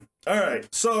All right,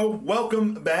 so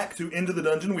welcome back to Into the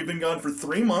Dungeon. We've been gone for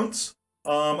 3 months.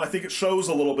 I think it shows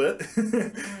a little bit.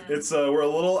 It's we're a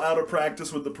little out of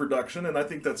practice with the production, and I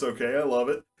think that's okay. I love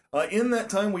it. In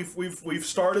that time, we've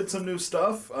started some new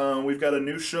stuff. We've got a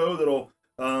new show that'll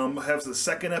have the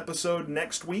second episode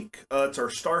next week. It's our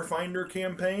Starfinder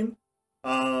campaign.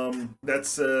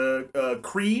 That's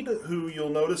Creed, who you'll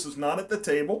notice is not at the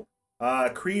table.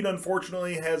 Creed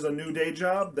unfortunately has a new day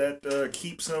job that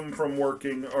keeps him from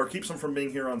working or keeps him from being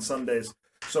here on Sundays.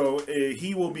 So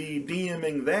he will be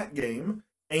DMing that game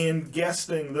and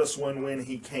guesting this one when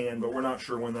he can, but we're not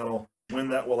sure when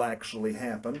that will actually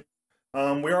happen.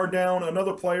 We are down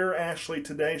another player, Ashley,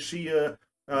 today. She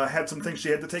had some things she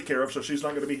had to take care of, so she's not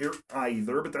going to be here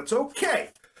either, but that's okay.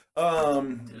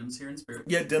 Denim's here in spirit.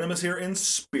 Yeah, Denim is here in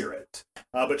spirit,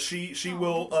 but she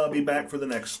will be back for the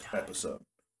next episode.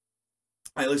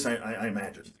 At least I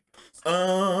imagine.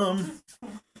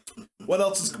 What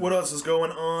else is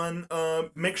going on?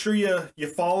 Make sure you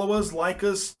follow us, like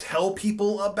us, tell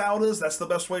people about us. That's the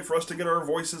best way for us to get our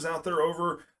voices out there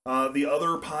over the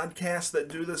other podcasts that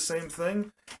do the same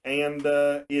thing. And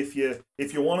if you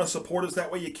want to support us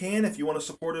that way, you can. If you want to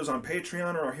support us on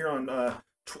Patreon or here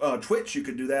on Twitch, you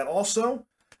could do that also.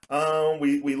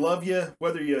 We love you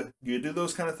whether you do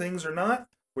those kind of things or not.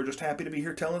 We're just happy to be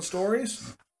here telling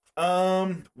stories.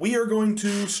 We are going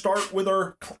to start with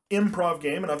our improv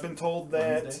game, and I've been told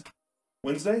that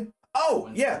Wednesday? Oh,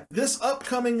 Wednesday. Yeah, this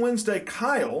upcoming Wednesday,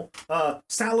 Kyle,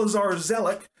 Salazar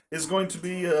Zelik, is going to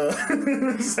be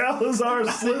Salazar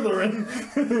Slytherin.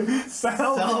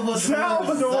 Salvador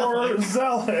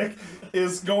Zelik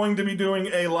is going to be doing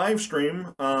a live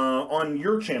stream on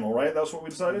your channel, right? That's what we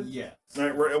decided? Yes. All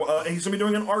right, he's going to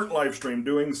be doing an art live stream,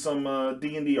 doing some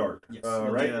D&D art, yes,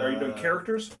 right? Are you doing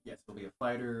characters? Yes, he'll be a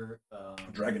fighter.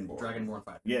 Dragonborn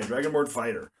fighter. Yeah, Dragonborn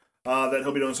fighter. That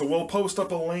he'll be doing. So we'll post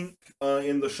up a link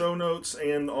in the show notes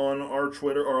and on our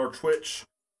Twitter or our Twitch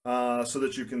so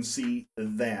that you can see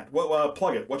that.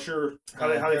 Plug it. What's your... How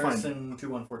do you find it?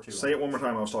 Harrison2142. Say it one more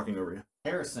time. I was talking over you.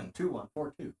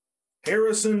 Harrison2142.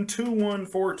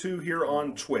 Harrison2142 here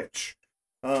on Twitch.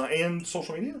 And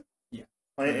social media? Yeah.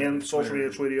 And social media,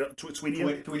 Tweetia?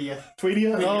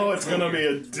 Oh, it's gonna be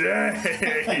a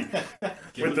day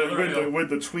with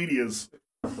the Tweetias.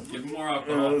 Give more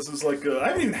alcohol. This is like I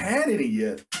haven't even had any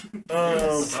yet.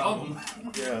 Problem.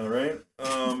 Yeah, right.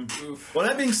 Well,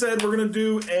 that being said, we're gonna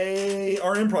do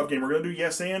our improv game. We're gonna do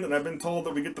Yes and I've been told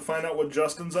that we get to find out what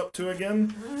Justin's up to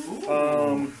again.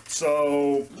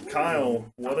 So Kyle,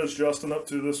 what is Justin up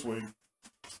to this week?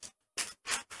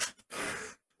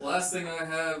 Last thing I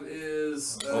have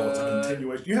is... it's a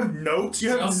continuation. You have notes? You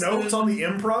have notes on the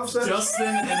improv session? Justin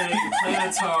and a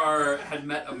Planetar had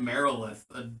met a Marilith,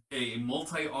 a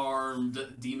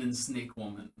multi-armed demon snake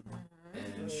woman.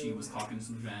 And she was talking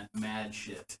some mad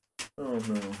shit. Oh,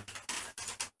 no.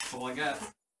 That's all I got.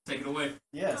 Take it away.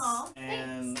 Yes,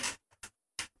 and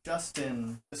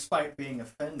Justin, despite being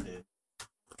offended,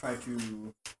 tried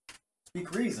to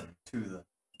speak reason to the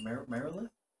Marilith?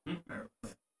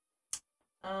 Marilith.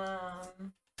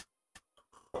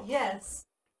 Yes,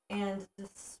 and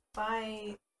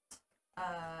despite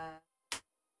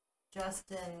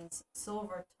Justin's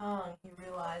silver tongue, he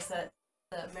realized that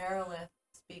Marilith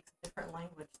speaks a different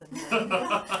language than him.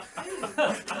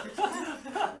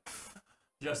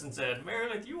 Justin said,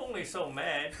 Marilith, you only so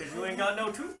mad because you ain't got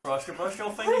no toothbrush to brush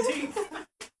your finger teeth.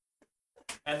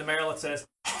 And the Marilith says,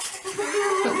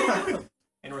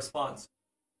 in response.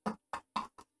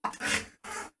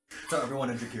 So everyone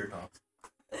in Jakir talks.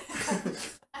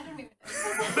 I don't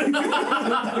even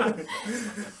know.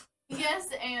 Yes,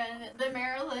 and the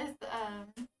Marilith, I'm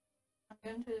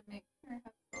going to make her have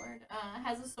a sword.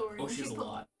 Has a sword. Oh, she has a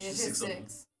lot. She has 6 of them.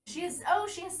 She has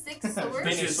 6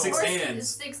 swords. She has 6 hands.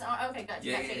 6. Okay, gotcha.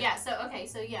 Yeah.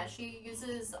 So yeah, she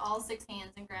uses all 6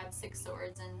 hands and grabs 6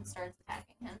 swords and starts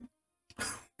attacking him.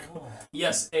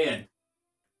 Yes, and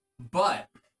but.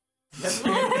 Yes,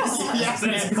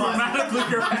 That's grammatically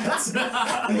correct.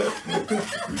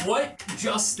 What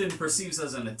Justin perceives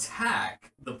as an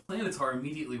attack, the Planetar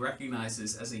immediately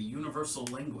recognizes as a universal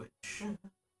language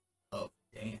of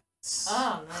dance.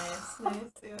 Oh, nice.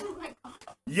 Yeah. Oh my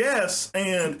god. Yes,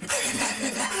 and...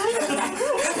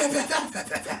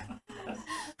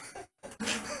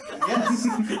 Yes.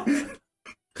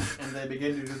 And they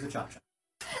begin to do the cha-cha.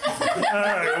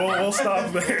 Alright, we'll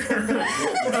stop there.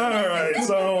 Alright,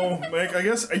 so, I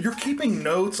guess you're keeping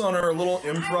notes on our little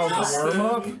improv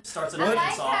warm-up? Starts I like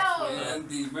how And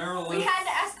the Marilith we had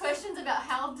to ask questions about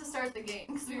how to start the game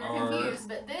because we were confused,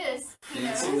 but this,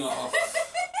 dancing off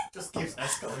Just keeps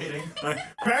escalating.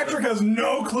 Patrick has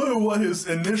no clue what his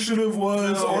initiative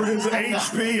was or his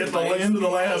HP at the end of the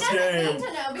last He doesn't game. need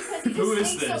to know because he Who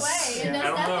just is sneaks this? away and I does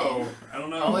don't nothing. know. I don't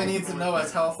know. All he needs to know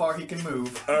is how far he can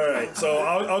move. All right, so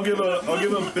I'll give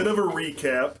a bit of a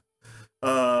recap.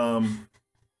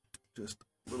 Just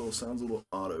a little sounds a little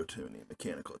auto-tuning,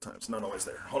 mechanical at times. Not always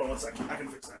there. Hold on one second. I can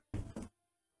fix that.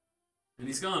 And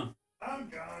he's gone. I'm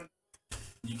gone.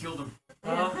 You killed him.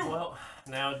 Well,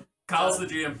 now Kyle's the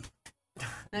GM.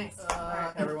 Nice.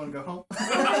 Alright, everyone go home.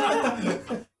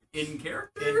 In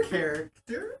character? In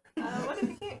character. What if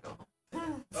you can't go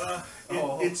home?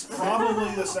 It's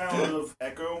probably the sound of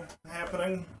echo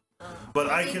happening, but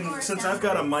I can, since I've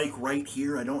got a mic right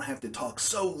here, I don't have to talk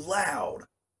so loud,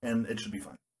 and it should be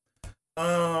fine.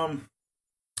 Oh,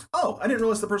 I didn't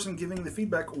realize the person giving the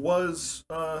feedback was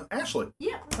Ashley.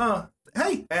 Yeah.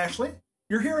 Hey, Ashley,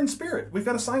 you're here in spirit. We've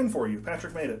got a sign for you.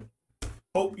 Patrick made it.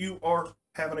 Hope you are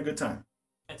having a good time.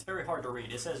 it's very hard to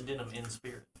read. It says denim in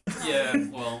spirit. Yeah,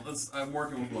 well, I'm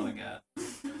working with what I got. Which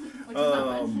is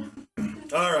not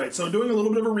much. All right, so doing a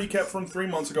little bit of a recap from 3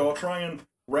 months ago, I'll try and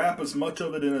wrap as much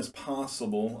of it in as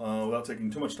possible without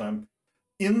taking too much time.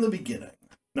 In the beginning,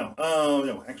 in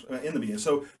the beginning.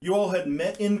 So you all had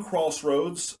met in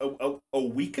Crossroads a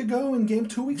week ago in game,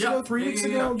 2 weeks ago, 3 weeks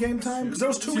ago, game time? Because there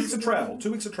was 2 weeks of travel,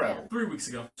 2 weeks of travel. 3 weeks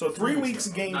ago. So 3 weeks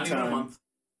of game Not even a time. month.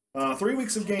 3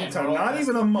 weeks of game And time, we're all not best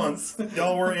even a friends. month.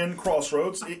 Y'all were in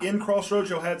Crossroads. In Crossroads,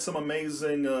 y'all had some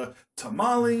amazing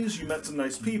tamales. You met some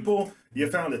nice people. You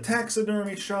found a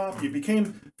taxidermy shop. You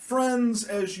became friends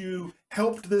as you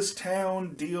helped this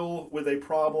town deal with a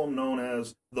problem known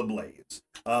as the Blades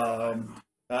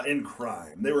in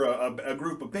crime. They were a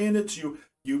group of bandits.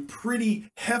 You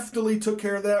pretty heftily took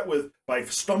care of that by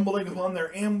stumbling upon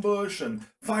their ambush and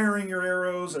firing your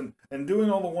arrows and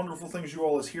doing all the wonderful things you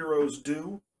all as heroes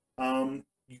do.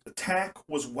 Tack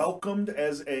was welcomed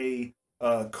as a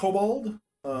kobold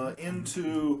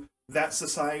into that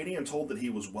society and told that he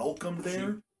was welcomed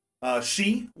there.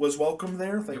 She was welcomed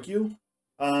there. Thank you.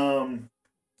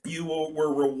 You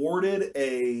were rewarded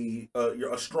a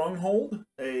stronghold,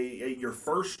 your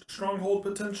first stronghold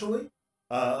potentially,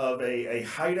 of a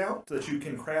hideout that you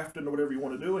can craft into whatever you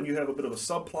want to do, and you have a bit of a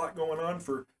subplot going on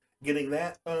for getting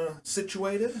that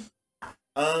situated.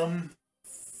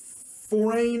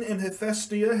 Forain and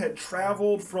Hephaestia had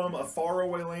traveled from a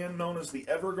faraway land known as the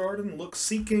Evergarden,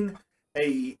 seeking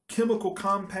a chemical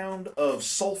compound of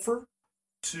sulfur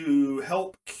to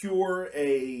help cure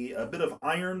a bit of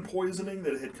iron poisoning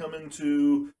that had come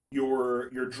into your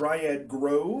Dryad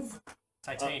Grove.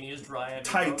 Titania's Dryad.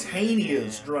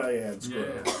 Titania's Yeah. Dryad's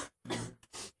Yeah.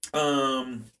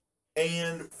 Grove.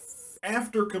 And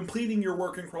after completing your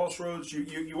work in Crossroads,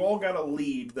 you all got a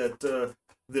lead that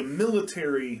the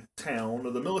military town,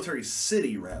 or the military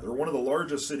city rather, one of the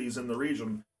largest cities in the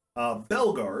region,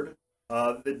 Belgard,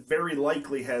 that very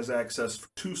likely has access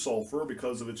to sulfur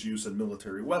because of its use in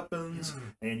military weapons,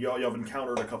 and y'all have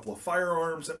encountered a couple of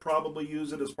firearms that probably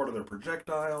use it as part of their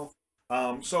projectile.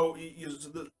 So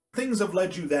things have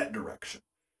led you that direction.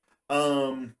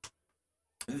 Upon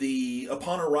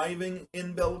arriving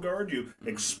in Belgard, you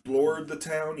explored the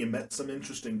town, you met some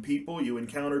interesting people, you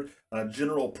encountered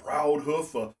General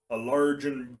Proudhoof, a large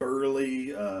and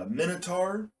burly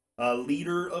minotaur,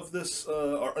 leader of this,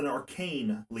 an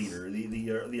arcane leader,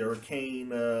 the arcane,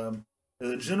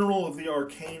 the general of the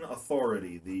arcane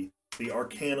authority, the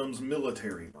Arcanum's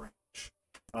military branch.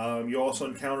 You also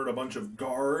encountered a bunch of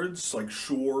guards, like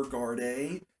Shore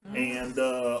Garde, and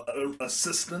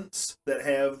assistants that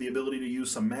have the ability to use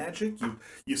some magic.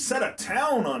 You set a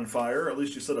town on fire, at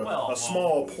least you set a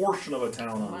small portion of a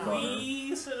town on fire.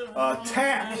 We set it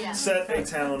Tack Yeah. set a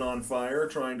town on fire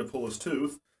trying to pull his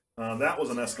tooth. That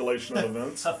was an escalation of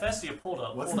events. Hephaestia pulled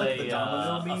Wasn't that the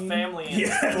domino a meme? family and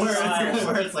Yes.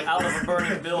 Where it's like out of a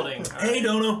burning building. Hey,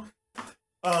 Dono.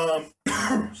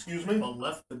 Excuse me. But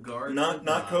left the guard. Not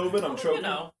COVID. I'm You choking.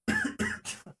 know,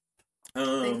 They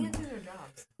Um, can't do their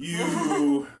jobs.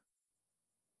 you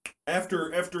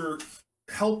after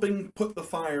helping put the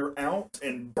fire out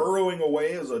and burrowing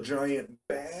away as a giant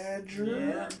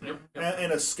badger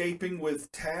and escaping with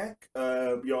Tack,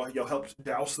 y'all helped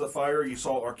douse the fire. You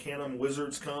saw Arcanum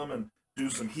wizards come and do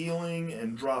some healing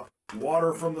and drop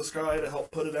water from the sky to help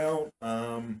put it out.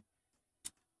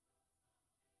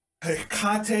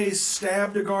 Kate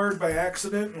stabbed a guard by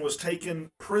accident and was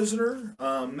taken prisoner.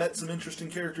 Met some interesting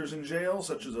characters in jail,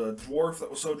 such as a dwarf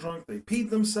that was so drunk they peed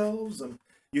themselves, and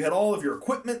you had all of your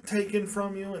equipment taken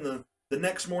from you, and the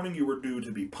next morning you were due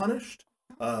to be punished.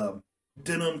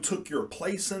 Denim took your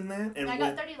place in that, and I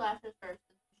got 30 lashes first,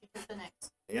 and she took the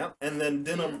next. yeah, and then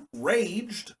Denim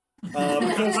raged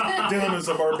because Denim is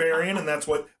a barbarian, and that's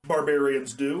what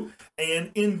barbarians do.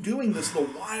 And in doing this, the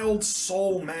wild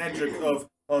soul magic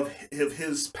of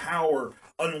his power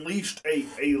unleashed a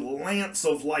lance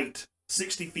of light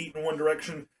 60 feet in one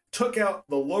direction, took out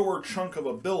the lower chunk of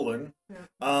a building,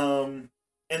 and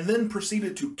then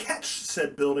proceeded to catch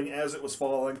said building as it was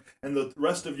falling, and the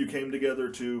rest of you came together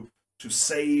to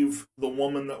save the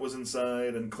woman that was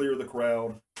inside and clear the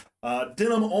crowd.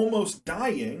 Denim almost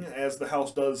dying, as the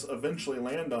house does eventually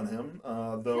land on him,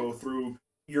 though through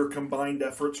your combined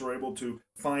efforts were able to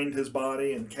find his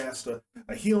body and cast a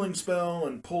healing spell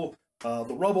and pull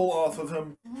the rubble off of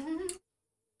him.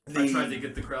 I tried to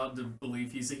get the crowd to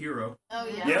believe he's a hero. Oh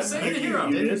yeah. Yes, Say the hero.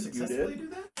 you Did you did. successfully do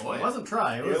that? Oh, It yeah. wasn't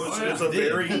try. It It was, was a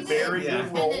very, very Yeah.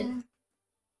 good roll. And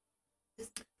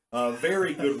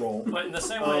Very good roll. But in the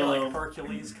same way, like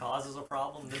Hercules causes a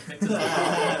problem, then fixes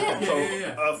it.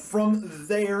 Yeah. From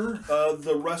there,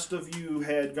 the rest of you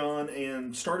had gone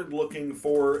and started looking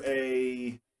for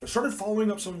started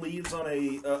following up some leads on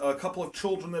a couple of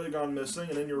children that had gone missing,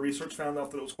 and in your research found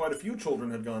out that it was quite a few children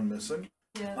had gone missing.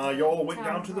 Y'all went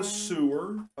down to the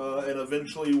sewer, and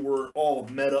eventually were all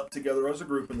met up together as a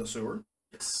group in the sewer.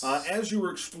 Yes. As you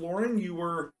were exploring, you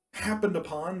were happened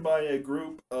upon by a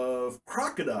group of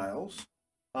crocodiles,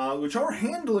 which are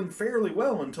handling fairly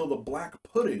well until the black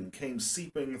pudding came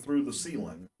seeping through the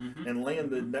ceiling and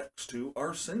landed next to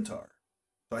our centaur.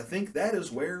 So I think that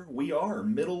is where we are,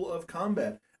 middle of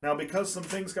combat. Now, because some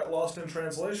things got lost in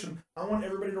translation, I want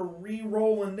everybody to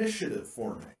re-roll initiative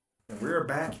for me. And we're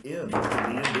back in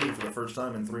D&D for the first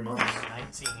time in 3 months.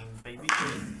 19, baby.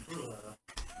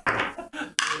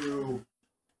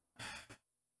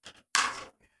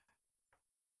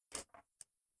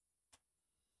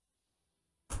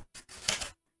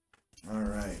 All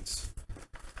right.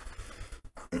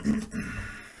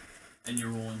 And you're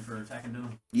rolling for attacking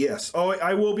Denim. Yes. Oh,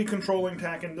 I will be controlling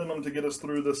Tack and Denim to get us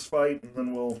through this fight, and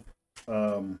then we'll,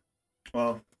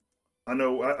 well, I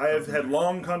know I have had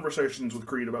long conversations with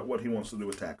Creed about what he wants to do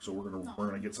with Tack, so we're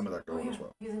gonna get some of that going as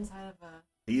well. He's inside of a...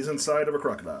 He's inside of a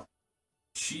crocodile.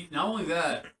 She not only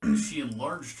that, she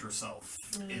enlarged herself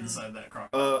inside that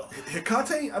crocodile.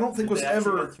 Hecate, I don't think was Did they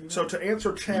actually ever. go through So to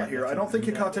answer chat here, I don't think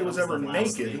Hecate was ever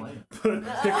Last naked, thing. but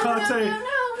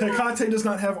Hecate does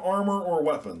not have armor or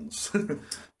weapons. Kane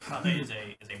is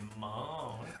a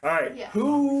monk. All right, Yeah.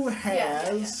 who Yeah,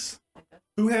 has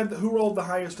who rolled the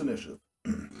highest initiative?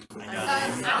 I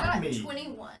I got me.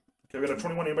 21. Okay, we got a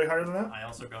 21. Anybody higher than that? I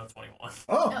also got 21.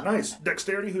 Oh, No. nice.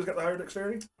 Dexterity. Who's got the higher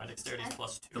dexterity? My dexterity is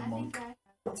plus 2. The monk.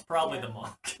 It's probably the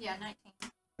monk. Yeah, 19.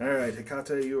 All right,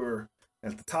 Hecate, you are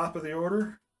at the top of the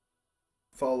order,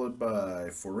 followed by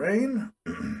Forain.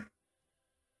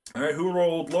 All right, who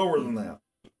rolled lower than that?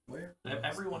 Where?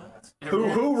 Everyone else.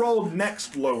 Who rolled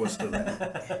next lowest to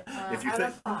that? If you I think-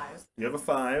 got 5. You have a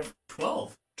 5,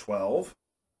 12. 12.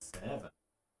 7.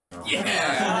 Oh.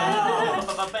 Yeah.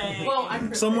 Well,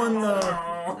 I'm Someone,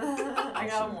 I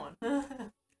got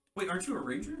 1. Wait, aren't you a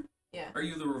ranger? Yeah. Are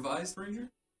you the revised ranger?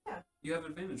 Yeah. You have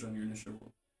advantage on your initiative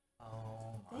roll.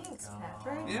 Oh my Thanks, God.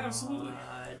 Patrick. Yeah, absolutely.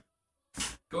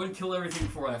 Go ahead and kill everything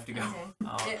before I have to go. Okay.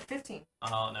 Oh, Yeah, 15.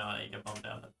 oh no, you get bumped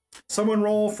down. someone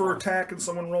roll for attack and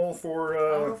someone roll for.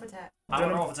 I'll roll for attack. I'm gonna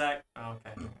Denim? roll for attack. Oh,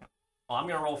 okay. Well, I'm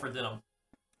gonna roll for Denim.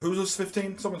 Who's this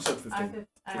 15? Someone said 15.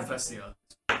 I have 15. Professia.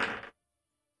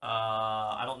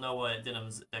 I don't know what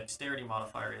Denim's dexterity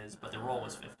modifier is, but the roll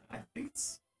was 50. I think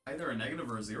it's either a negative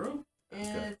or a 0.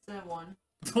 It's a 1.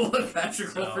 Don't let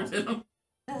Patrick roll for So- Denim.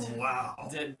 Wow.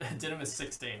 Denim is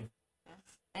 16.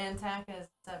 And attack is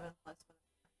 7 plus 1.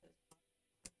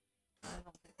 I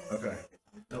don't think it's- Okay.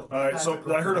 All right, so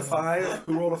I heard a 5.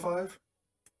 Who rolled a 5?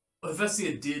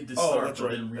 Professia did to Oh, start, that's but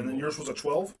right. then And then re-rolled. yours was a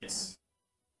 12? Yes.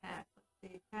 Attack. The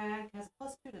attack has a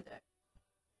plus 2 to deck.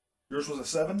 Yours was a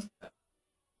 7?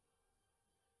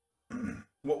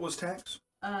 What was tax?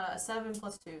 7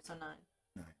 plus 2, so 9.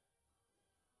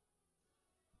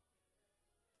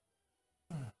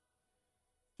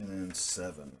 And then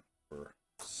 7 for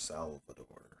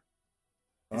Salvador.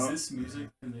 Is this music?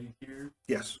 Can they hear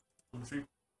Yes. on the stream?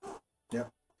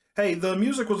 Hey, the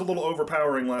music was a little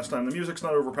overpowering last time. The music's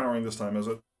not overpowering this time, is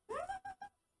it?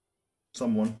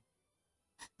 Someone.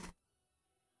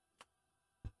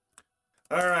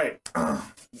 All right.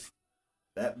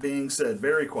 That being said,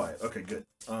 very quiet. Okay, good.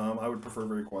 I would prefer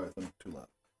very quiet than too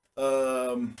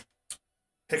loud.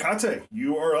 Hecate,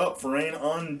 you are up. Forain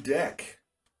on deck.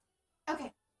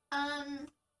 Okay.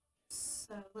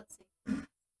 So let's see.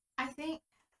 I think.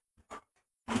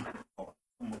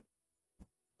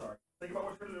 Sorry. Think about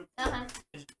what you're gonna do. Uh-huh.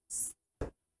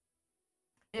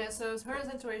 Yeah, so so as far as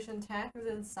situation, Tack is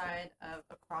inside of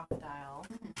a crocodile.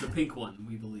 The pink one,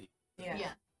 we believe.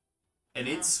 Yeah. And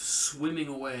it's swimming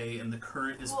away, and the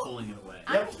current is pulling it away.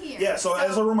 I'm here. Yeah, so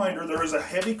as a reminder, there is a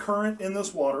heavy current in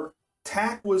this water.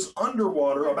 Tack was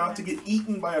underwater, about to get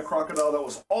eaten by a crocodile that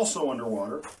was also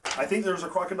underwater. I think there's a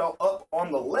crocodile up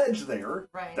on the ledge there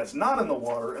Right. that's not in the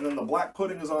water, and then the black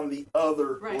pudding is on the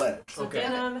other Right. ledge. So Okay.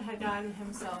 Denim had gotten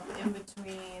himself in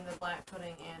between the black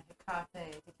pudding and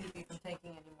Hecate to keep you from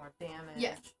taking any more damage.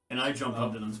 Yeah. And I jumped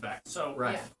on Denham's back. So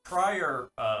Right. Yeah.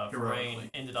 prior Heroically. Rain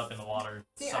ended up in the water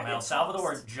See, I somehow. get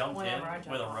Salvador tossed jumped in whenever I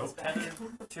jump with a on rope his back.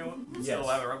 tethered to him. Yes. Still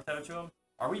have a rope tethered to him.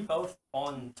 Are we both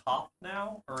on top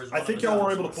now, or is I one think of us y'all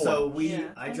were on able top? to pull So out. we,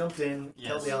 Yeah. I jumped in, killed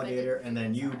Yes. the alligator, and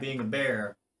then you, being a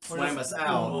bear, swam us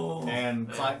out Oh. and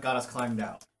got us climbed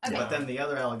out. Okay. But then the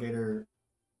other alligator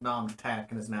nommed Tack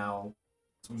and is now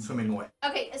swimming away.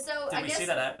 Okay, so Did I we guess see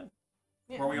that happen?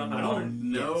 Yeah. Were we on the I water?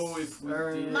 don't know Yes. if we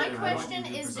Or- did. my I don't question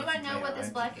do is, do I perception know check. what this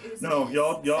black ooze No, is?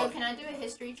 y'all- So can I do a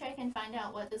history check and find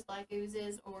out what this black ooze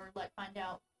is, or like find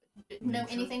out know Nature?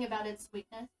 anything about its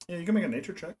weakness? Yeah, you can make a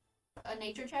nature check. A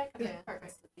nature check? Okay, Yeah.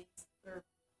 perfect. Or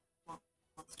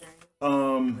monster.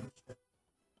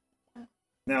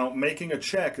 Now, making a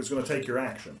check is going to take your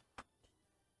action.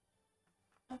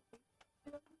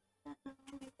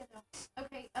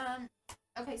 Okay,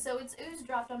 okay, so its ooze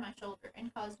dropped on my shoulder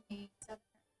and caused me 7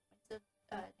 points of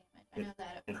damage. I know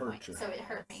that at It one hurt point, you. so it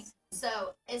hurt me.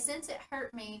 So, since it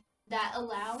hurt me, that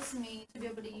allows me to be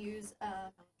able to use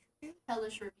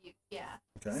Hellish Rebuke, yeah.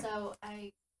 Okay. So,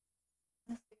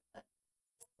 let's see what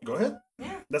Go ahead.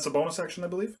 Yeah. That's a bonus action, I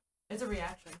believe. It's a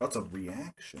reaction. That's a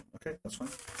reaction. Okay, that's fine.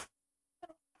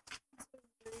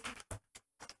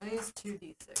 I think it's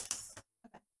 2d6.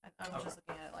 Okay. I was just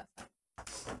looking at it last time.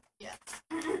 Yeah.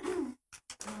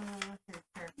 Your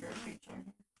character feature.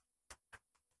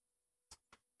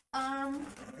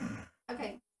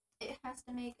 Okay. It has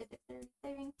to make a dexterity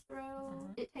saving throw.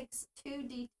 Mhm. It takes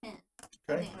 2d10 Okay.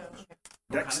 Oh, damage. okay.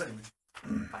 Dex,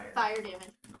 Fire. Fire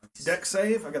damage. dex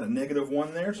save. I got a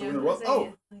 -1 there. So Yeah, we're I gonna was roll.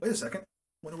 gonna Oh, say, wait a second.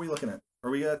 What are we looking at? Are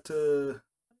we at? Yeah,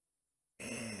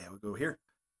 we go here.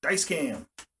 Dice cam.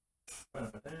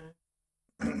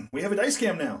 We have a dice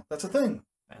cam now. That's a thing.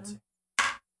 Fancy.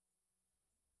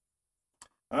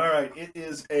 All right. It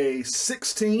is a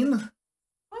 16.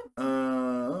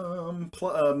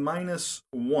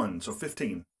 -1, so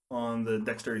 15 on the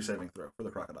dexterity saving throw for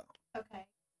the crocodile. Okay.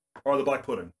 Or the black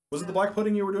pudding. Was it the black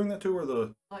pudding you were doing that to, or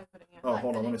the? Black pudding, yeah. Oh, Black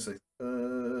hold on. Let me see.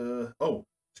 Oh,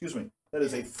 excuse me. That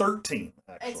is a 13.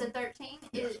 Actually. It's a 13.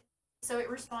 Yes. So it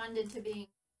responded to being.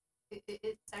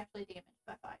 It's actually damaged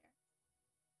by fire.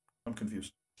 I'm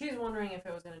confused. She was wondering if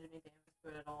it was going to do any damage to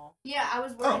it at all. Yeah, I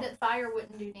was worried Oh. that fire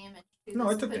wouldn't do damage to No,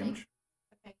 this it took pudding. damage.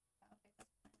 Okay. That's fine.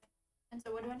 And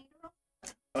so what do I need to roll?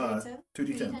 2d10?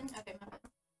 2d10. Okay, my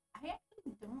bad. I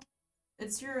actually don't.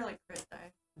 It's your, like, crit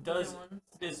die. Does Ones.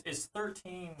 is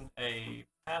 13 a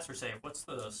pass or save? What's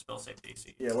the spell save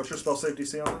DC? Yeah. What's your spell save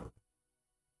DC on it?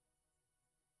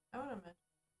 I would imagine.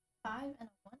 5 and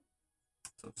a 1.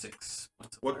 So 6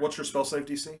 points of What's your spell save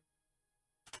DC?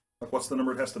 Like, what's the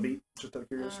number it has to beat? Just out of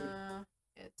curiosity.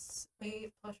 It's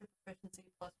 8 plus your proficiency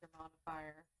plus your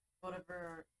modifier.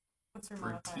 Whatever. What's your For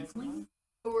a modifier? tiefling?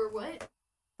 Or what?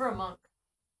 For a monk.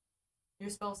 Your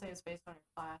spell save is based on your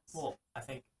class. Well, I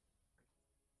think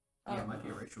Yeah, it might be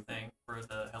a racial thing. thing for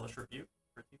the hellish rebuke.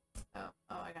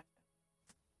 I got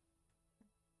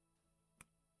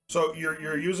So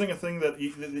you're using a thing that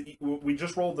we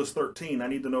just rolled this 13. I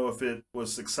need to know if it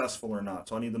was successful or not.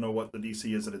 So I need to know what the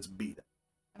DC is that it's beat.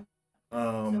 So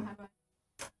how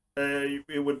do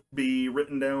It would be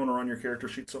written down or on your character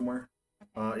sheet somewhere.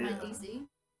 my yeah. DC?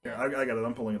 Yeah, I got it.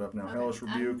 I'm pulling it up now. Okay, Hellish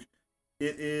Rebuke.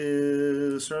 It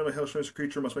is surrounded by hellish noise. A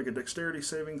creature must make a dexterity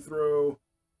saving throw,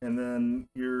 and then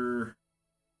your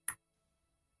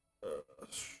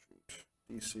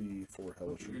DC for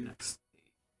hellish Your rebuke. next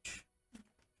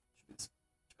stage.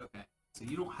 Okay. So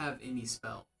you don't have any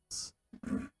spells.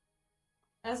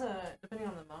 As a, depending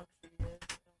on the monk she is.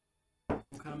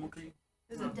 What kind of monk are you?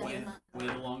 Is Death it Wade, monk. Wade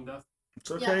along death?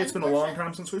 It's okay. Yeah, It's been a long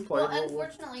time since we played. Well,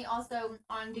 unfortunately, also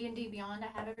on D&D Beyond, I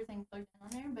have everything plugged in on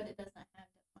there, but it doesn't have Death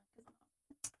Monk 'cause I'm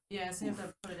not. Yeah, so you have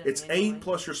to put it in. It's manually. 8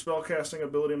 plus your spellcasting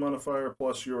ability modifier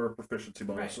plus your proficiency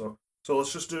bonus. Right. So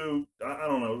let's just do. I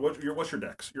don't know. What's your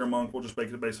dex? You're a monk. We'll just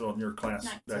base it on your class.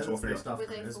 Nice. Dex. We'll figure it Based out. off With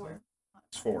a charisma. 4.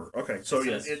 It's 4. Okay. So It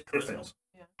yeah, says it charisma. fails.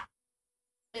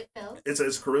 It fails. It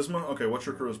says charisma. Okay. What's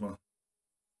your charisma?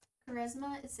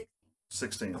 Charisma is 16.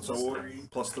 16. Plus So three.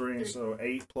 plus 3. So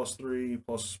 8 plus 3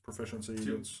 plus proficiency.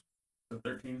 2. It's So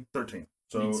 13. 13.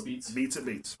 So Beats. it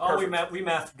beats. Oh, we Perfect.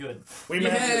 mathed good. We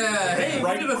Yeah, mathed it. hey, we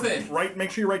Right- did a thing. Right.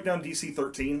 Make sure you write down DC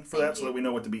 13 for that, Thank so you. that we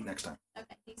know what to beat next time.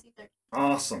 Okay, DC 13.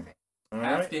 Awesome. Perfect. All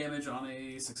Half right. damage on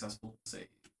a successful save.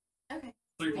 Okay.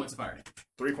 3 points of fire damage.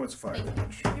 3 points of fire Thank you.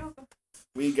 damage. You're welcome.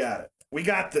 We got it. We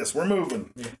got this. We're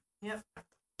moving. Yep.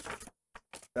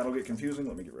 That'll get confusing.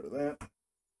 Let me get rid of that.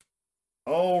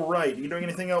 All right. You doing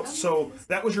anything else? So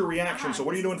that was your reaction. So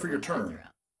what are you doing for your turn?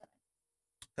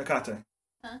 Hekate.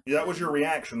 Huh? Yeah, that was your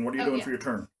reaction. What are you Oh, doing yeah. for your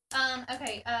turn?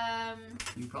 Okay,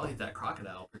 You probably hit that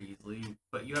crocodile pretty easily,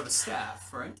 but you have a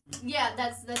staff, right? yeah,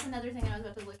 that's another thing I was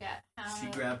about to look at. How She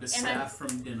grabbed a am I- staff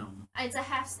from Denim. It's a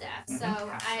half staff, so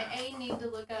Mhm. I need to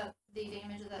look up the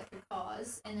damage that could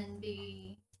cause, and then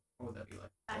B. What would that be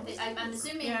like? I'm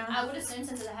assuming. Yeah. I would assume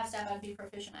since it's a half staff, I'd be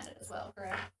proficient at it as well,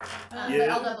 correct? But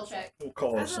Yeah. I'll double check We'll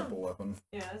call it a That's a- simple weapon.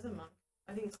 Yeah, as a monk.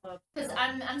 I think it's club. because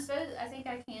I'm supposed. I think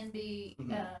I can be.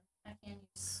 Mhm. I can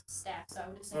use staff, so I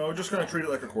would assume. No, we're just going to treat it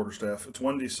like a quarterstaff. It's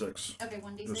 1d6. Okay,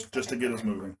 1d6. Just to get us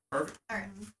moving. Perfect. All right.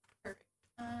 Perfect.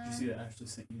 Did you see that Ashley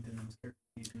sent you Denim's character?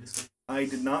 You can just- I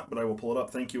did not, but I will pull it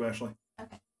up. Thank you, Ashley.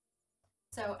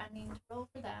 So I need to roll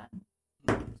for that.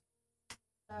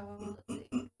 So let's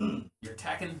see. You're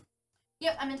attacking.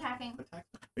 Yep, I'm attacking. Attack.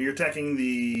 Are you attacking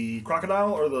the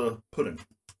crocodile or the pudding?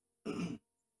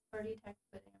 Already attacked,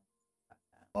 but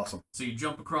Awesome. So you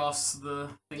jump across the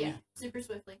thingy, yeah, super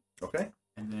swiftly. Okay.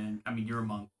 and then I mean you're a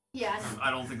monk. Yeah, I know. I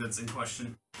don't think that's in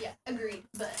question. Yeah, agreed.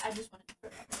 But I just wanted to throw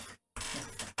it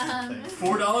out there.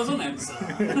 $4 on Amazon.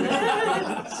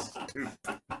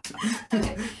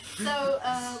 Okay, so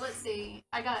let's see.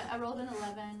 I rolled an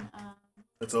 11.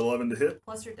 That's 11 to hit.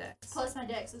 Plus your dex. Plus my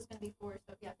dex is gonna be 4,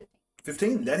 so yeah, 15.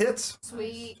 15. That hits.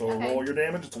 Sweet. So Okay. roll your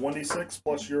damage. It's 1d6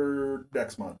 plus your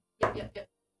dex mod. Yep.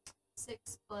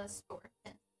 6 plus 4.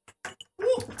 10.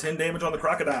 10 damage on the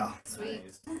crocodile.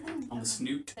 Sweet. On the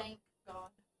snoot. Thank God.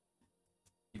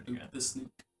 You do the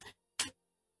snoot.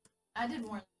 I did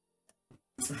more.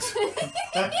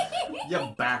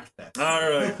 You backed that. All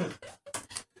right.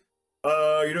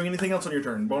 You're doing anything else on your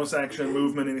turn? Bonus action,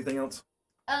 movement, anything else?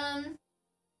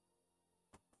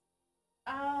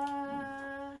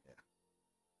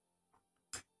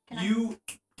 Can I- You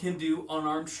can do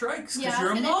unarmed strikes because Yeah, I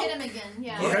you're was a gonna monk. hit him again.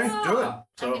 Yeah. Okay, do it. I'm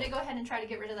So, gonna go ahead and try to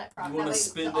get rid of that croc. You That wanna way,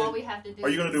 spend all it- we have to do. are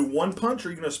you going to do is- one punch or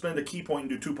are you going to spend a key point and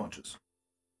do 2 punches?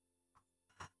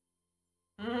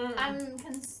 I'm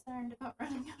concerned about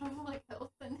running out of like health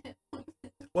and hit points.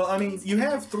 Well, I mean, you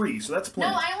have 3, so that's No,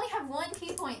 plenty. I only have 1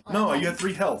 key point left. No, you have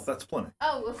 3 health. That's plenty.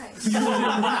 Oh, okay.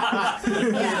 Yeah.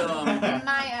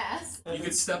 My ass. You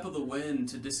could step of the wind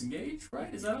to disengage,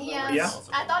 right? Is that how Yeah. that Yeah. works?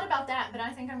 I thought about that, but I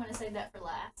think I'm going to save that for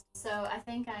last. So I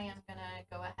think I am going to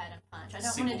go ahead and punch. I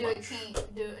don't want to do a key.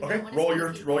 Okay, roll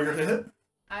your hit.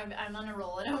 I'm on a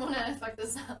roll. I don't want to fuck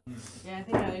this up. Yeah, I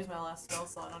think I used my last spell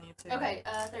slot on you too. Okay,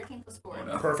 13 plus 4. Oh,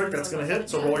 no. Perfect. That's going to hit.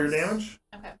 So roll your damage.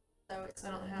 Okay, so it's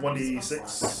I don't have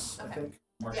 1d6, I Okay. think.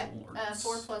 Martial yeah, arts.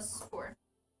 4 plus 4.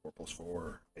 4 plus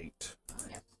 4, 8.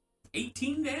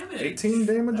 18 damage. 18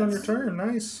 damage on your turn.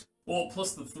 Nice. Well,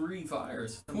 plus the 3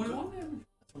 fires. 21 damage.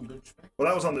 Some good spec. Well,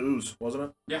 that was on the ooze, wasn't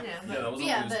it? Yeah, Yeah, that was on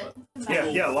Yeah, the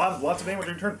but Yeah, lots of damage on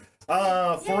your turn.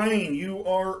 Forain, you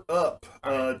are up.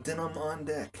 Denim on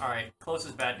deck. Alright,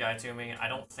 closest bad guy to me. I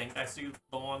don't think I see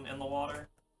the one in the water.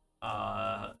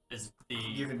 Is the...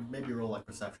 You can maybe roll like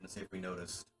perception to see if we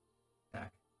noticed.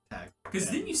 Tag. Because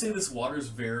didn't you say this water's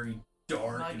very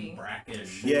dark Muggy. and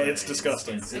brackish? Yeah, it's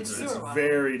disgusting. It's- It's sewer water.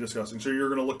 very disgusting. So you're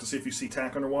going to look to see if you see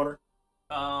tack underwater?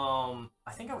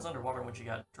 I think I was underwater when she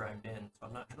got dragged in, so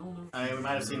I'm not... I don't know. We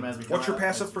might have seen him as we. What's come your out.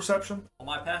 passive perception? Well,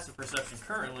 my passive perception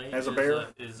currently As a is, bear?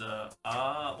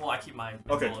 well, I keep my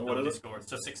Okay, mental what is ability it? score,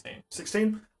 so 16.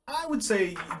 16? I would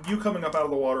say you coming up out of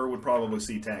the water would probably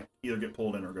see tack either get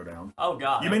pulled in or go down. Oh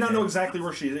god. You may not okay. know exactly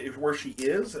where she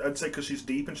is. I'd say because she's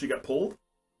deep and she got pulled.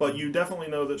 But you definitely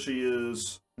know that she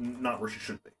is not where she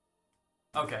should be.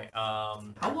 Okay,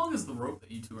 How long is the rope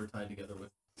that you two are tied together with?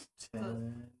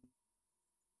 10,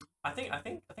 I think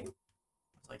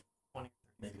it's like 20,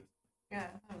 maybe. Yeah,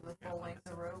 I have the full length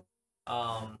of rope.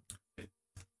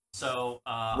 So,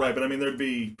 Right, but I mean, there'd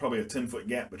be probably a 10-foot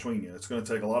gap between you. It's going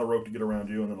to take a lot of rope to get around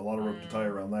you and then a lot of rope to tie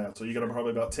around that. So you got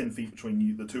probably about 10 feet between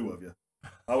you, the two of you.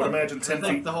 I would imagine I 10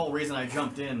 think feet. the whole reason I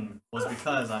jumped in was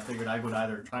because I figured I would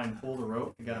either try and pull the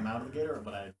rope to get him out of the gator,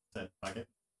 but I said, fuck it.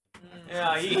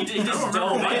 yeah, he I just don't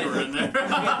dove remember why in. you were in there.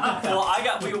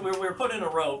 Well, we were put in a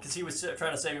rope because he was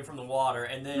trying to save me from the water,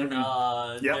 and then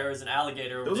Yep. there was an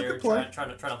alligator It over was a there good play. trying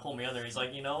to pull me under. He's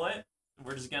like, you know what?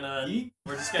 we're just gonna Yeet.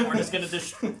 we're just gonna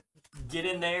just get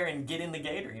in there and get in the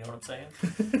gator. You know what I'm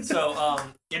saying? So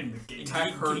In the game.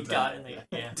 Tack heard he that. got in the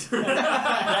that's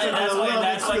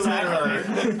what Tack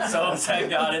heard. So Tack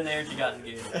got in there and he got in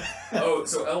the gator. Oh,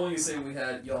 so Ellen, you saying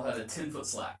y'all had a 10-foot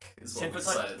slack? Is what 10 we foot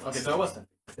slack? decided. Okay, so I wasn't.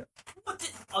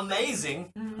 What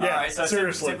amazing. Mhm. Yeah, Alright, so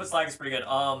seriously. 10 foot slack is pretty good.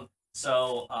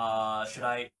 So should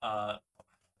I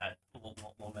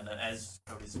one minute as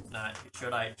Cody's not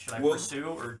should I Well- pursue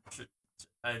or should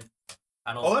I don't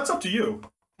Oh, that's up to you.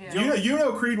 Yeah. You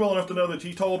know Creed well enough to know that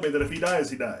he told me that if he dies,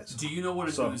 he dies. Do you know what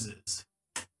a So- ooze is?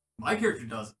 My character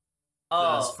doesn't.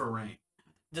 uh That's for rain.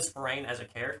 just Rain as a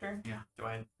character? Yeah. Do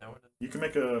I know what it, You can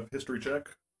make a history check.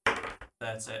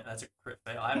 that's it. That's a crit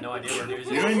fail. I have no idea what it is.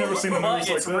 You ain't never seen the But moves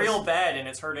like it's this. real bad and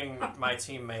it's hurting my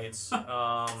teammates. So it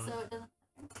doesn't.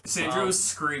 Sandro's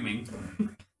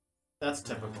screaming. That's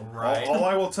typical. Right. All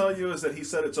I will tell you is that he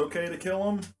said it's okay to kill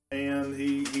him, and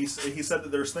he said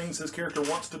that there's things his character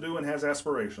wants to do and has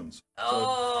aspirations.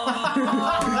 Oh.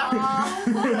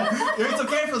 It's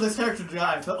okay for this character to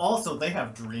die, but also they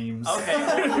have dreams. Okay.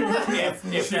 Well,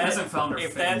 if She hasn't found her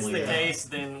if that's the family. case,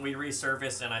 then we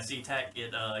resurface and I see Tack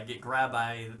get grabbed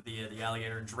by the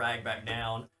alligator and dragged back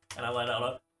down, and I let out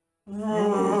a. And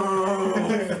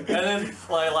then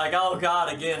like oh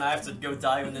god, again I have to go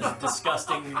dive in this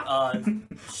disgusting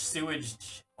sewage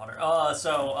water.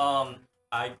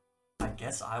 I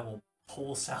guess I will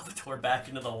pull Salvatore back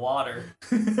into the water.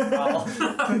 I'll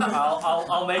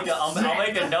make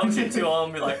a notion to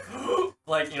him, be like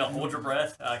hold your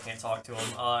breath. I can't talk to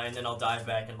him, and then I'll dive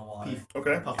back in the water.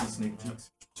 Okay, Puffy sneak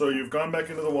cheeks. so you've gone back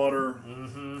into the water.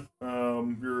 Mm-hmm.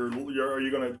 Are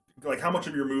you gonna how much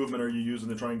of your movement are you using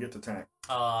to try and get to Tack?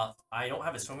 I don't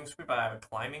have a swimming speed, but I have a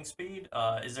climbing speed.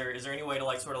 Is there any way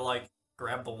to sort of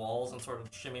grab the walls and sort of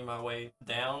shimmy my way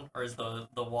down, or is the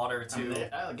water I mean, too?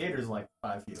 the alligator's like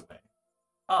 5 feet away.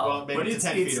 Oh, Well, maybe but it's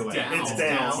 10 feet away. down. It's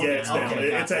down. Yeah, it's down.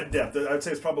 Okay, It's gotcha. at depth. I'd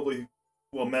say it's probably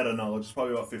meta knowledge. It's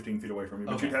probably about 15 feet away from you,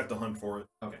 but Okay. you'd have to hunt for it.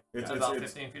 Okay. It's about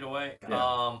 15 feet away.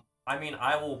 Yeah. I mean,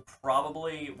 I will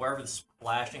probably wherever the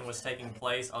splashing was taking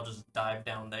place, I'll just dive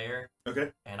down there.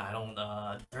 Okay. And I don't.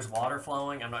 There's water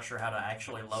flowing. I'm not sure how to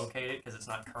actually locate it because it's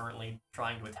not currently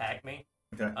trying to attack me.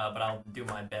 Okay. But I'll do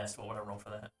my best. What would I roll for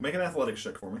that? Make an athletics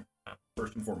check for me,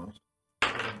 first and foremost.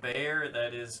 The bear.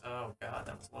 That is. Oh god,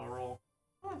 that was a low roll.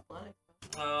 Athletic.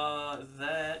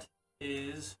 That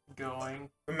is going.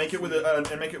 And make it with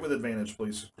advantage,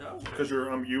 please, Oh, because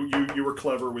you were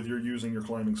clever with your using your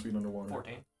climbing speed underwater.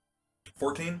 14.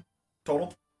 14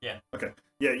 total. Yeah. Okay.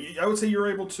 Yeah, I would say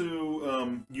you're able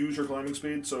to use your climbing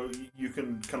speed, so you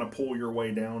can kind of pull your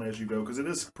way down as you go, because it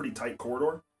is a pretty tight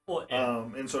corridor. Well,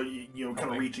 And so kind of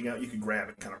Okay. reaching out, you can grab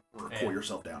it, kind of pull Yeah.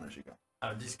 yourself down as you go. I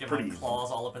would just get pretty my easy.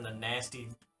 claws all up in the nasty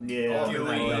Yeah. Oh,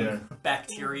 gooey yeah.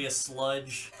 bacteria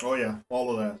sludge. Oh yeah, all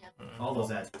of that. All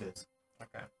those adjectives.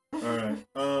 Okay. All right.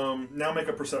 Now make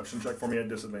a perception check for me at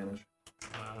disadvantage.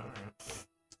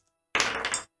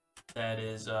 That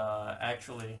is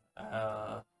actually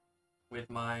with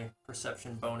my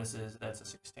perception bonuses, that's a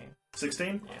 16.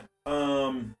 16.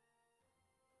 Yeah.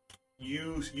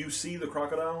 You see the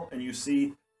crocodile, and you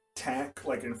see Tack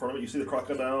in front of it. You see the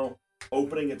crocodile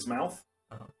opening its mouth,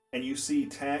 Uh-huh. and you see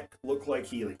Tack look like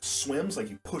he swims, like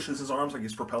he pushes his arms, like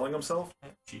he's propelling himself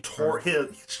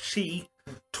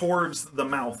towards the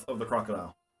mouth of the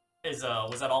crocodile. Was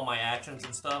that all my actions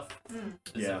and stuff?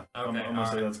 Is Yeah, it- I'm Okay. gonna say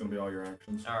Alright. that's gonna be all your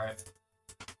actions. Alright.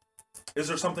 Is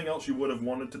there something else you would have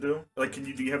wanted to do?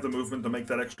 Do you have the movement to make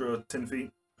that extra 10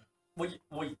 feet? You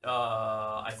move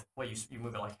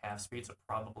at half speed, so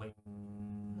probably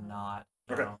not.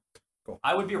 Okay. No. Cool.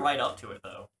 I would be right up to it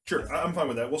though. Sure, I'm fine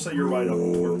with that. We'll say you're right up.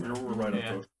 We're right up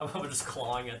Yeah. to it. I'm just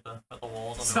clawing at the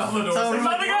walls. Salvador. All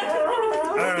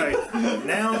right,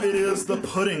 now it is the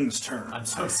pudding's turn. I'm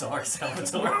so sorry,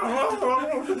 Salvatore.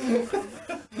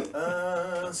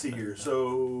 Let's see here.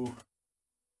 So,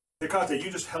 Hikate,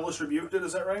 you just hellish rebuked it,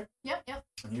 is that right? Yep.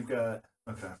 And you've got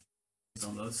okay, He's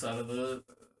on the other side of the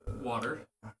water.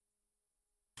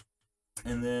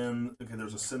 and then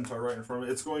there's a centaur right in front of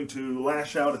it. It's going to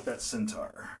lash out at that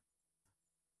centaur.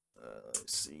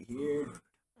 Let's see here.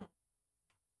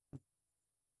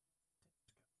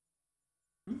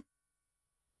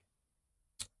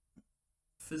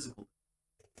 Physical.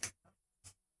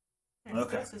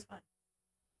 Okay. This is fine.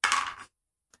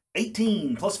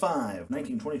 18 plus 5,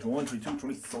 19, 20, 21, 22,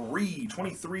 23,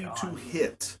 23 to God.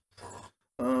 hit.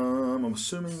 I'm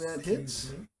assuming that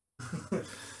hits.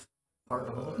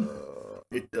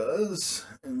 It does,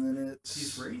 and then He's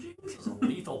it's. raging. This is a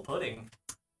lethal pudding.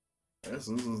 Yes,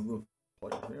 this is the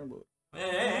play here, but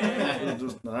Eh.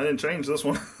 I didn't change this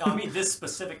one. No, I mean, this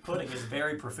specific pudding is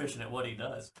very proficient at what he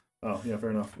does. Oh, yeah,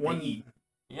 fair enough. They One eat.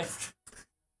 Yeah.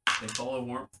 They follow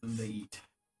warmth and they eat.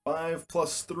 5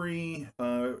 plus 3.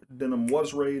 Denim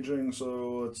was raging,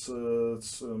 so it's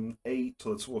 8.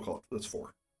 So we'll call it. That's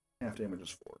 4. Half damage is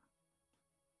 4.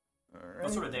 All right.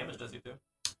 What sort of damage does he do?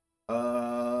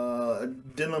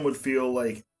 Denim would feel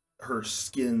like her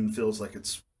skin feels like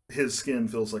his skin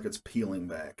feels like it's peeling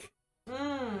back.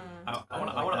 I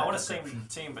want to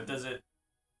same, but does it?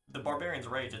 The barbarian's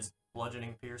rage, it's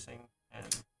bludgeoning, piercing, and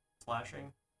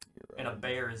slashing, and a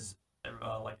bear is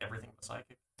like everything but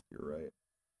psychic. You're right.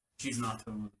 She's not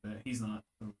Toad the Bear. He's not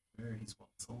Toad the Bear. He's Wild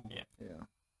Soul. Yeah.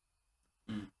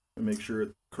 And make sure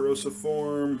it's corrosive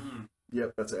form.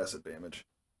 Yep, that's acid damage.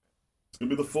 It's gonna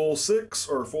be the full 6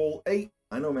 or full 8.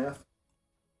 I know math.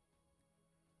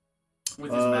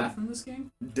 With his math in this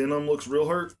game? Denim looks real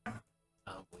hurt. I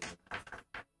don't believe it.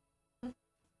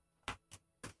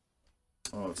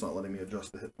 Oh, it's not letting me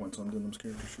adjust the hit points on Denim's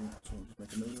character sheet, so I'll just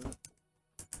make a note of it.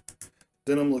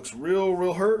 Denim looks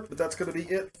real hurt, but that's going to be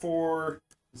it for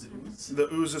the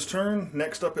Ooze's turn.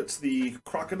 Next up, it's the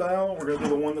Crocodile. We're going to do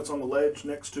the one that's on the ledge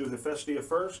next to Hephaestia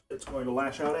first. It's going to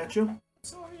lash out at you.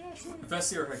 Sorry, Ashley.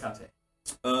 Hephaestia or Hecate?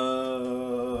 I'm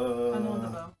the one with the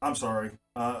bow. I'm sorry.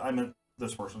 I meant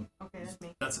this person. Okay, that's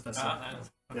me. That's Hephaestia.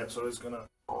 Yeah, so it's going to...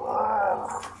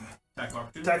 Attack of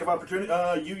opportunity? Attack of opportunity.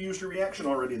 You used your reaction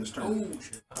already this turn. Oh,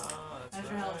 shit. That's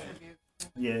your hellish rebuke.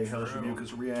 Yeah, Hellish Rebuke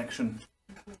is a reaction.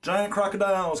 Giant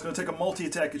Crocodile is going to take a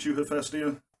multi-attack at you,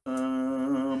 Hephaestia.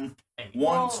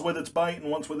 Once with its bite and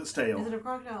once with its tail. Is it a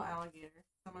crocodile alligator?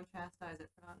 Someone chastise it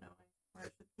for not knowing where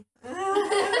it should be.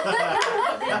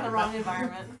 Be in the wrong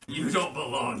environment. You don't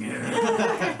belong here.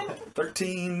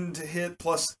 13 to hit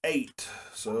plus 8,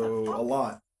 so a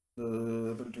lot.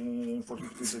 13, 14,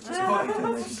 15, 16, 17, 18,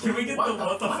 19, 20. Can we get the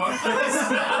what the fuck?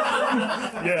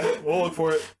 Yeah, we'll look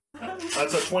for it.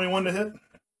 That's a 21 to hit.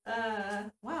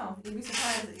 Wow, you'd be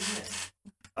surprised that you hit.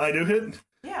 I do hit.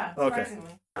 Yeah, Okay.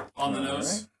 surprisingly. On the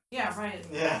nose? Yeah, right.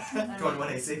 Yeah. 21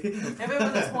 AC. If it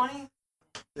was a 20,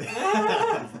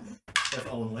 If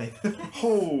only.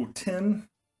 Oh, 10.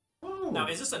 Now,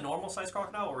 is this a normal sized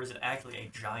crocodile or is it actually a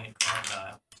giant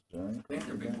crocodile? Giant I think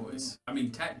they're big boys. I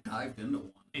mean, Tat dived into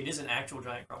one. It is an actual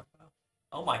giant crocodile.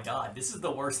 Oh my god, this is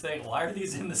the worst thing. Why are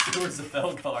these in the sewers of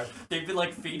Felgar? They've been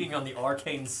like feeding on the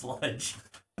arcane sludge.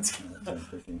 10,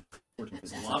 13, 14, 15,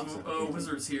 There's a lot 16, of 17,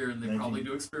 wizards here, and they 19. probably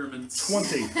do experiments.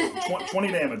 20.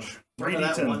 20 damage. Remember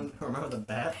that 3d10. one? Remember the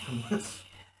bat?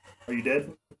 Are you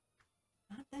dead?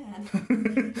 not bad.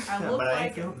 I Yeah, look but I ain't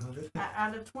like, feeling good.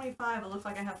 out of 25, it looks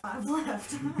like I have 5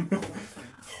 left.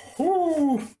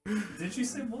 Whew. Did you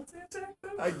say multi-attack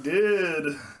though? I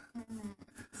did.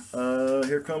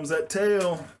 Here comes that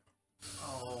tail.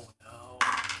 Oh no.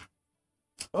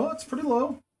 Oh, it's pretty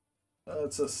low.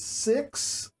 It's a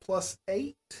 6 plus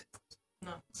 8.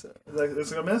 No. So,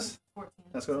 is it gonna miss? 14.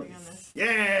 That's so good. you're gonna miss.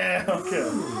 Yeah. Okay.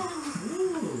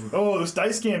 Oh, this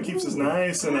dice cam keeps us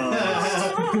nice and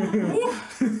I don't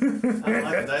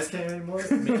like the dice game anymore.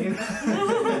 It's mean.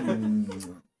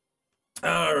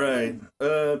 All right.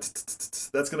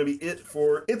 That's gonna be it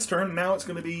for its turn. Now it's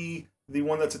gonna be the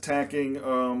one that's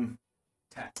attacking.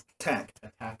 Tack. Tack.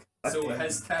 So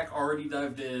has Tack already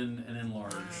dived in and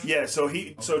enlarged? Yeah. So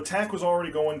Tack was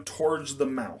already going towards the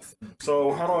mouth.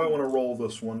 So how do I want to roll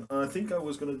this one? I think I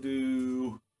was gonna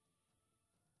do.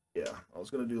 Yeah, I was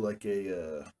gonna do like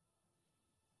a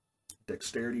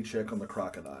dexterity check on the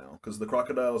crocodile because the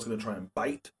crocodile is gonna try and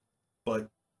bite, but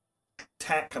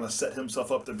Tack kind of set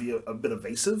himself up to be a bit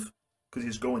evasive because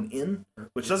he's going in,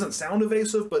 which doesn't sound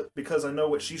evasive, but because I know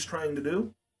what she's trying to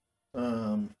do.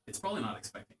 It's probably not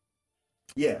expecting.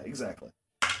 Yeah, exactly.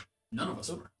 None of us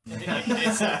were.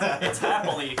 It's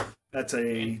happily. That's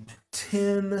a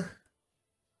 10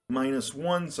 minus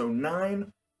 1, so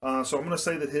 9. So I'm going to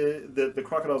say that the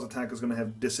crocodile's attack is going to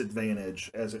have disadvantage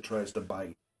as it tries to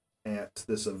bite at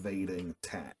this evading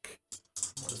Tack.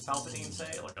 What does Palpatine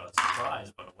say? Like a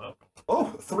surprise, but a welcome. Oh,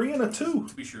 3 and a 2.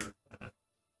 To be sure.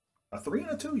 A 3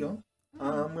 and a 2, y'all.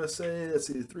 I'm going to say, let's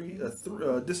see,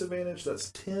 disadvantage,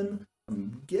 that's 10.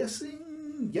 I'm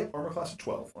guessing, yep, armor class of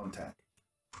 12 on Tack.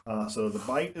 So the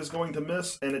bite is going to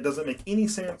miss, and it doesn't make any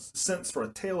sense for a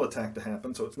tail attack to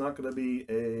happen, so it's not going to be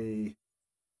a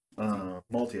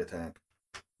multi-attack.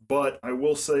 But I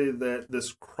will say that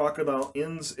this crocodile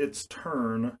ends its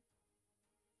turn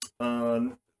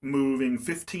moving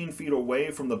 15 feet away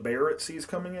from the bear it sees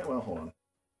coming in. Well, hold on.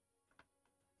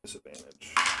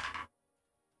 Disadvantage.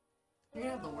 You're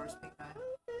gonna have the worst pink eye.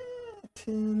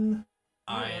 10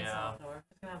 I It's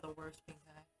gonna have the worst pink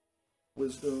eye.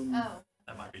 wisdom. Oh.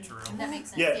 That might be true. That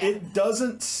makes sense. Yeah, it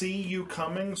doesn't see you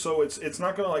coming, so it's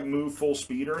not going to like move full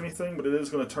speed or anything, but it is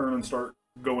going to turn and start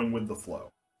going with the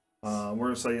flow. We're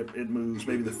going to say it moves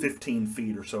maybe the 15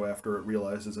 feet or so after it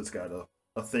realizes it's got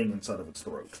a thing inside of its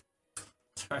throat.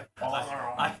 Sorry.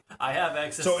 I have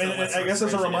access So, to and I guess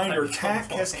as a reminder,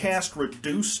 Tack has cast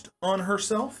Reduced on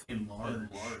herself. Enlarge.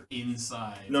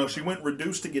 Inside. No, she went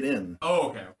Reduced to get in. Oh,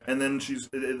 okay. And then she's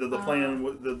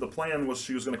the plan was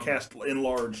she was going to cast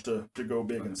Enlarge to go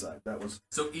big inside. That was.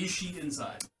 So is she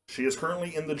inside? She is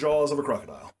currently in the jaws of a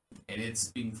crocodile. And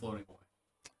it's being floating away.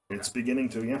 It's beginning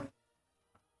to, yeah.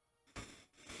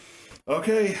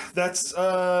 Okay, that's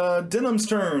Denham's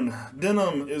turn.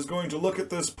 Denham is going to look at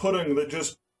this pudding that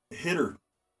just hit her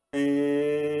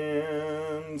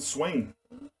and swing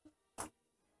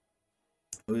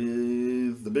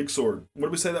with the big sword. What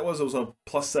did we say that was? It was a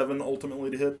 +7 ultimately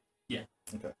to hit? Yeah.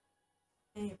 Okay.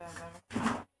 Hey,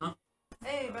 better. Huh?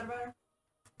 Hey, better.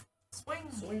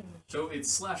 Swing. So it's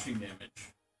slashing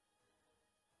damage.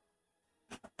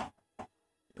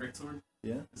 Great sword?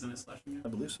 Yeah, Isn't it slashing damage? I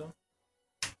believe so.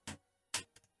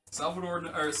 Sandro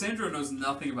knows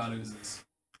nothing about oozes.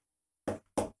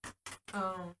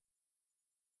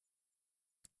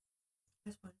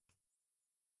 This one.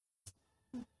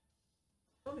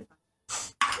 We'll be fine.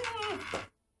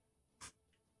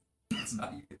 That's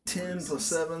how you get 10 oozes. plus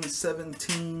 7,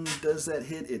 17. Does that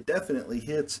hit? It definitely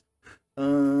hits.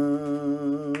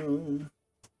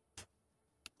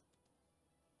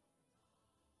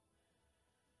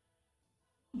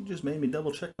 You just made me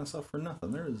double check myself for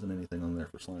nothing. There isn't anything on there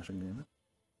for slashing damage.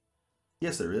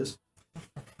 Yes, there is.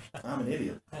 I'm an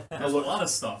idiot. There's a lot of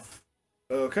stuff.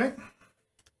 Okay.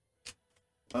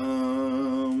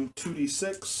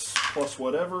 2d6 plus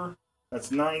whatever.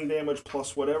 That's 9 damage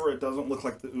plus whatever. It doesn't look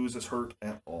like the ooze is hurt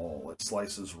at all. It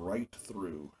slices right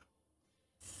through.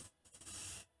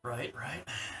 Right.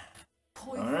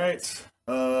 Alright.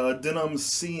 Denham's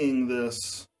seeing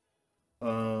this.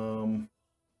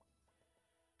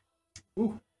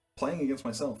 Playing against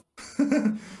myself.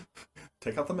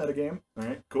 Take out the metagame.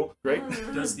 Alright, cool. Great.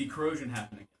 Does the corrosion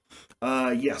happen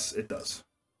Yes, it does.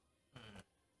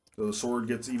 So the sword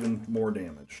gets even more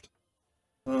damaged.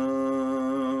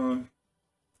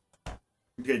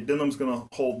 Okay, Denham's gonna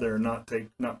hold there, not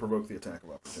provoke the attack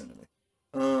of opportunity.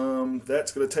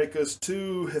 That's gonna take us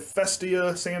to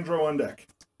Hephaestia, Sandro on deck.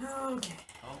 Okay.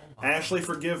 Oh my. Ashley,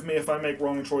 forgive me if I make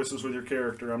wrong choices with your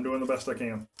character. I'm doing the best I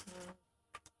can.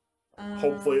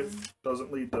 Hopefully it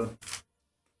doesn't lead to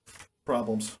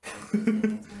problems.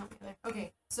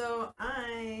 Okay, so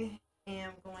I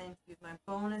am going to use my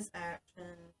bonus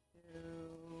action to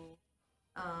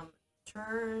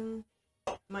turn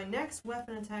my next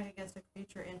weapon attack against a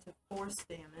creature into force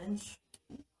damage.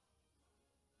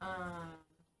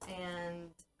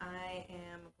 And I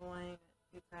am going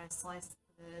to try and slice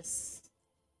this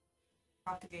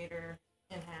propagator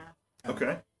in half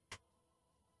Okay.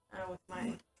 with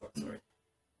my short sword.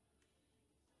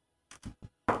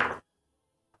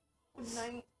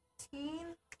 19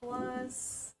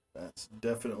 plus. That's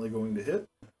definitely going to hit.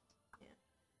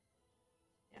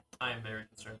 I am very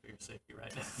concerned for your safety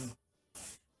right now.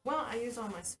 Well, I used all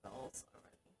my spells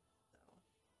already,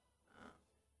 so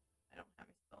I don't have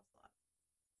any spell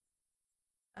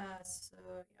slots. So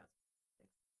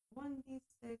yeah,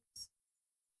 1d6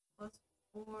 plus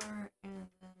 4, and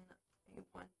then a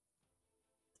 1.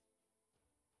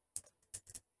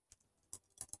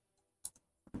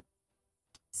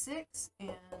 Six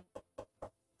and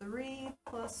 3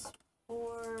 plus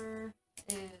 4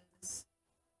 is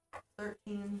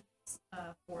 13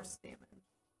 force damage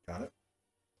Got it.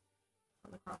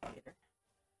 on the propagator.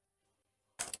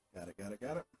 Got it.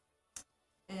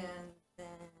 And then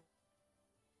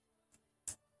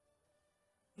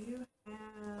you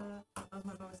have. That was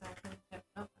my bonus action. Yep,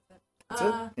 nope, that's it. That's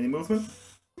it? Any movement?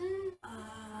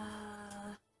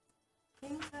 I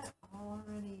think I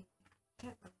already.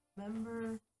 Can't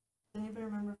remember. Does anybody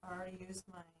remember if I already used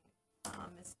my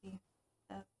Misty?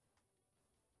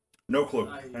 No clue.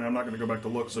 And I'm not going to go back to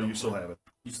look, so you still have it.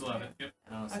 You still have it. Yep.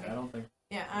 Honestly, Okay. I don't think.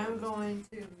 Yeah, I'm going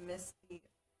to Misty.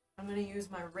 I'm going to use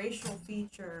my racial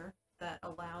feature that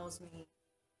allows me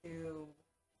to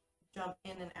jump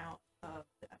in and out of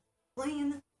the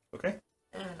plane, Okay.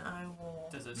 and I will.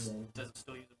 Does it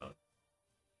still use a bow?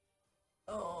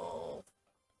 Oh,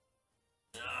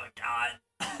 Oh God.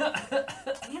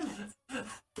 damn it!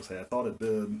 I'll say I thought it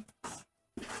did.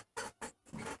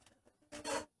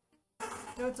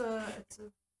 No, it's a.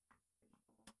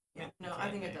 Yeah, no, I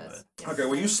think it does. Yeah. Okay,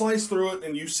 well, you slice through it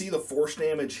and you see the force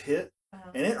damage hit,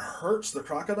 Uh-huh. and it hurts the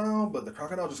crocodile, but the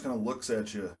crocodile just kind of looks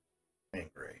at you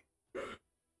angry.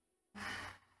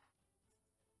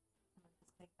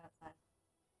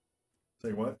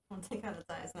 Say what? I'll take out its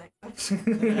eyes next.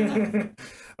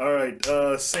 All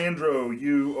right, Sandro,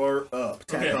 you are up.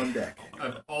 Tack Okay. on deck.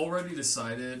 I've already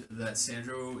decided that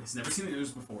Sandro has never seen the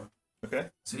news before. Okay.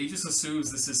 So he just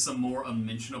assumes this is some more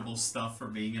unmentionable stuff for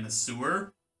being in a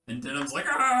sewer. And Denham's like,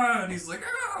 ah! And he's like,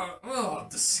 ah! Oh,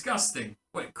 disgusting.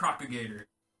 Wait, Crocagator.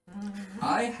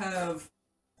 I have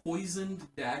poisoned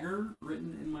dagger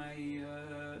written in my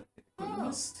equipment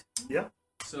list. Yeah.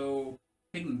 So,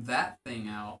 taking that thing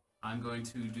out, I'm going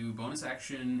to do bonus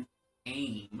action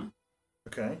aim.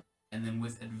 Okay. And then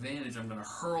with advantage, I'm going to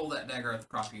hurl that dagger at the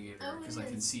Crocagator. Oh, Because I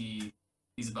can yes. see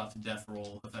he's about to death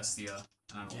roll Hephaestia.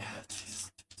 And I don't want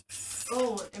that.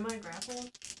 Oh, am I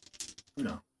grappled?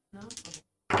 No. No?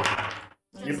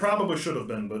 Okay. You probably should have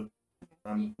been, but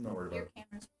I'm not worried about Your it.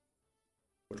 camera's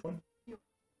Which one? You.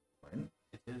 Mine.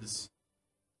 It is.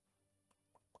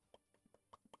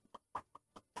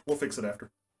 We'll fix it after.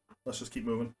 Let's just keep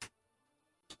moving.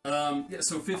 Yeah,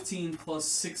 so 15 plus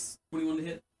 6, 21 to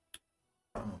hit.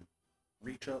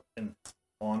 Reach up and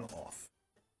on off.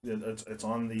 Yeah, it's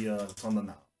on the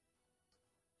knob.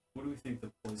 What do we think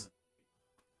the poison?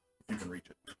 If you can reach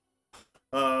it.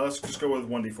 Let's just go with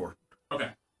 1d4.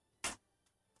 Okay.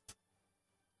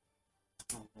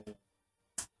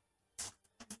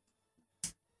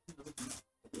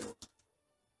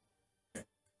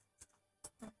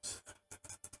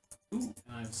 Ooh,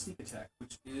 and I have sneak attack,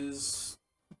 which is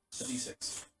a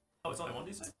d6. Oh, it's only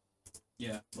 1d6?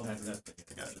 Yeah. Well, That's I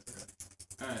got it.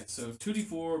 Okay. Alright, so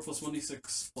 2d4 plus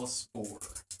 1d6 plus 4.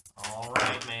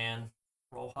 Alright, man.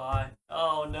 Roll high.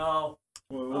 Oh, no.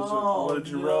 What did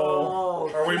you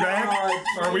roll? Are we back?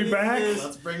 God, Are we back? Jesus.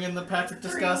 Let's bring in the Patrick 3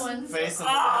 Discuss ones. face of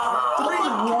the Ah!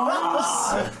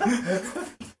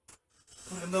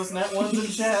 Put in those net ones in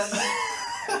chat.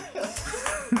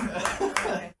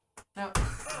 Okay. No,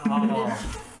 Oh.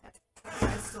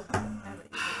 I still have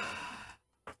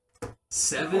it.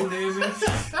 7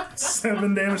 damage?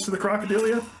 7 damage to the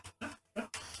crocodilia. Why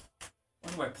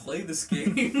do I play this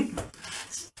game?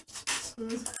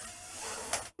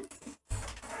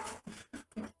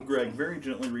 Greg, very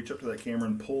gently reach up to that camera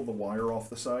and pull the wire off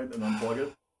the side and unplug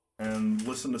it, and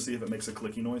listen to see if it makes a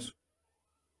clicky noise.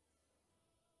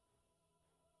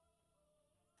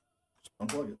 Just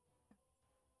unplug it.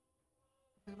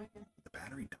 Did the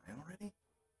battery die already?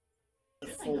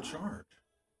 At full charge.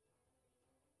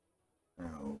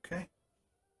 Okay.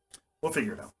 We'll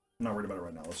figure it out. I'm not worried about it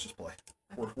right now. Let's just play.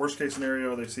 Worst case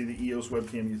scenario, they see the EOS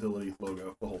webcam utility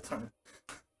logo the whole time.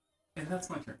 And that's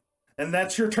my turn. And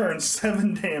that's your turn.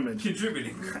 7 damage.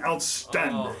 Contributing.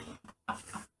 Outstanding.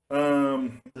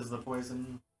 Does the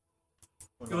poison?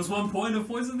 It was 1 point of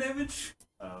poison damage,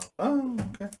 Oh,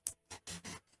 okay.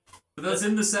 but that's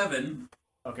in the 7.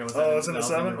 Okay. Was Oh, it's in the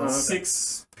 7? roll? Okay.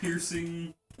 6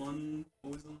 piercing, 1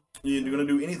 poison. You gonna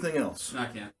do anything else? No, I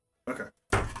can't. Okay.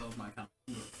 That was my count.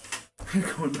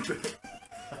 Going to bed.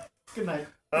 Good night.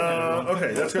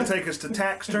 Okay, that's going to take us to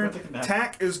Tack's turn.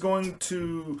 Tack is going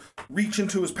to reach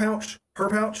into his pouch, her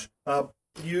pouch, grab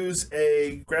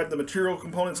the material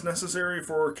components necessary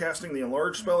for casting the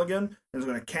enlarge spell again, and is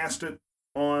going to cast it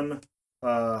on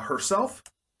herself.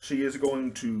 She is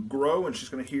going to grow, and she's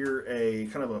going to hear a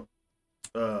kind of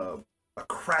a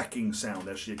cracking sound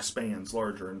as she expands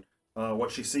larger. And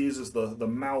what she sees is the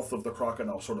mouth of the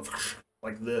crocodile sort of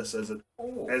like this as it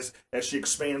as she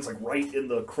expands like right in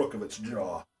the crook of its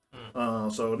jaw.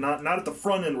 So not at the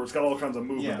front end where it's got all kinds of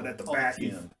movement, but at the back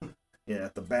end. Yeah,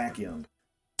 at the back end.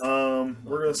 We're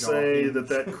gonna say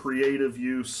that creative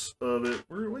use of it.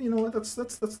 You know what?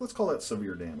 Let's call that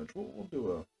severe damage. We'll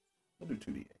do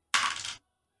 2d8.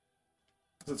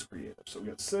 That's creative. So we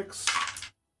got 6,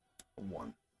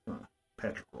 1.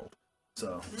 Patrick rolled.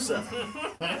 So 7.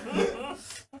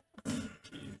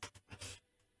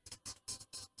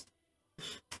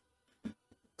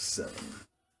 7.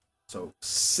 So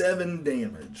 7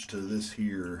 damage to this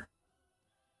here.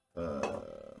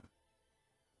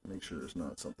 Make sure there's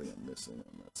not something I'm missing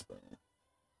on that spell.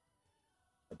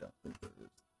 I don't think there is.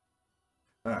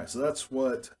 Alright, so that's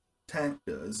what Tack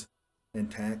does. And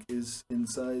Tack is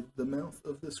inside the mouth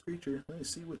of this creature. Let me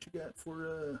see what you got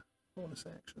for bonus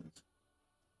actions.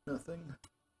 Nothing.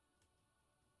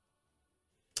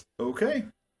 Okay.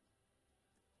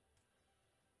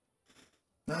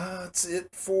 That's it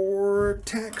for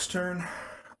Tack's turn.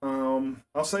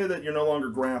 I'll say that you're no longer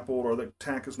grappled, or that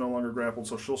Tack is no longer grappled,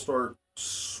 so she'll start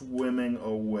swimming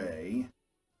away.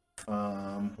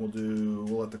 We'll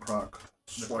let the croc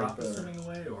swipe is at her. swimming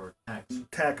away, or Tack?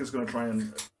 Tack is going to try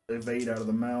and evade out of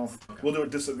the mouth. Okay. We'll do a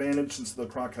disadvantage since the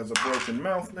croc has a broken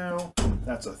mouth now.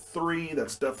 That's a 3.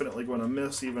 That's definitely going to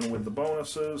miss even with the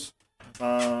bonuses.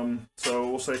 So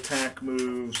we'll say Tack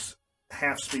moves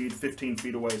half speed, 15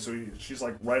 feet away. So she's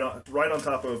like right on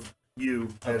top of you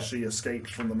as she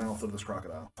escapes from the mouth of this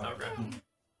crocodile. Okay.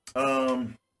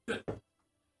 Good.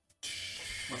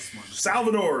 Much smarter.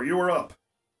 Salvador, you are up.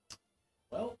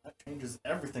 Well, that changes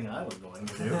everything I was going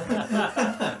to do.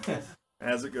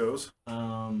 As it goes.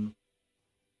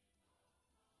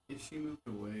 If she moved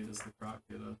away, does the croc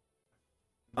get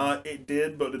a... It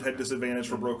did, but it had disadvantage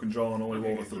for broken jaw and only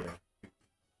rolled a 3.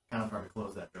 Kind of hard to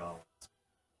close that jaw.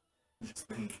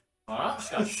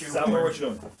 Salvador, what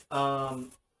you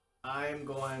doing? I'm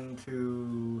going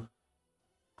to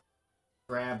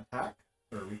grab Pack,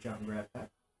 or reach out and grab Pack,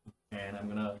 and I'm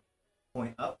gonna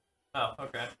point up Oh,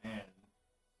 okay. and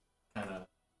kind of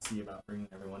see about bringing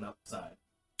everyone upside.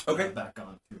 Okay. Back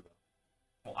on to.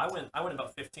 Well, I went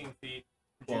about 15 feet.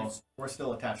 Well, we're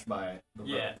still attached by the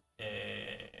rope. Yeah.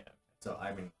 So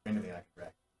I mean, anything I can drag.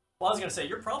 Well, I was gonna say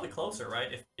you're probably closer,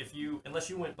 right? If you unless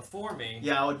you went before me.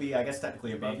 Yeah, I would be, I guess,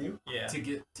 technically above you. Yeah. To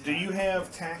get... Do you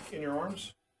have tack in your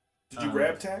arms? Did you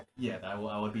grab tack? Yeah,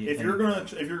 I would be. If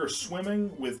you're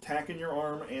swimming with tack in your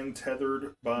arm and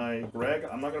tethered by Greg,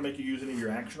 I'm not gonna make you use any of your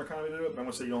action economy to do it, but I'm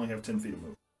gonna say you only have 10 feet of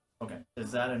move. Okay.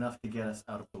 Is that enough to get us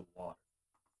out of the water?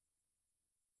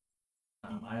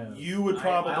 You would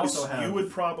probably also have- you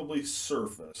would probably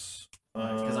surface.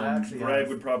 Because I actually Greg have-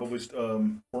 would probably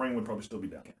Boring would probably still be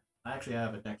down there. I actually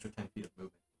have an extra 10 feet of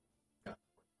movement.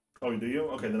 Oh, do you?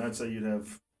 Okay, then I'd say you'd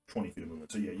have 20 feet of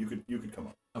movement. So yeah, you could come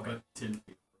up. Okay. 10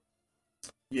 feet.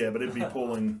 Yeah, but it'd be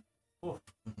pulling the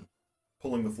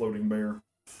floating bear.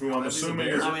 Who I'm That'd be assuming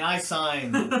the is. bear. I mean, I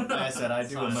signed. Like I said, I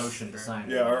do a Sign. motion to sign.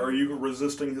 Yeah, are you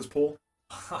resisting his pull?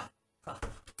 Fuck,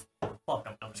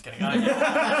 I'm just kidding.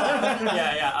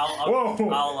 Yeah. Whoa!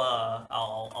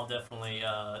 I'll definitely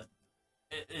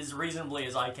as reasonably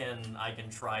as I can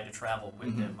try to travel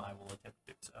with him. I will attempt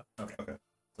to do so. Okay.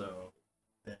 So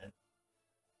then.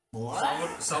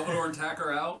 Salvador and Tack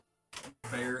are out.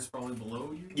 Bear's probably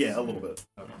below you. Yeah, a little bit.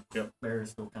 Okay. Yep. Bear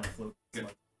is still kind of floating. Good.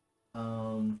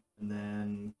 And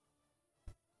then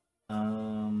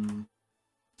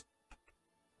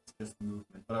it's just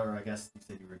movement. Or I guess you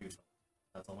said you reduced.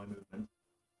 That's all my movement.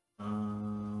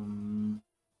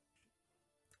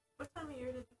 What time of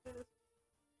year did you do this?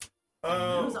 It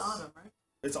Uh, was autumn, right?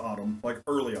 it's autumn, like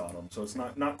early autumn, so it's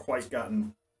not quite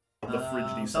gotten the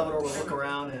frigidity. Salvador will look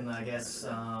around and I guess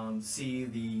see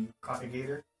the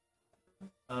crocodigator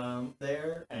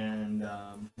there, and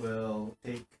will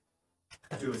take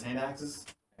 2 of his hand axes.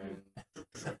 And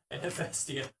And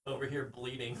Hephaestia over here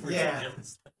bleeding. Yeah.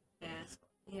 Ridiculous.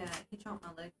 Yeah, he chomped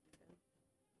my leg.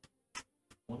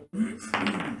 one of these.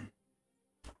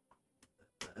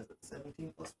 That is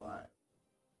 17 plus 5.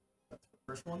 That's the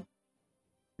first one.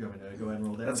 You want me to go ahead and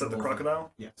roll down? That's at the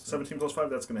crocodile. Yes. 17 plus 5.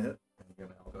 That's gonna hit I'll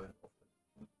go ahead and roll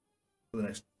for the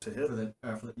next to hit. for the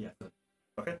yeah. For the,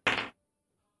 Okay.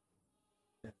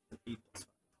 yeah, for the 8 plus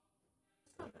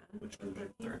It's not bad. Which is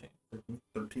 13. 13.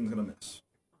 13's gonna miss.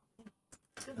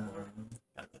 Good lord.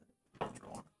 Got the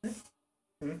draw.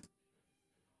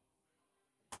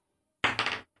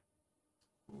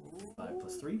 5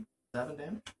 plus 3. 7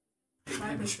 damage.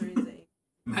 5 plus 3 is 8.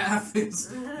 Math is...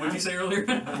 What did you say earlier?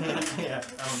 Yeah,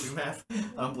 I don't do math.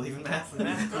 I don't believe in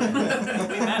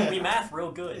math. we math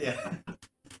real good. Yeah.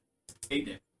 8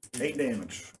 damage. 8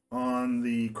 damage on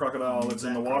the crocodile that's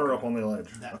in the water up on the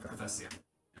ledge. That Okay. Hephaestia.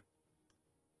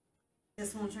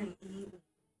 This one trying to eat.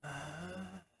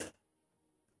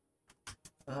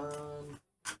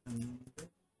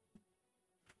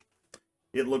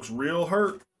 It looks real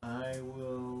hurt. I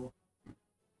will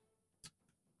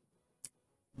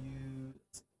use.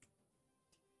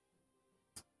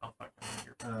 Oh, fuck.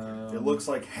 It looks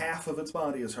like half of its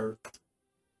body is hurt.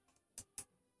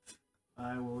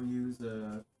 I will use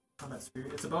a combat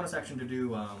spirit. It's a bonus action to do.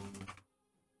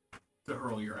 To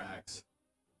hurl your axe.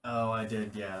 Oh, I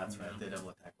did. Yeah, that's right. The double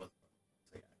attack was.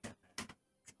 So yeah,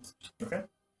 I can't. Okay.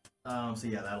 So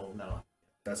yeah, that'll.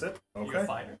 That's it. You a Okay.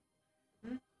 fighter?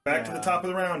 Back to the top of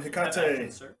the round. Have action,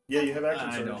 Hecate. sir. Yeah, you have action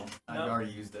I surge. don't. I've No.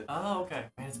 already used it. Oh, okay.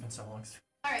 Man, it's been so long.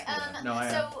 Alright, No, I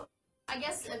so I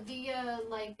guess via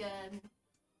like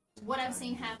what I've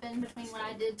seen happen between what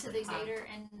I did to the gator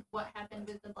and what happened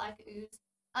with the black ooze,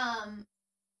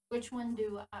 which one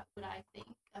would I think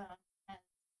has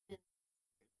been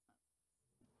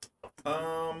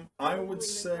I would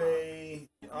say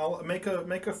I'll make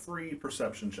a free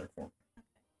perception check for me.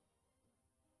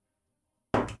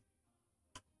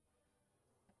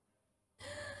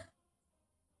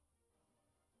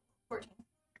 14.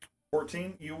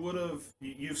 14.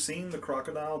 You've seen the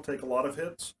crocodile take a lot of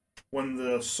hits. When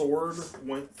the sword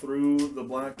went through the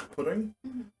black pudding,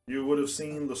 Mhm. you would have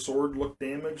seen the sword look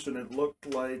damaged, and it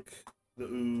looked like the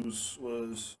ooze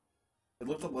was. It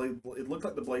looked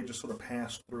like the blade just sort of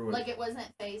passed through it, Like it wasn't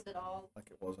phased at all. like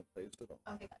it wasn't phased at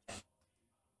all. Okay, gotcha.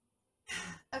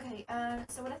 Okay,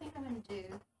 so what I think I'm gonna do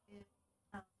is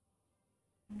I'm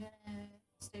gonna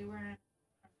stay where I'm.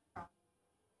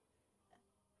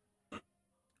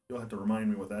 You'll have to remind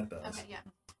me what that does. Okay, yeah.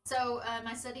 So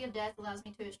my study of death allows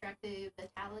me to extract the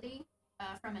vitality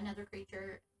from another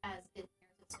creature as it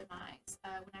nears its demise.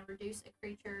 When I reduce a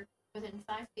creature within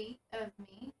 5 feet of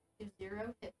me to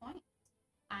 0 hit points,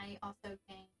 I also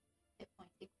gain hit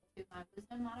points equal to my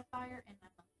wisdom modifier and my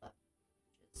monk level,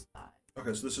 which is 5.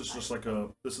 Okay, so this is just like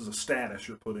this is a status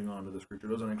you're putting onto this creature.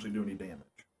 It doesn't actually do any damage.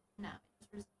 No,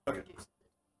 it just Okay. reduces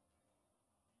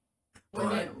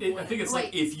it. I think it's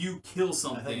like Wait. if you kill I think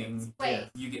something, Wait,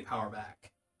 you get power back.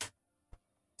 So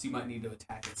you might need to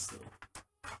attack it still.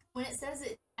 when it says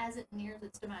it as it nears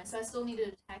its demise, so I still need to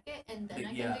attack it and then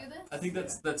I Yeah. can do this? I think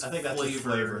that's I think that's just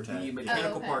flavor attack. The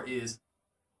mechanical okay. part is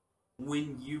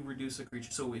when you reduce a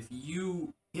creature. So if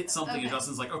you hit something and Okay.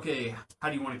 Justin's like, okay, how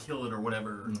do you want to kill it or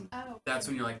whatever, Mm. Oh. that's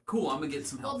when you're like, cool, I'm gonna get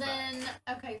some Well health back.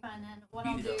 then, okay, fine then. What Beat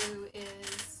I'll it up. do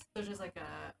is So it's just like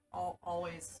a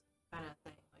always kind of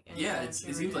thing. Like Yeah, anytime it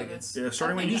you seems like reduce- it's Yeah,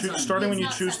 starting when you Anytime.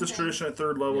 It's choose not this something- tradition at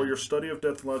 3rd level, Yeah. your study of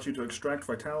death allows you to extract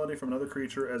vitality from another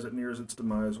creature as it nears its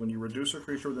demise. When you reduce a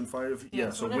creature within 5, so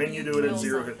whenever when you do it at kill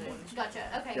 0 hit something. points.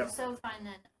 gotcha. Okay, Yep. so fine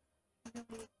then.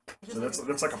 Just So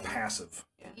that's like a passive.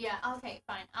 passive. Yeah, okay,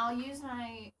 fine. I'll use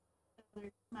my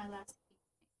last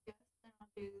piece. Then I'll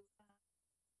do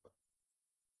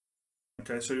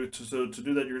Okay, so to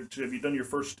do that, have you done your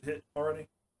first hit already?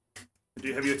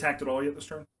 Have you attacked at all yet this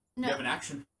turn? no. You have an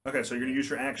action. Okay, so you're gonna use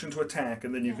your action to attack,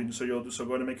 and then you Yeah. can. So go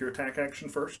ahead and make your attack action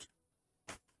first.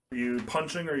 Are you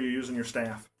punching or are you using your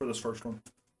staff for this first one?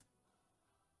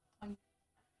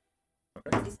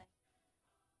 Okay.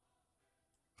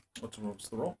 What's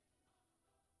the roll?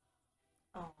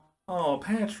 Aw. Oh,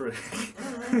 Patrick.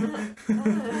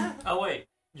 Oh wait,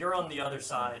 you're on the other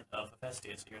side of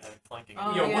Hephaestus, so you're gonna have flanking.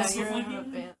 Oh, Yo, yeah, what's the you're flanking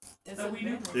advanced. Is that it we do?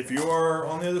 advanced? If you are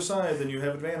on the other side, then you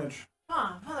have advantage.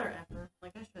 Mother effer.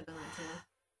 Like I should have done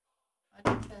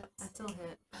that too. I still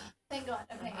hit. Thank God.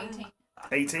 Okay, 18.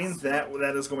 18.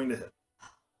 That is going to hit.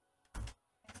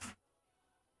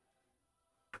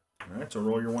 All right, so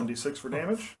roll your 1d6 for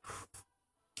damage.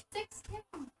 6.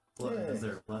 Yeah. Is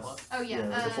there a plus? Oh yeah,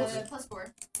 Yeah, it's a plus. plus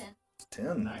 4. 10.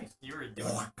 10. Nice. You were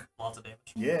doing lots of damage.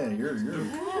 Yeah, you're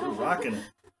rocking it.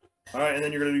 All right, and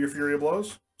then you're gonna do your Fury of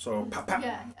Blows. So pop, pop.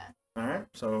 Yeah, All right,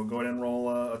 so go ahead and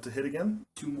roll to hit again.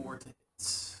 2 more to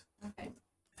hits. okay.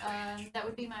 That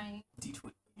would be my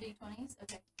D20. D20s.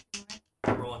 Okay.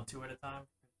 Rolling 2 at a time.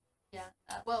 Yeah.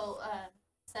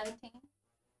 17.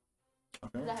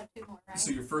 Okay. 'Cause I have 2 more, right?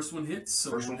 So your first one hits.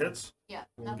 So First one hits. Yeah.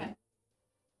 Roll Okay. again.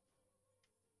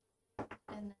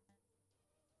 And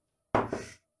then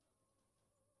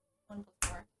 1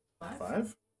 plus 4.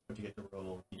 5. But you get to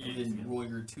roll. You didn't roll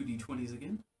your 2d20s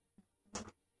again.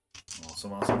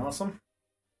 Awesome.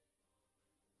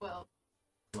 12.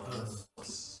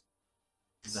 Plus.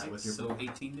 Is that with your so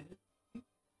 18 to hit?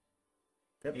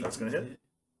 Yep, that's gonna hit.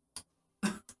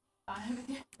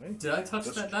 5. Did I touch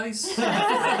That's- that dice?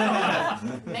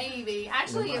 Maybe.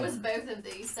 Actually, it was both of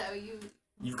these. So you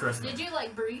You've cursed me. did you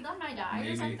like breathe on my die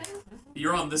Maybe. or something?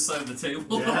 You're on this side of the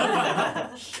table.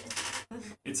 Yeah.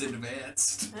 It's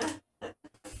advanced.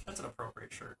 That's an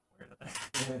appropriate shirt. Wear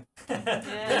today.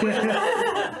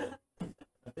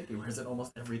 I think he wears it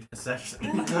almost every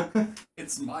session.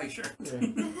 It's my shirt. It's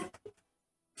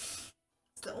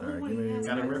the All only right, one give he me has.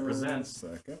 Gotta one represent.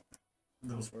 second.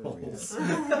 Those Where are we poles.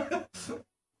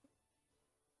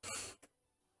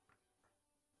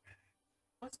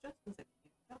 What's Justin's?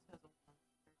 He also has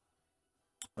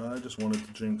I just wanted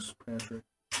to jinx Patrick.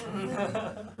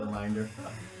 Reminder.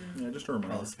 Yeah, just a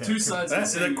reminder. Two sides of the That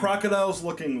same. crocodile's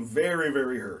looking very,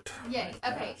 very hurt. Yay.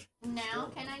 Okay. Now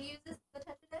can I use this the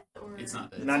touch of death or It's not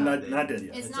dead. Not dead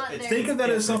yet. It's not there. Think of that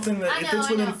as something that I if know, it's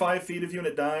I within know. 5 feet of you and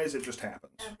it dies, it just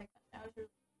happens. Okay. That was your-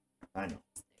 I know.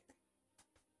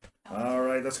 All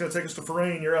right, that's gonna take us to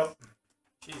Farain. You're up.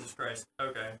 Jesus Christ.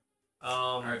 Okay.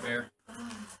 All right, Bear.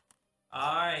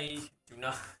 I do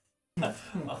not.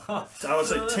 So I would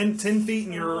say 10 feet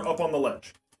and you're up on the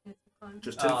ledge.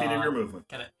 Just 10 feet of your movement.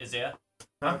 Can I? Is that?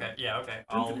 Huh? Okay. Yeah. Okay.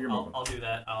 10 feet of your movement. I'll do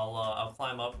that. I'll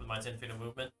climb up with my 10 feet of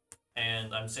movement,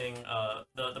 and I'm seeing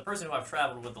the person who I've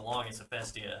traveled with the longest,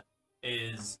 Hephaestus,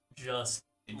 is just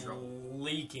In trouble.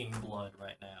 leaking blood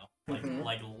right now, like Mhm.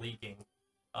 like leaking. It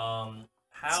How?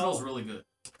 smells really good.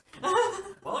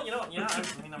 Well, you know, yeah.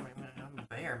 I mean, I'm a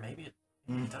bear. Maybe it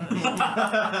does.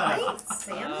 Right?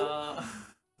 Salmon? Uh,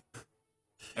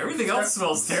 Everything else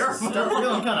smells Start terrible.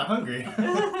 feeling kind of hungry.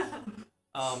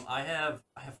 I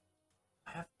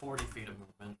have 40 feet of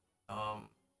movement.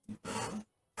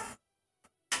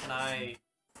 Can I?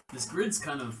 This grid's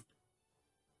kind of.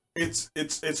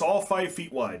 It's all 5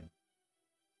 feet wide.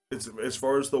 It's as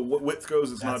far as the width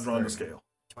goes. It's not That's drawn to 30. scale.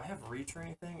 Do I have reach or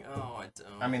anything? Oh, I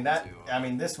don't. I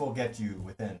mean this will get you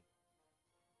within.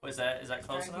 Is that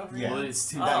close enough? Yeah. Well, it's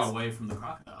 10 Oh. feet away from the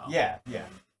crocodile. Yeah, yeah.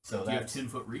 So Do you have that's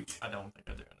 10-foot reach? I don't think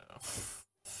I do. No.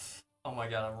 Oh my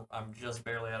god, I'm just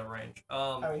barely out of range.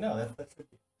 I mean no, that should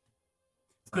be.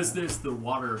 Because there's the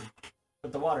water.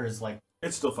 But the water is like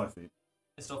It's still 5 feet.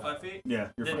 It's still 5 feet. Yeah,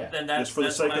 you're Then, fine. then that's Just for the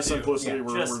that's sake what of I do. simplicity, Yeah.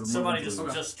 we're Just somebody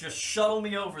moving just through. just shuttle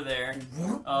me over there.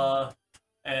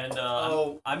 And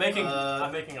I'm making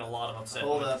a lot of upset.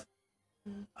 hold noises. up.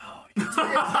 Oh,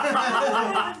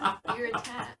 You're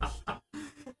attached.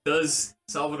 Does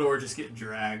Salvador just get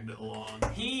dragged along?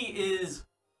 he is.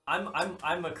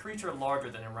 I'm a creature larger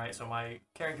than him, right? So my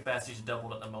carrying capacity is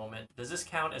doubled at the moment. Does this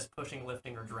count as pushing,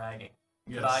 lifting, or dragging?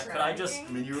 Yes. Could I just I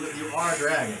mean you are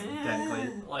dragging,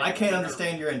 technically. like? I can't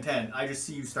understand your intent. I just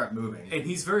see you start moving. And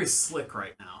he's very slick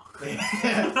right now.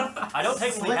 I don't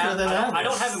technically Slicker have. than average. I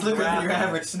don't have him Slicker than your grabbed,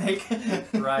 average snake.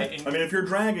 right? And I mean, if you're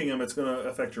dragging him, it's going to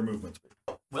affect your movement speed.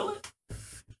 will it?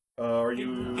 Are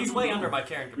you? He's way under my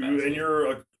carrying You, capacity. and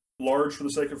you're large for the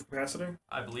sake of capacity.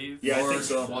 I believe. Yeah, I think Large,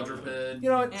 so. Quadruped. You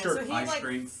know what? Yeah, Sure. so he Eye like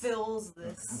strength. fills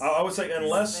this. I would say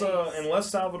unless space.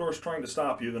 unless Salvador's trying to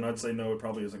stop you, then I'd say no. It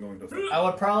probably isn't going to affect. I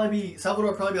would probably be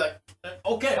Salvador would probably be like,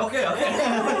 okay.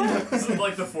 This is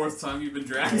like the 4th time you've been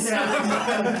dragged.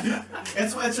 Yeah.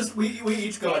 it's just we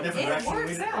each go a different It direction.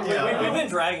 works out. We've been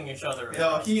dragging each other.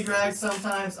 So he drags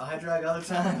sometimes, I drag other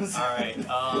times. All right.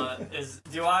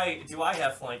 Do I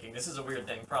have flanking? This is a weird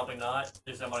thing. Probably not.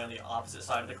 There's somebody on the opposite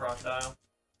side of the crocodile.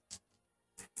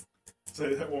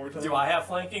 Say that one more time. Do I have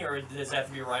flanking, or does it have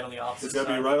to be right on the opposite It's got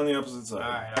side? to be right on the opposite side. All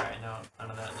right. No,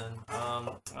 none of that then.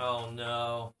 Oh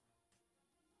no.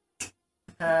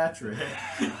 Patrick.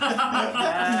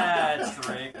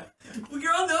 Patrick. Well,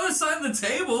 you're on the other side of the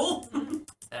table.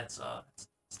 That's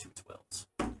it's 2 12s.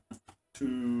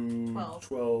 Two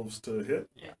 12s to hit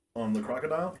Yeah. on the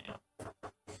crocodile. Yeah.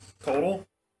 Total.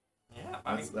 Yeah.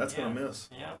 That's yeah. gonna miss.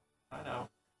 Yeah. I know.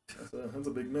 That's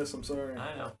a big miss. I'm sorry.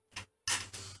 I know.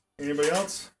 Anybody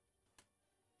else?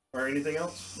 Or anything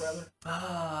else, rather?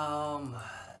 I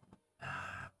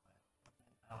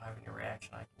don't have any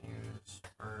reaction I can use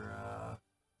for.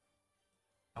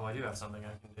 Oh, I do have something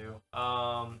I can do.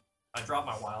 I drop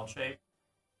my wild shape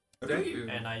Do you?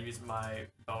 and I use my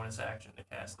bonus action to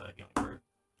cast the healing word.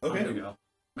 Okay. There you go.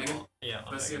 Megan? Yeah.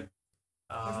 I'll Let's take see it.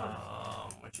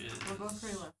 it. Which is We're both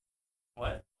pretty low.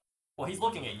 what? Well, he's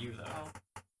looking at you though.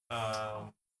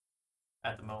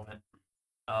 At the moment.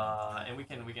 And we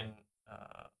can.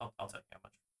 I'll tell you how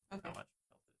much. Okay. How much.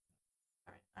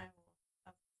 All right. I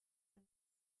will.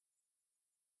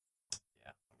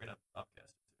 Yeah, I'm gonna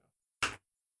upcast it too.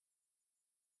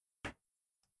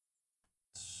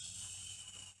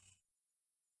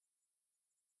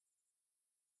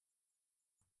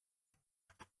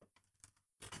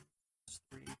 It's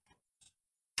 3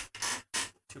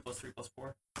 2 plus 3 plus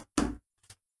 4.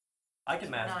 I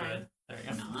can math 9. good. There you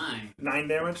go. 9. 9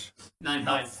 damage. 9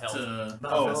 9 health health. to...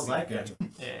 Oh, I feels see. like it.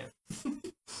 Gotcha. Yeah.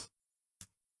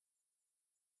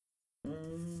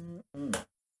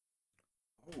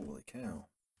 Holy cow!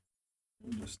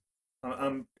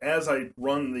 I'm as I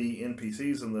run the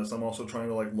NPCs in this, I'm also trying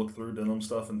to like look through denim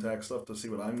stuff and tag stuff to see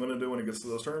what I'm going to do when it gets to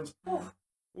those turns.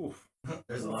 Oof.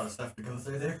 There's a lot of stuff to go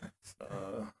through there.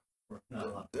 Not a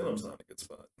lot. Denim's not a good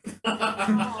spot.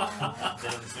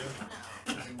 Denim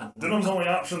too. Denim's only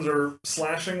options are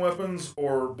slashing weapons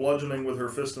or bludgeoning with her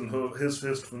fist and his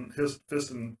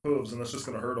fist and hooves, and that's just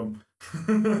going to hurt him.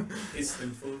 Fist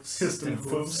and hooves. Fist and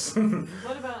hooves.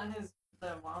 What about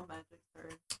the wild magic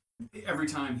bird? Every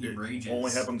time he rages.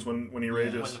 Only happens when he Yeah.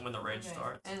 rages. When the rage Okay.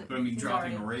 starts. And But I mean, he's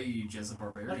dropping already- rage as a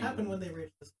barbarian. What happened when they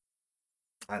reached this?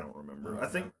 I don't remember.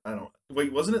 I don't.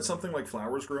 Wait, wasn't it something like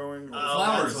flowers growing? Or-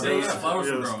 Flowers. that's Yeah, what it yeah, was. flowers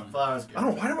were Yes. growing. Flowers. I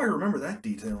don't. Why do I remember that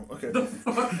detail? Okay.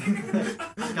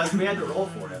 Because we had to roll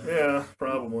for it. Yeah,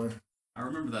 probably. I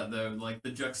remember that though, like the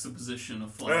juxtaposition of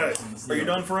All flowers. right. and the Are you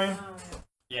snow. done, Frame? Oh,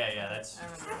 Yeah, that's I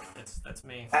remember. that's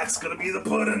me. That's gonna be the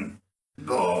pudding.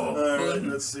 Oh, All right. pudding.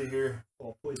 Let's see here.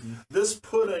 Oh, poison. This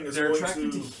pudding is They're going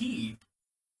attracted to to. heat.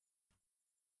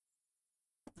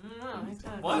 No, he's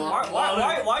kind of. What? Why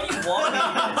do you want me to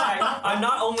attack? I'm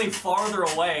not only farther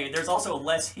away. There's also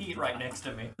less heat right next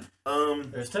to me.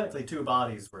 There's technically two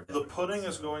bodies where The pudding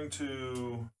is going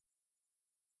to.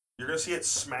 You're gonna see it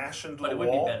smash into But the it would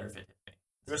wall. be better if it hit me.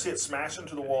 You're gonna see it smash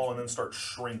into the wall and then start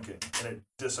shrinking, and it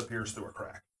disappears through a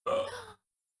crack.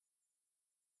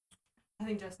 I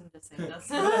think Justin just saved us.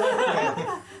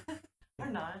 Or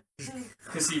not.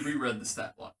 Because he reread the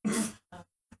stat block.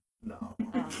 No.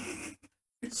 Oh.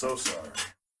 So sorry.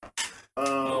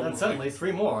 And suddenly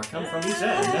 3 more come from each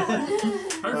end.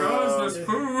 Hey guys, there's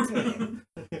food!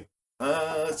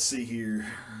 Let's see here.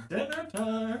 Dinner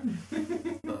time.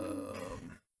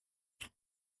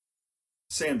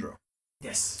 Sandra,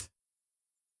 Yes.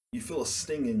 you feel a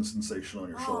stinging sensation on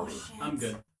your Oh, shoulder. shit. I'm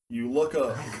good. You look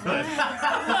up.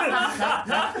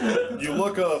 You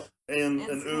look up, and an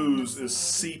It's ooze coming. is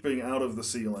seeping out of the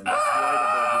ceiling.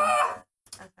 Right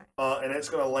above Okay. you. And it's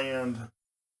going to land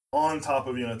on top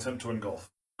of you in an attempt to engulf.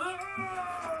 You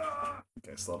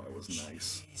guys thought I was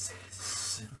nice.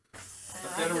 Jesus.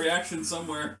 I've got a reaction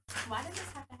somewhere. Why did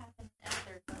this have to happen at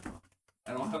 3rd level?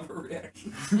 I don't have a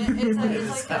reaction.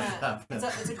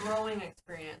 It's a growing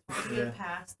experience. Once we get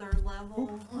past 3rd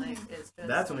level, like it's just.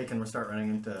 That's when we can start running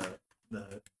into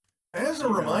the. As a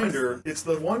reminder, it's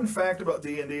the one fact about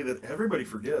D&D that everybody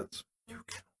forgets. You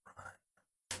can run.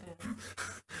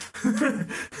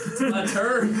 A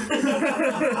turn.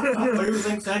 What do you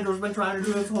think Sandra's been trying to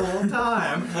do this whole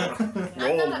time?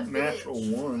 Roll not a natural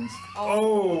bitch. ones.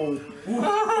 Oh.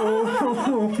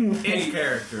 Oh. In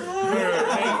character.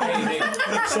 Hey.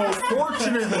 So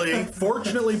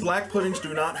fortunately, black puddings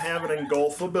do not have an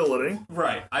engulf ability,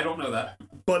 Right, I don't know that.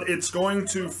 but it's going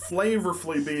to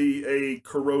flavorfully be a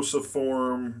corrosive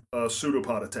form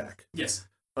pseudopod attack. Yes.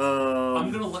 I'm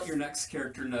Um, gonna let your next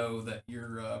character know that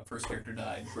your first character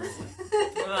died briefly.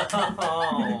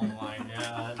 Oh my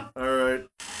god. all right.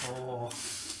 Oh.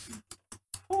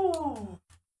 Oh.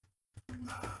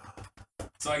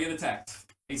 So I get attacked.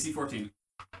 AC 14.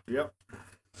 Yep.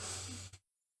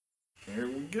 Here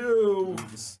we go.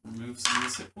 Just remove some of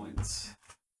these hit points.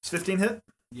 It's 15 hit.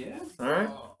 Yeah. All right.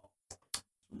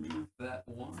 Remove that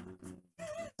 1.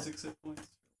 6 hit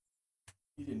points.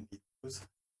 You didn't eat those.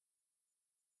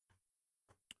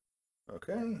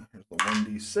 Okay. Here's the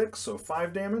 1d6, so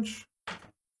 5 damage.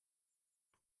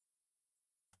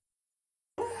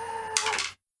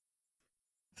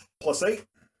 Plus 8.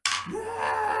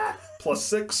 Plus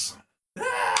 6.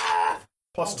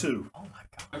 Plus 2. Oh my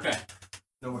god. Okay.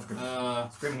 No more screaming.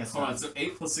 Screaming is Hold on. So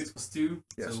 8 plus 6 plus 2.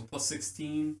 Yes. So plus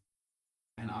 16.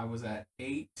 And I was at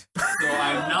 8. So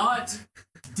I'm not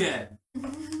dead.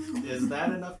 Is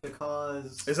that enough to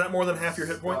cause? Is that more than half your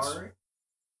hit points? scarring?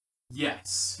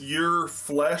 Yes. Your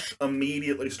flesh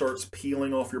immediately starts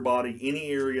peeling off your body, any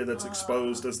area that's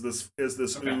exposed as this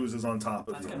Okay. ooze is on top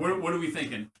of That's you. good. What are we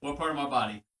thinking? What part of my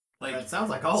body? Like, That sounds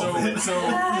like all of it. so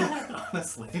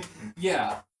Honestly.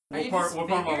 yeah. Are What you part? just What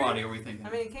part of my figured? body are we thinking? I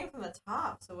mean, it came from the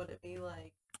top, so would it be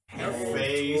like? Your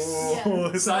face.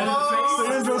 Oh, it's Side of the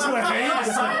face. Sandra's gonna hate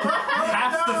us.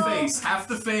 Half the face. Half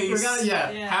the face. We got, yeah.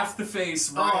 Half the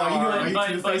face. Oh, are you doing? But-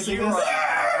 Are you but two-facing you this?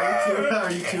 are-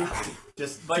 Are you two?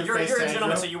 Just But you're a two-faced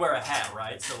gentleman, so Sandra? you wear a hat,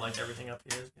 right? So like everything up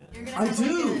here is good. You're gonna I have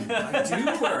do. Like a,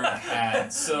 I do wear a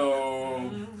hat, so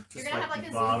you're gonna have like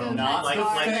a bottom. Zuko Not type like-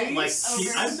 scar like over-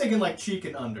 cheek. I'm thinking like cheek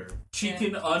and under. cheek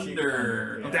and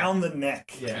under. Yeah. Down the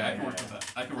neck. Yeah. Okay, I can work with that.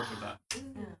 I can work with that.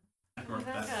 I can work with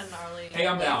That's that. kind of gnarly. Hey,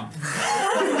 I'm down.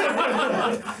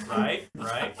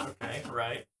 Right, okay,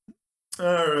 right.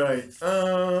 All right.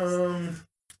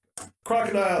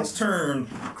 Crocodile's turn.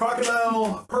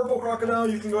 Purple crocodile,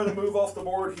 you can go ahead and move off the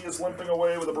board. He is limping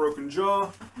away with a broken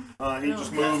jaw. He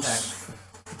just moves.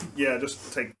 Yeah,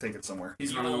 just take it somewhere.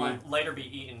 He's You running away. will later be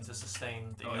eaten to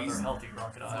sustain the Oh, other he's- healthy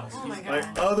crocodiles. Oh my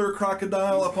Right, god. other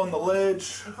crocodile up on the ledge.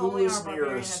 If Who only is our barbarian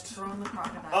had nearest? thrown the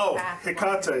crocodile Oh, back like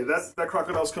Hecate. his That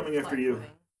crocodile's coming after black you.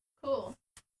 pudding. Cool.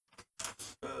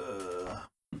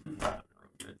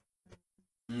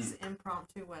 It's It's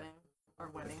impromptu wedding or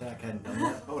wedding. Tack hadn't done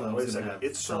that. Hold on, Wait a he's gonna second.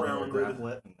 have It's Zelda surrounded. grapple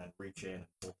it and then reach in and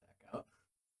pull back out.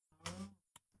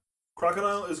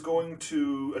 Crocodile is going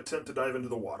to attempt to dive into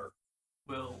the water.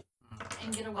 Will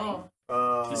and get away.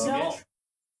 Oh. Disengage.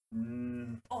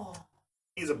 Oh.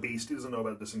 He's a beast. He doesn't know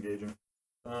about disengaging.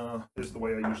 Is the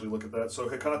way I usually look at that. So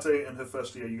Hecate and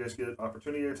Hephaestia, you guys get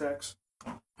opportunity attacks.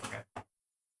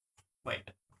 wait.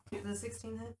 The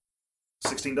 16 hit?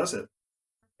 16 does hit.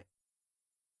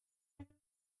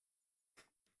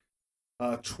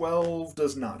 12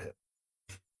 does not hit.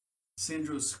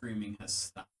 Sandro's screaming has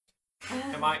stopped.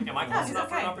 Am I Yeah, close he's enough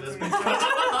for an okay.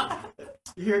 opportunity?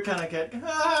 You hear kind of get.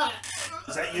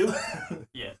 Is that you?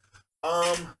 Yeah.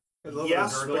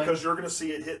 Yes, because you're going to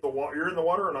see it hit the water. You're in the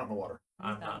water or not in the water?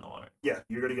 I'm not in the water. Yeah,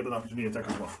 you're going to get an opportunity attack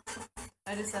as well.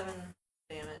 I did 7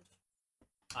 damage.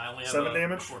 I only have 7 a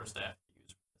damage? quarterstaff to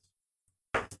use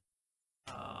for this.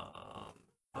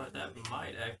 But that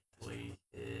might actually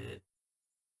hit.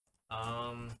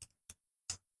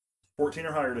 14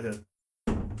 or higher to hit.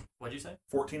 What'd you say?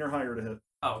 14 or higher to hit.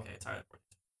 Oh, okay, it's higher than 14.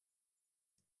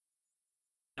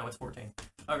 No, it's 14.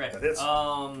 Okay. That hits.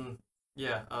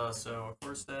 Yeah. So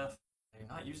quarterstaff. I do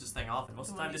not use this thing often. Most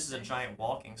of the time, this is a 26. giant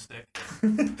walking stick.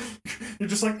 You're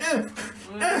just like, eh,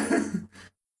 eh.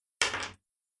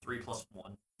 3 plus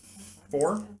 1.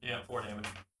 4? Yeah, 4 damage.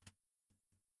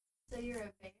 So you're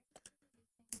a bear.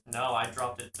 No, I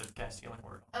dropped it to cast Healing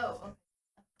Word. Oh, okay.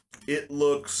 It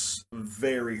looks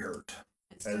very hurt.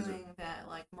 It's As doing that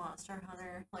like Monster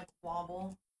Hunter like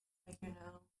wobble, like and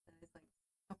it's like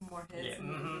a couple more hits. Yeah.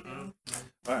 And everything.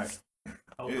 All right.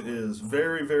 Oh, It is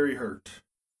very, very hurt.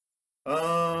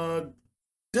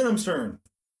 Denham's turn.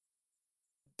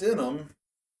 Denham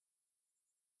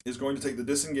is going to take the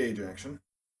disengage action.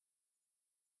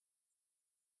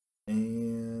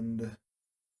 And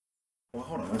well,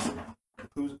 hold on.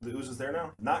 The ooze is there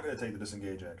now. Not going to take the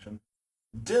disengage action.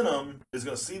 Denham is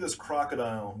going to see this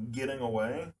crocodile getting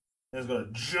away and is going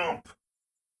to jump.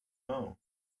 Oh,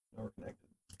 now we're connected.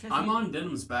 I'm on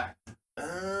Denham's back.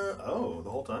 Oh, the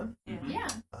whole time. Yeah. Yeah.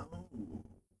 Oh.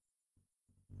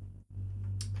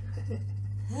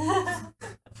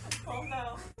 Oh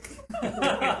no.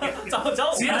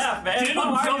 don't See, laugh, man.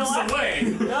 Denham Why are you jumps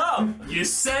laughing? away. No. You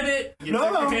said it. You No,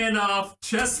 took no. your hand off.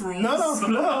 Chess rules.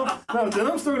 No,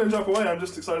 Denham's still gonna jump away. I'm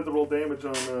just excited to roll damage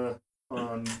on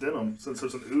Denham since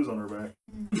there's an ooze on her back.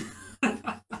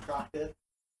 Croc dead.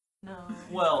 No.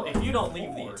 Well, if you don't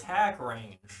leave the attack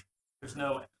range, there's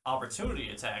no opportunity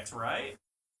attacks, right?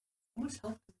 How much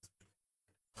health?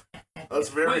 That's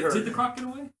very Wait, hurt. did the croc get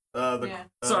away? Yeah.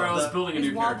 Sorry, I was building a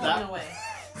He's new wobbling character. away.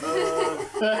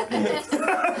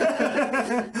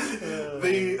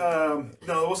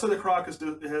 No, we'll say the croc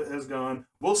has gone.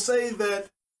 We'll say that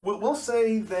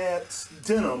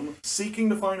Denham, seeking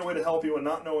to find a way to help you and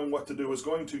not knowing what to do, is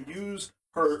going to use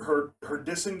her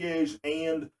disengage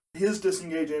and his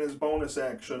disengage and his bonus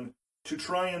action to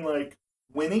try and like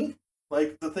whinny,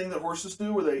 like the thing that horses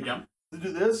do, where they Yeah.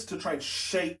 do this to try and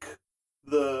shake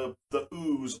the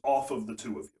ooze off of the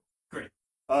two of you. Great.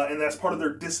 And that's part of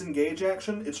their disengage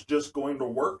action. It's just going to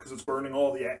work because it's burning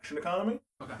all the action economy.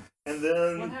 Okay. And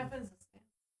What then, happens?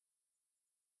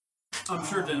 I'm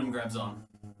sure Denham grabs on.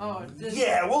 Oh, just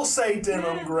yeah, we'll say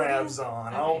Denham grabs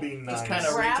on. I'll be nice. Just kind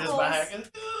of reaches Grapples. back. And,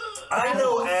 I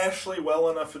know Ashley well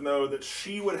enough to know that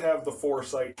she would have the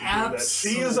foresight to do that.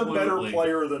 She is a better Absolutely.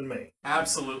 player than me.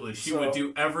 Absolutely. She So- would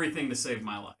do everything to save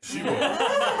my life. She would.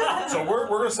 So we're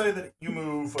going to say that you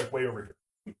move like way over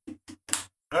here.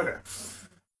 Okay.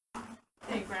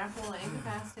 hey, grapple and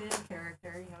incapacitated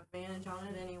character. You have advantage on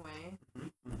it anyway.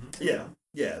 Yeah.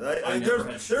 Yeah. I never had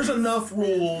There's strength. enough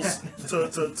rules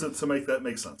to make that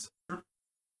make sense.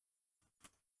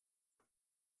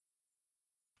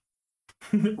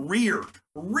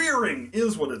 Rearing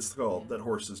is what it's called that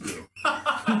horses do.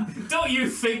 Don't you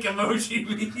think emoji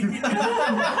me?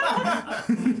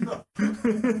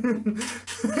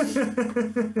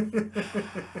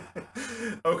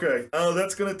 Okay,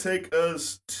 that's gonna take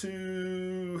us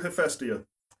to Hephaestia.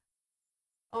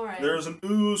 All right. There's an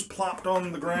ooze plopped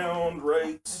on the ground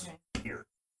right Okay. here.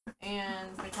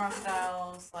 And the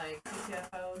crocodile's like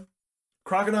PTFO'd.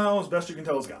 Crocodile, as best you can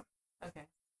tell, is gone. Okay.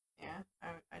 Yeah.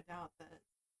 I doubt that.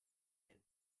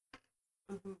 It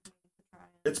behooved me to try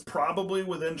and. It's probably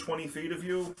within 20 feet of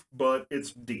you, but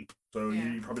it's deep, so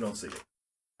Yeah. you probably don't see it.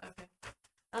 Okay.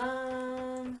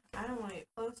 I don't want to get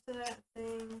close to that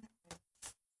thing.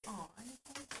 Oh, I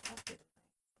didn't update it.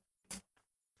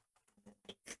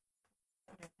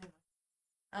 Okay,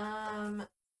 anyway.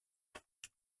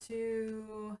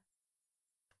 To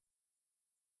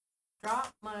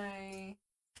drop my.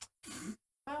 If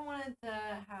I wanted to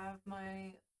have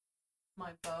my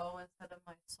bow instead of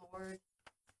my sword,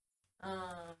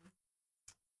 I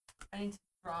need to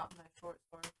drop my short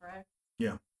sword, correct?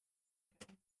 Is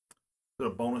it a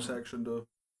bonus action to,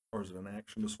 or is it an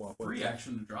action to swap Free weapons?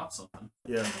 action to drop something.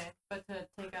 Yeah. Okay, but to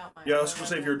take out my. Yeah, I was other gonna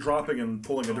say if you're weapon- dropping and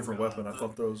pulling a Oh, different God. weapon, I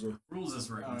thought those. Rules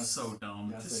is written so dumb.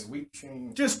 yeah, I Just say weak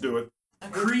chain. Just do it.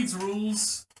 Okay. Creed's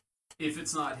rules. If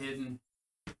it's not hidden,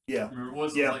 Yeah. remember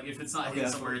was Yeah. like if it's not Okay, hidden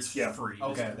that's somewhere, it's yeah. free. Just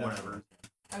Okay, that's whatever.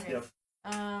 Okay. Yep.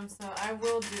 So I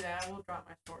will do that. I will drop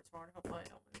my short sword. Hopefully I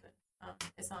don't lose it.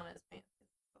 It's not as fancy as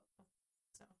the bow,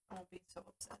 so I won't be so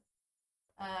upset.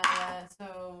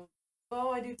 So bow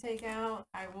I do take out.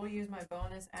 I will use my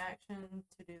bonus action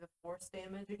to do the force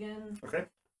damage again Okay.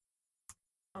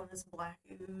 on this black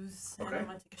ooze, and Okay. I'm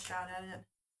gonna take a shot at it.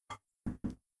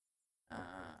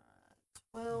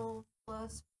 12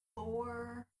 plus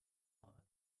 4,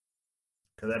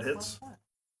 Okay, that hits. plus what?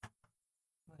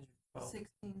 12,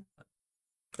 16.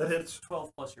 That hits.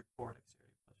 12 plus your core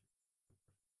dexterity.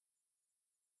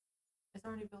 It's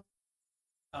already built.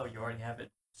 Oh, you already have it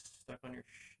stuck on your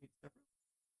sheet.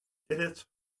 It hits.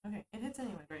 Okay, it hits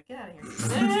anyway, Greg. Get out of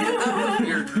here.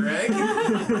 Here, Greg. You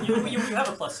have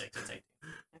a +6. It's 18. Okay.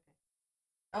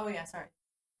 Oh yeah, sorry.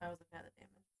 I was looking at the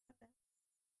damage. Okay.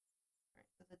 Alright,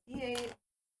 so the D8.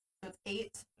 So it's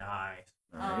 8. Nice.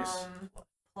 Nice.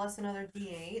 Plus another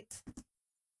D8,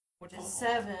 which is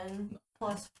 7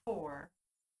 plus 4.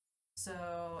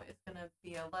 So it's gonna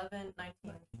be 11,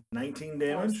 19 19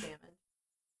 force damage.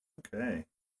 Okay.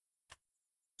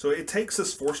 So it takes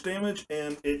this force damage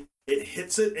and it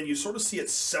hits it, and you sort of see it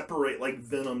separate like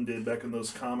Venom did back in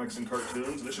those comics and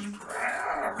cartoons. And it's just,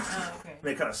 Oh, okay. and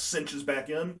it kind of cinches back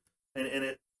in, and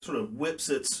it sort of whips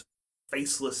its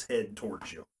faceless head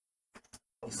towards you.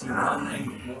 You see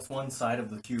one side of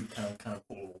the cube kind of.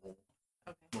 Okay.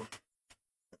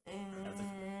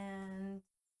 And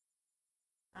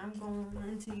I'm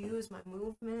going to use my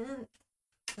movement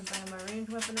since I have my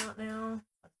ranged weapon out now.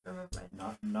 Let's remember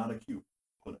my. Not a cube.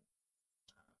 Put it.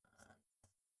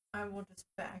 I will just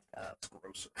back up.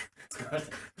 It's grosser.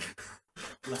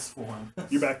 Less form.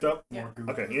 You backed up? Yeah. More goop.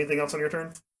 Okay. Anything else on your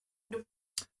turn? Nope.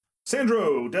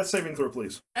 Sandro, death saving throw,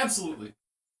 please. Absolutely.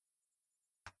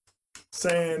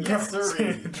 Sandro. Yes, sir.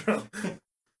 Sandro.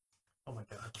 Oh my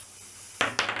god.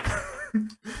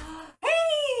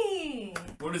 Hey!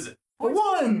 What is it? A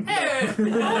 1! Hey!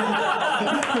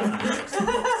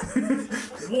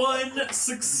 One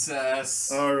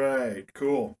success. All right,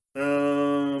 cool.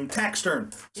 Tax turn.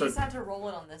 You So just have to roll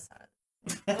it on this side.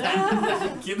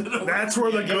 Give it away. that's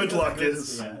where the Yeah, good get luck the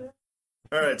is. Yeah.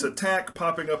 All right, so tack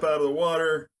popping up out of the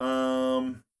water.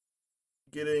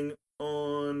 Getting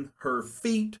on her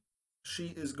feet.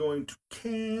 She is going to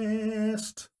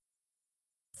cast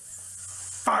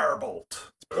Firebolt.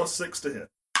 It's +6 to hit.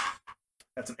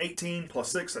 That's an 18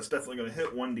 +6. That's definitely going to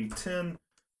hit. 1d10.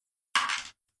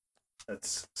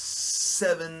 That's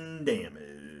 7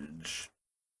 damage.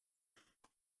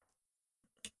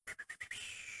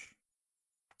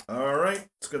 All right,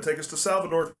 it's going to take us to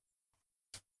Salvador.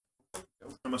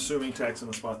 I'm assuming Tack's in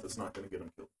a spot that's not going to get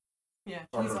him killed. Yeah,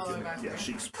 Or she's her all the way killed. back Yeah, there.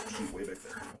 she's way back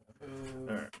there.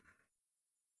 All right.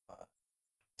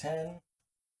 10.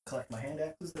 Collect my hand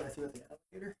axes that I threw at the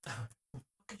alligator.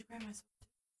 Could you grab my sword?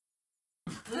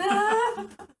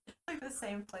 Like the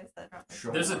same place that I dropped my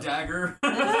Sure. There's a dagger.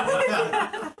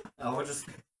 I will just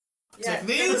Yeah, take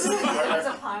these. there's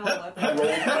a pile of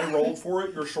weapons. I rolled for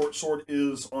it. Your short sword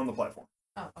is on the platform.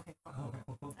 Oh, okay. Cool.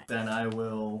 Then I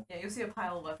will, Yeah, you'll see a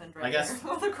pile of weapons right I guess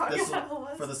there. The crocodile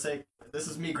was. for the sake, this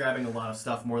is me grabbing a lot of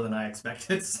stuff more than I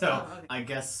expected, so Oh, okay. I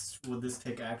guess would this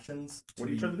take actions? What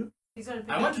are you trying to do? He's gonna pick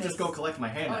I want up to just his- go collect my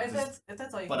hand Oh, axes, if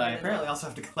that's all you but can I do, then apparently also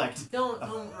have to collect. don't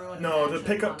ruin. No, your to action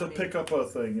pick up economy. a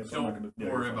thing. If I'm not Don't gonna, yeah,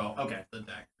 worry you're fine. about Okay. the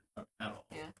dagger at all.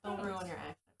 Yeah, don't ruin your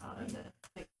action economy to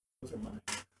pick. Those are mine.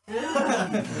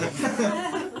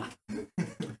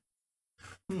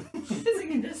 Because you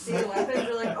can just see a weapon,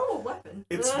 you're like, oh, a weapon.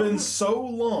 It's been so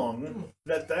long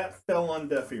that fell on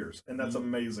deaf ears, and that's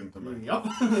amazing to me. Yup.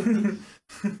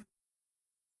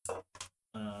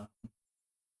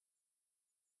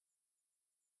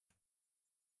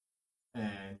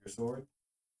 And your sword?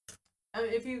 I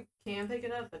mean, if you can pick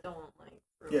it up, but don't like.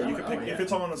 ruin Yeah, you it. can pick yeah. if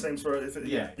it's all on the same sword. If it,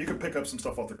 Yeah. you can pick up some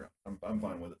stuff off the ground. I'm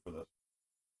fine with it for this.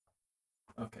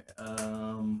 Okay,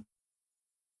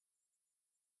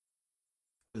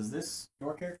 is this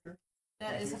your character?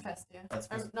 That is Hephaestia. That's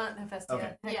Or, not Hephaestia.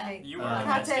 Okay. Yeah. Hecate. You Uh, are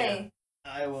Hecate.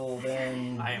 I will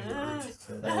then... I am Groot.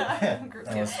 So that, Groot.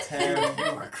 that was 10. You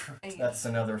are Groot. Eight. That's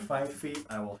another 5 feet.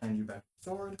 I will hand you back the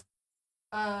sword.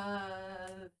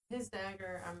 His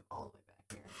dagger. I'm all the way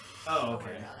back here. Oh, Don't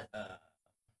worry okay. about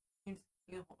it.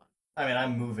 You hold on. I mean,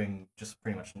 I'm moving just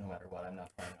pretty much no matter what. I'm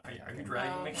not planning on Are you attacking.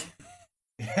 dragging Oh, me? okay.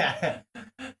 Yeah.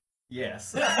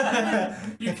 Yes.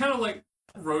 You're kind of like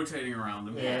rotating around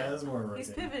him. Yeah, there's more He's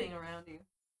rotating. pivoting around you.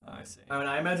 I see. I mean,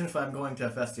 I imagine if I'm going to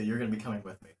Hephaestia, you're going to be coming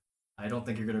with me. I don't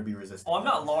think you're going to be resisting. Well, I'm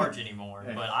not large anymore,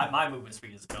 Hey. but my movement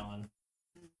speed is gone.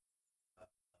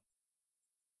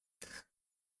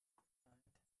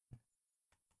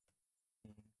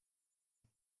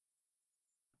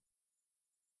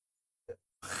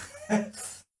 Hand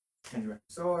you back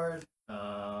the sword.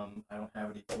 I don't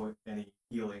have any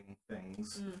healing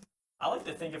things. I like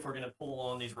to think if we're gonna pull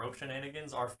on these rope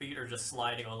shenanigans, our feet are just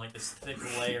sliding on like this thick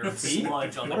layer of Feet?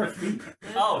 sludge on What are the. feet?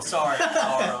 Oh, sorry.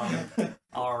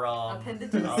 Our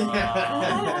Appendages.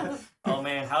 oh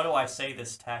man, how do I say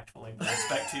this tactfully with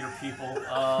respect to your people?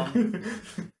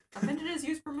 Appendages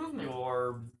used for movement.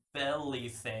 Your belly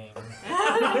thing.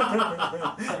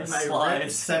 My Slides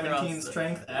rich 17 across the-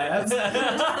 strength abs.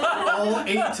 All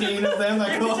 18 of them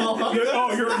that go along.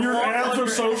 Oh, your abs are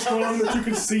so strong that you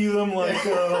can see them like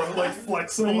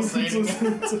flexing. Pulsating.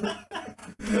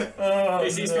 Oh,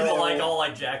 He sees people like all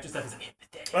like Jack just have his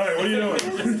All right, what are you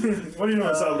doing? What are you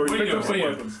doing, Salvador? You what are picked you up some doing?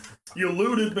 weapons. You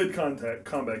looted mid-combat.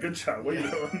 Good job. What are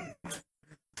you doing?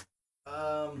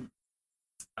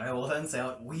 I will then say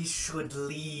out, we should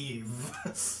leave.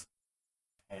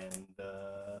 And, got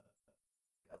a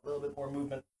little bit more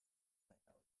movement.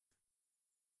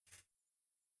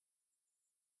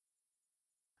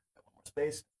 Got one more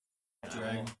space.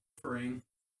 Drag. Frame.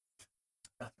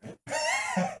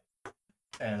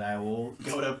 And I will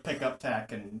go to pick up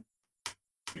Tack and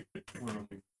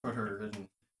put her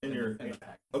In your the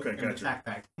pack. okay, In the gotcha. tack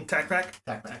pack. Tack pack.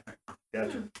 Tack pack.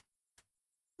 Gotcha.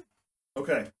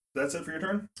 Okay, that's it for your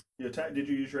turn. You attack. Did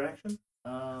you use your action?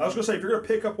 I was gonna say if you're gonna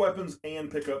pick up weapons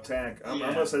and pick up tack, I'm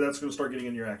Yeah. gonna say that's gonna start getting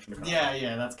in your action. Economy.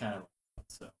 Yeah, that's kind of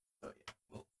so yeah.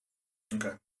 We'll,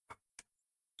 Okay.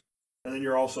 And then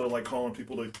you're also like calling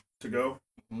people to go.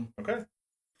 Mhm. Okay.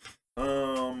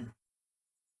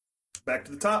 Back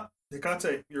to the top.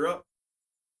 Hecate, you're up.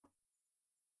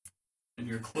 And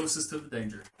you're closest to the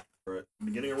danger. All right.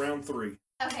 Beginning of round 3.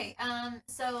 Okay,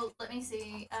 so let me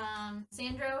see.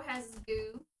 Sandro has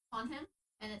goo on him,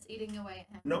 and it's eating away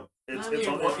at him. Nope. It's It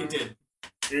on. What it did.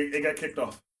 It got kicked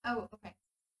off. Oh, okay.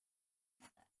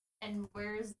 And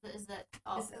where's is that?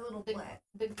 Oh, It's a little the, black.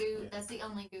 the goo. Yeah. That's the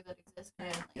only goo that exists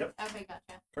Yeah. currently. Yep. Okay,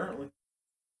 gotcha. Currently.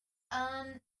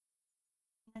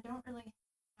 I don't really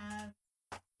have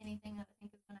anything that I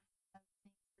think is gonna have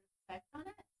any sort of effect on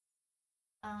it.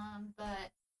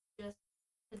 But just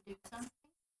to do something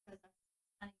because I'm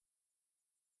kind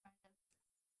of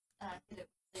trying to hit it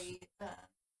with the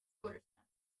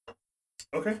quarterstaff.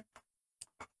 Okay.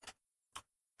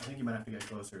 I think you might have to get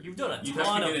closer. You've done a You'd have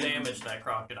ton to of get in. damage to that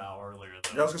crocodile earlier.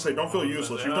 Though. I was gonna say, don't feel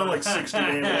useless. You've done like 60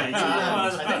 damage.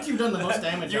 I think you've done the most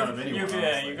damage out of anyone. Yeah,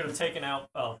 honestly. you could have taken out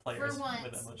players For with that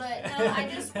once, much. but no, I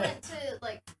just went to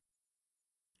like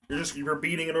You're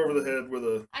beating it over the head with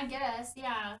a. I guess,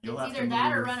 yeah. You'll It's have either to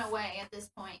that or move. run away at this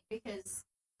point because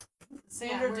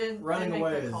Sandra we're did running make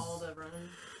away the is- call to run.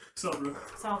 Salvador.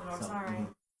 Salvador, sorry.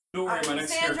 Don't worry, my Alright,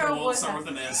 next Sandra character will would start have-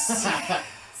 with an S.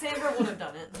 Sandra would have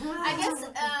done it. I guess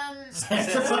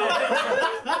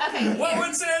okay. What here.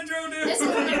 would Sandro do? This is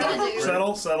what I'm gonna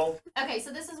do. Settle. Okay,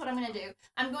 so this is what I'm gonna do.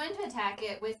 I'm going to attack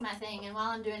it with my thing, and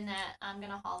while I'm doing that, I'm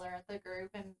gonna holler at the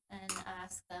group and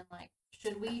ask them like,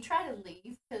 should we try to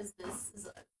leave? Because this is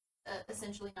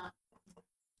essentially not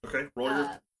Okay. Roll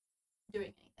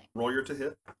doing anything. your to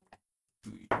hit.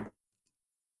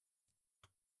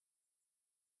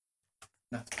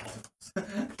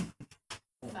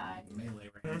 Five. Melee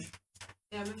range.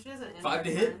 Yeah, but she doesn't. end 5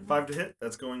 to her hit? turn. 5 to hit.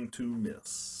 That's going to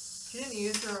miss. She didn't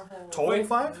use her whole. Total Wait.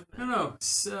 5? No.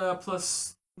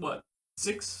 Plus what?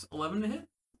 6, 11 to hit?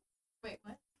 Wait,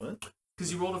 what? What?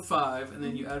 Because you rolled a 5, and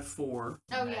then you add 4,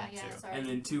 Oh yeah, sorry. and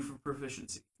then 2 for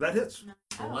proficiency. That hits.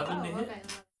 No. 11 to hit? Okay,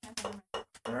 11. Okay.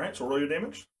 All right. So roll your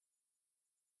damage.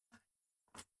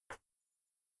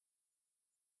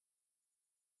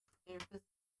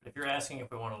 If you're asking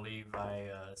if we want to leave, I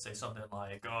say something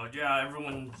like, "Oh yeah,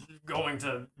 everyone's going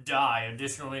to die.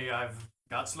 Additionally, I've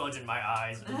got sludge in my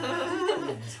eyes."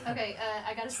 Okay,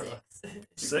 I got a 6.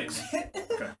 6.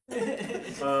 Okay.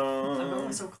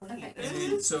 I'm so clean. Okay. And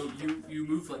then, so you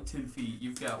move like 10 feet.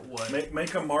 You've got what?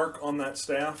 Make a mark on that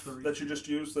staff that you just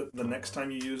used. That the next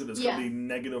time you use it, it's Yeah. gonna be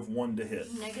 -1 to hit.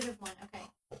 -1. Okay.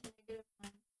 -1.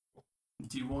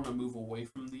 Do you want to move away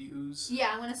from the ooze? Yeah,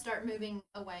 I'm gonna start moving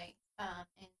away. And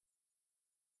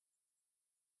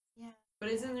yeah. But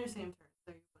it's in their same turn,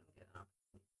 so you wouldn't get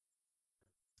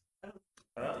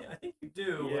an I think you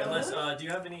do. Yeah. Unless, do you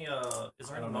have any? Is there I any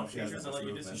don't know monk if she has features that enough let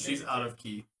you movement. disengage? She's out of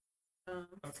key.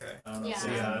 Okay. Yeah. So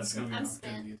yeah, that's gonna be I'm an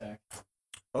spent. opportunity attack.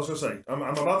 I was gonna say I'm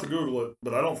about to Google it,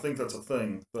 but I don't think that's a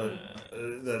thing.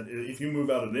 That if you move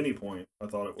out at any point, I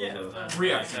thought it was. Yeah.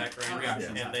 Reaction. Attack range.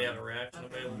 Reaction. And they have a reaction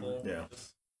Okay. available. Yeah.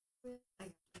 Just-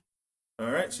 All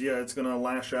right, so yeah, it's gonna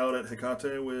lash out at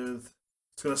Hecate with.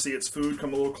 It's gonna see its food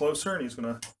come a little closer, and he's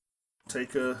gonna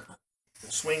take a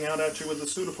swing out at you with the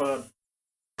pseudopod.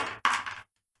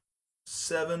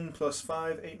 7 +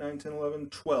 5, 8, 9, 10,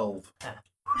 11, 12.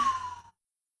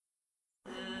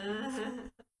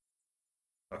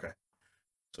 Okay.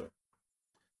 So, is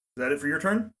that it for your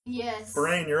turn? Yes.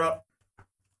 Brain, you're up.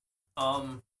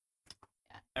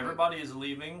 Everybody is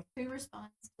leaving. Who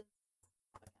responds to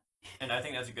and I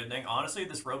think that's a good thing. Honestly,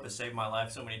 this rope has saved my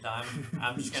life so many times.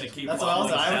 I'm just gonna keep. That's what I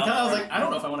was. following I was Sal. like, I don't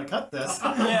know if I want to cut this.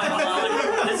 Yeah,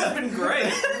 well, this has been great.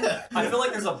 I feel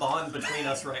like there's a bond between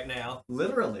us right now.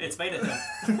 Literally. It's made it.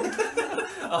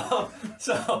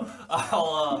 So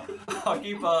I'll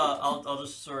keep. I'll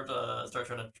just start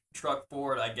trying to truck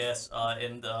forward, I guess.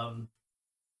 And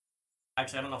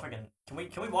actually, I don't know if I can.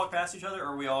 Can we walk past each other,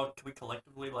 or can we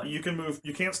collectively like? You can move.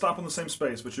 You can't stop in the same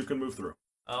space, but you can move through.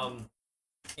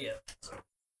 Yeah. So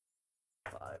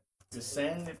 5,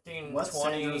 Descend. 15, What's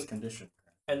 20, Sandra's condition?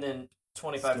 and then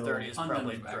 25, Still 30 is probably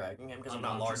undone back. dragging him because I'm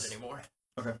not large Unconscious. anymore.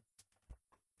 Okay.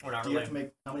 We're not Do you really. have to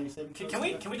make how many saving throws?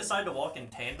 Can we decide to walk in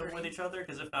tandem with each other?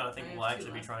 Because if not, I think I we'll have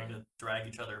actually be two trying to drag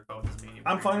each other both as medium.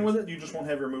 I'm fine with it. You just won't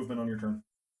have your movement on your turn.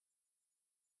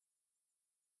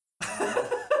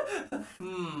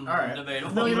 All right.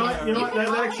 Debatable. No, you know what? You know what? You That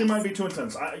can actually might always- be too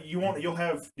intense. You won't.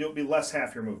 You'll be less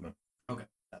half your movement.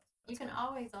 You can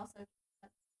always also.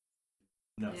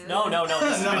 No. Yeah. No, this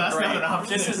has No, been that's great. not an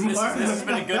option This anymore. has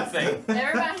been a good thing.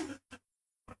 Everybody.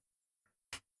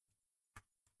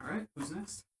 Alright, who's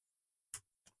next?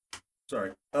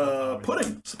 Sorry.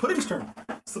 Pudding. It's the pudding's turn.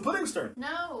 It's the pudding's turn.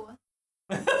 No.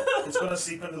 It's gonna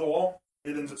seep into the wall.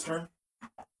 It ends its turn.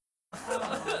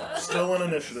 Still an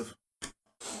initiative.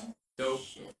 Dope.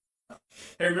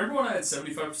 Hey, remember when I had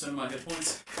 75% of my hit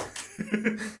points?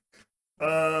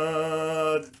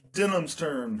 Denham's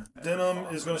turn.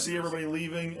 Denham is going to see everybody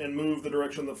leaving and move the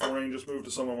direction that Forain just moved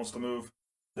if someone wants to move.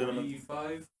 Denham,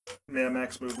 45? yeah,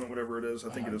 max movement, whatever it is. I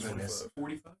think it is goodness.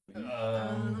 45.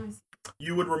 45? Let me see.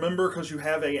 You would remember because you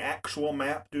have a actual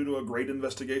map due to a great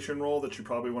investigation roll that you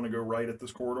probably want to go right at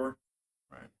this corridor.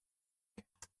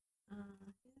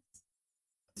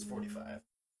 It's 45.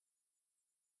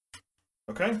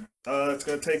 Okay. It's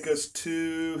going to take us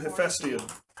to Hephaestia.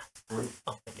 Oh,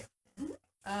 thank you.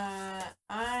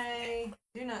 I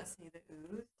do not see the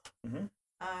ooze. Mhm.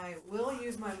 I will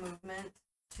use my movement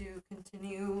to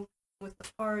continue with the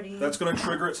party. That's going to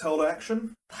trigger its held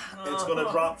action. It's going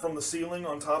to drop from the ceiling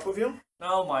on top of you.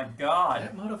 Oh my god.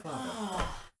 That motherfucker.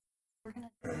 We're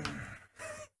gonna.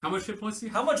 How much hit points do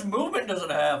you How have? much movement does it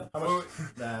have? I don't want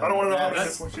to know how many hit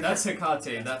That's points you have.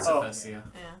 Hecate, that's Oh. Hephaestia.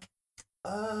 Yeah.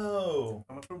 Oh.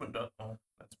 How much movement does? Oh,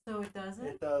 that's So it doesn't.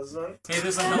 It doesn't. Hey,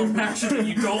 there's a help action that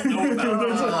you don't know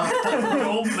about.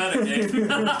 Don't metagame.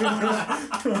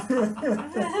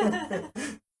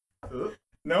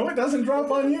 No, it doesn't drop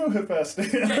on you, Hephaestia.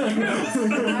 Yeah,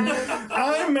 you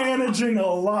I'm managing a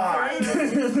lot.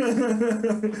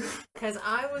 Because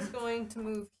I was going to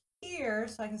move here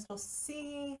so I can still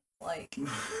see like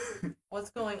what's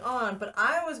going on, but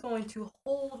I was going to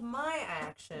hold my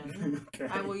action. Okay.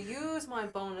 I will use my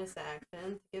bonus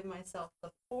action to give myself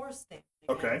the force damage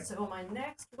again. Okay. So my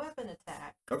next weapon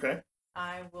attack, Okay.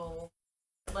 I will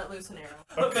let loose an arrow.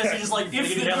 Basically just like If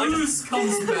beating the it like ooze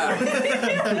comes back,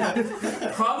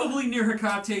 probably near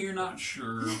Hecate, you're not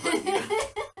sure. But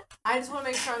I just want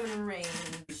to make sure I'm in range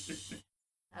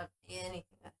of anything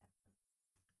that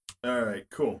All right.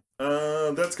 Cool.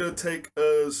 That's gonna take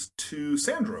us to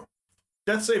Sandro.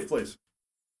 Death save, please.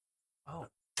 Oh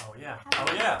yeah.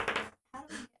 Oh yeah. How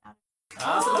do we get out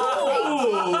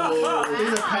Oh!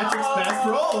 These are Patrick's best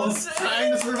rolls.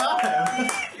 Trying to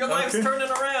survive. Your life's Okay. turning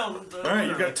around. All right,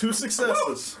 you got 2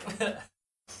 successes. I'm gonna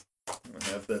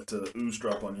have that ooze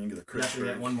drop on you and get a You crit have to get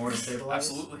strike. one more to stabilize.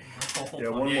 absolutely. Yeah,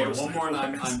 one Yeah, more. one more and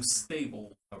I'm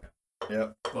stable. Okay.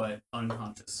 Yep. But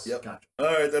unconscious. Yep. Gotcha. All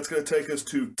right, that's gonna take us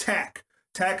to Tack.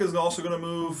 Tack is also gonna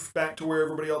move back to where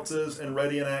everybody else is and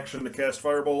ready in action to cast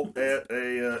Firebolt at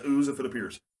a ooze if it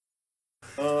appears.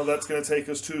 That's gonna take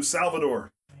us to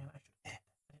Salvador. Man, I didn't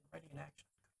ready in action.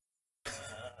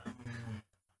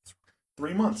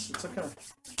 3 months. It's okay.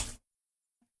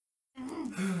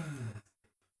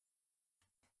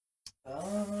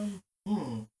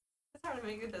 It's hard to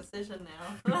make a decision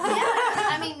now.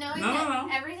 I mean, knowing No, that no,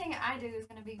 no. everything I do is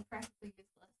going to be practically useless.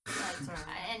 Like, That's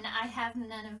right. and I have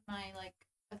none of my like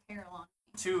apparel on me.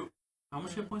 Two. How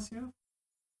much hit points do you have?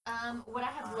 What I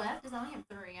have left is I only have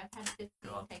 3. I've had 15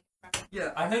 God. taken from me.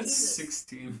 Yeah, I had Jesus.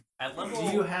 16. At level.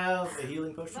 Do you have a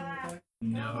healing potion in your pack?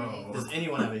 No. Does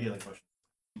anyone have a healing potion?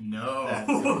 No.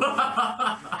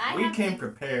 I We have came the,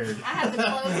 prepared. I have the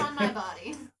clothes on my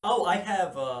body. Oh, I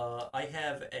have a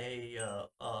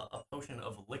potion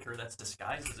of liquor that's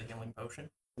disguised as a healing potion.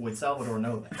 Would Salvador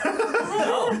know that?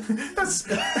 No.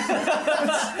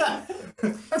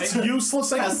 That's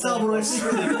useless. Has Salvador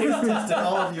secretly taste tested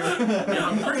all of your... Yeah,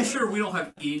 I'm pretty sure we don't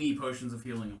have any potions of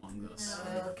healing among us.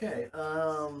 Okay,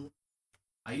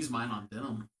 I use mine on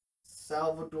Denim.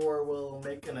 Salvador will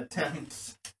make an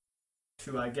attempt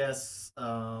to, I guess,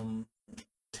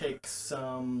 take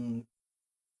some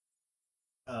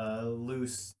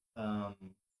loose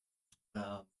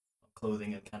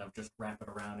clothing and kind of just wrap it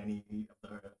around any of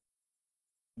the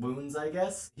wounds, I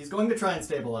guess. He's going to try and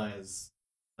stabilize.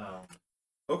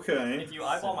 Okay. If you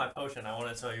eyeball my potion, I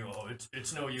want to tell you,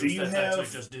 it's no use. Do you That's have-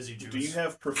 actually just dizzy juice. Do you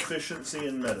have proficiency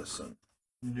in medicine?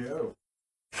 No.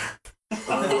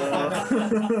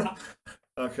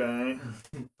 Okay.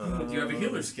 Do you have a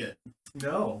healer's kit?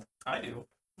 No. I do.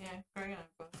 Yeah, Greg and I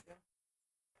both do.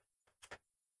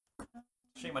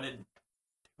 Shame I didn't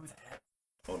do that.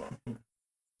 Hold on.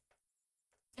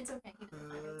 It's okay. He doesn't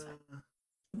mind, it's fine.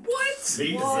 What?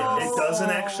 It doesn't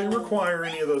actually require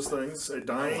any of those things. A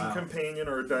dying wow. companion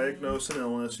or diagnose an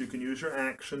illness. You can use your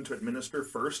action to administer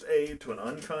first aid to an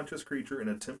unconscious creature and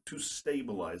attempt to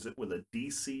stabilize it with a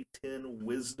DC 10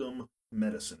 Wisdom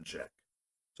medicine check.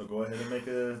 So go ahead and make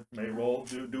a roll.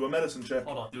 Do a medicine check.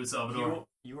 Hold on. Do it, Salvador.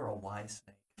 You are a wise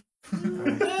snake.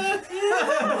 That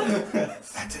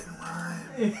didn't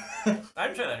rhyme.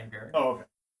 I'm sure that didn't care. Oh, okay.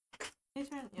 His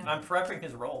turn? Yeah. I'm prepping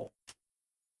his roll.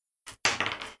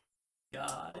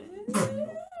 Got it.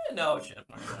 No shit.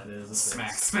 That is a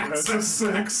Smack, six. smack, That's a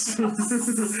smack. 6.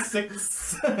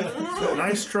 6.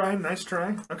 Nice try.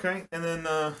 Okay, and then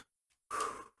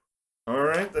all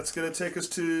right, that's gonna take us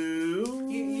to.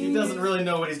 He doesn't really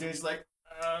know what he's doing. He's like,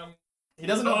 he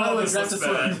doesn't know how to this address looks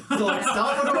this bad. one. So like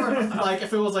Salvador, like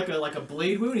if it was like a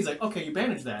blade wound, he's like, okay, you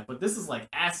bandage that, but this is like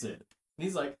acid. And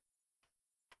he's like,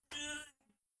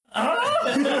 Sort of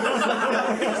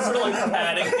like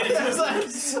patting it's it. like,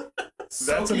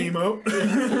 That's an emote.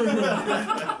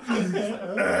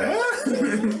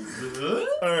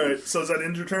 All right, so is that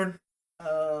end your turn?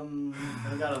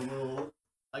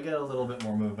 I get a little bit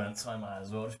more movement, so I might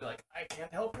as well just be like, I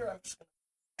can't help her. I'm just gonna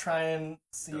try and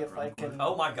see if I can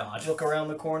Oh my god. look around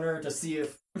the corner to see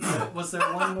if was there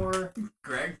one more.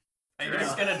 Greg? Are you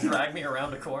just gonna drag me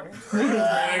around the corner?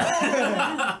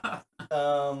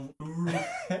 Um,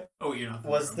 Oh, you're not.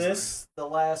 was this the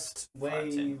last way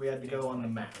 5, 10, we had to go on the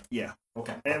map? Yeah.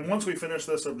 Okay. And once we finish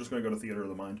this, I'm just gonna go to Theater of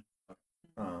the Mind.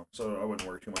 So I wouldn't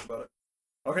worry too much about it.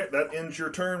 Okay, that ends your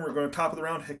turn. We're going to top of the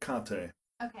round, Hecate.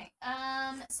 Okay.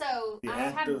 So The I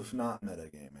act have of not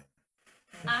metagaming.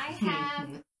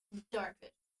 dark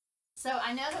vision. So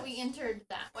I know that we entered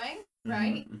that way,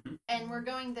 right? Mhm. And we're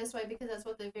going this way because that's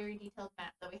what the very detailed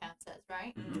map that we have says,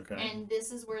 right? Okay. And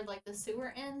this is where like the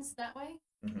sewer ends that way.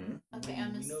 Mm-hmm. Okay,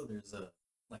 I'm just. You know there's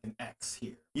like an X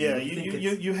here. Yeah, You think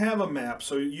it's- you have a map,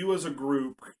 so you as a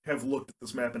group have looked at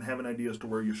this map and have an idea as to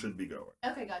where you should be going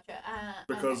Okay, gotcha.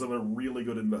 because okay. of a really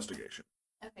good investigation.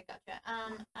 Okay, gotcha.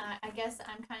 I guess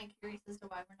I'm kind of curious as to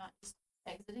why we're not just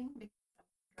exiting.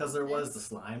 Because there was the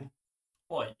slime.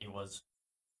 What? He was.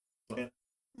 That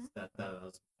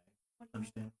was.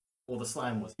 Understand? Well, the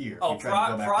slime was here. Oh, We tried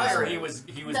to go back prior this he way. was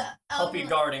The puppy only-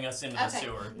 guarding us into the Okay.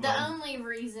 sewer. The only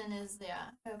reason is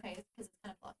okay, it's because it's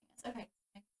kind of blocking us. Okay,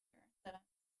 make sure that I'm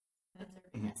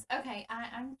observing this. Okay,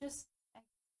 I'm just.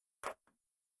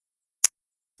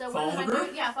 So Follow what am the I group?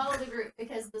 doing? Yeah, follow the group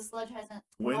because the sludge hasn't.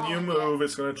 When you fallen move, yet.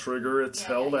 it's going to trigger its Yeah,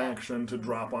 held yeah. action to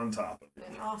drop on top of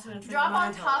You're also gonna trigger Drop my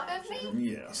on top held of action. me?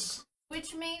 you. Yes.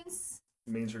 Which means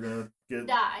It means you're going to get.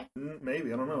 die.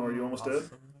 Maybe. I don't know. Are you almost dead?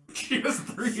 She has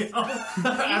 3 health.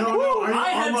 I don't know. Are you I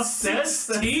had almost dead?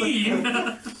 16.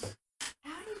 How do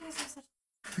you guys have such?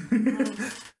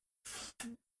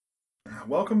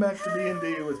 Welcome back to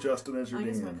D&D with Justin as your I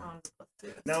guess my DM. con is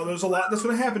 +2. Now, there's a lot that's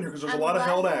going to happen here because there's a I'm lot of glad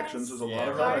held you guys actions. There's a lot Yeah, of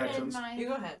held Started actions. my You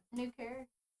go ahead. new character.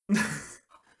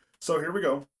 So here we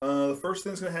go. The first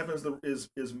thing that's going to happen is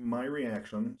my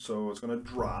reaction. So it's going to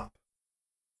drop.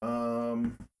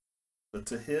 But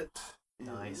to hit.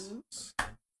 Nice. is I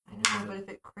know, but if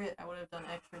it crit, I would have done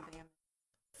extra damage.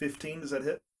 15. Does that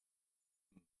hit?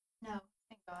 No,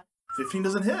 thank God. 15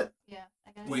 doesn't hit. Yeah,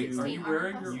 I got a Wait, are 16 you armor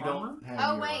wearing plus your You one. armor? don't have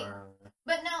Oh, your wait. armor.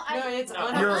 But no, I. No, it's No.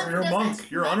 on. You're Mine a monk.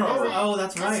 doesn't- You're mine on doesn't- Oh,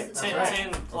 that's right. doesn't- That's 10, right.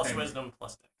 10 plus Okay. wisdom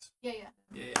plus dex. Yeah.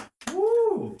 Yeah.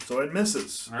 Woo! So it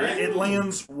misses. All right. It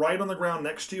lands right on the ground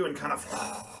next to you and kind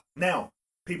of. Now,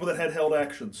 people that had held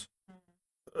actions.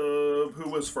 Who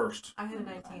was first? I hit a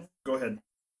 19, Go ahead.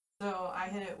 so I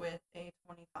hit it with a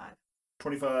 25.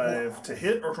 25 to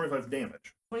hit or 25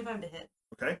 damage? 25 to hit.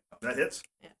 Okay, that hits.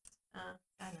 I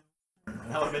know.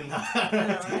 That would have been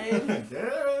right?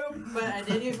 Damn. But I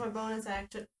did use my bonus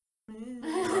action.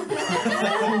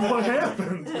 What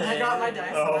happened? I got my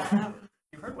dice. Oh. So that happened.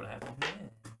 You heard what happened.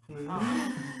 So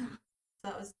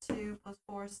that was 2 plus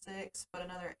 4, 6, but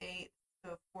another 8,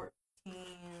 so 14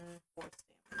 force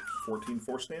damage. 14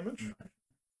 force damage.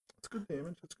 That's good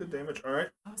damage. That's good damage. All right.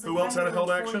 I was Who like, else if I had a held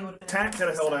 20, action? it would've been Tack had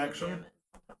a held 7 action. damage.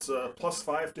 It's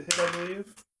 +5 to hit, I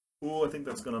believe. Ooh, I think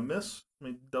that's gonna miss.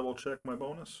 Let me double check my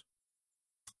bonus.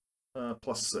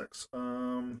 plus 6.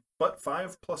 But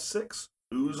 5 plus 6.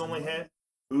 Ooze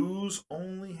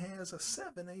only has a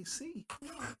 7 AC.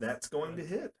 That's going to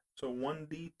hit. So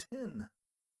 1d10.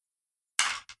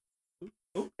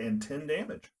 Oh, and 10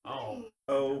 damage. Oh.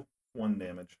 Oh, 1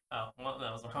 damage. Oh, well,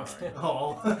 that was the wrong thing.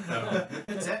 Oh.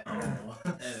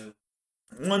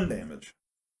 1 damage.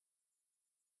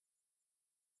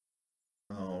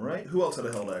 All right. Who else had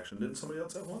a held action? Didn't somebody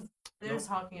else have one? They were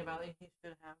talking about it. He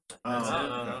should have. But... That's it.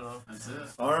 No. That's it.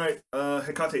 All right,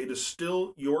 Hecate, it is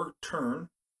still your turn.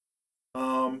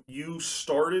 You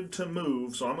started to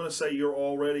move, so I'm going to say you're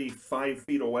already 5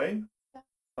 feet away.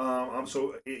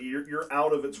 So you're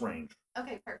out of its range.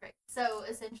 Okay, perfect. So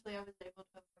essentially, I was able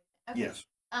to avoid it. Okay. Yes.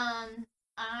 I'm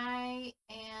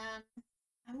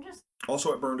just.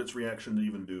 Also, it burned its reaction to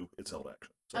even do its held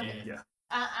action. So, Okay. yeah.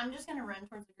 I'm just gonna run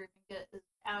towards the group and get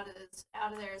out of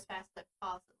there as fast as I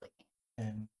possibly can.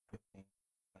 10, 15,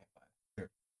 25,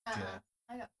 30.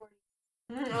 I got 40.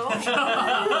 No.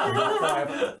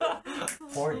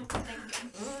 40. Thank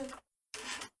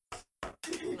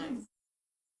you. Nice.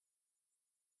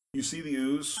 You see the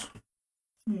ooze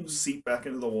seep back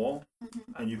into the wall,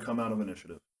 and you come out of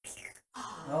initiative.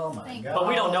 Oh my Thank god. But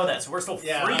we don't know that, so we're still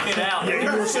freaking out. Yeah,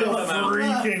 you're still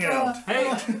freaking out.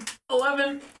 Hey,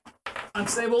 11. I'm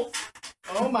stable.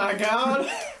 Oh my god.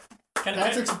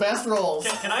 Patrick's best rolls.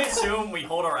 Can I assume we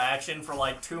hold our action for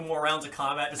like 2 more rounds of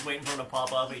combat, just waiting for him to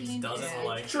pop up? He just doesn't. Yeah. We're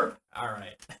like, Sure. all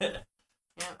right. Yeah,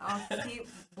 I'll keep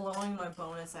blowing my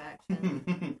bonus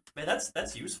action. Man,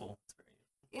 that's useful.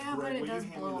 Yeah, but it does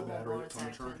blow a whole bonus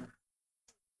action.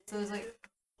 So it's like,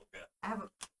 I have a.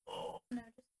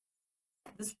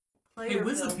 This player. Hey,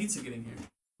 when's the build- pizza getting here?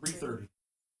 3:30.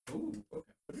 Ooh,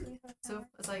 okay. So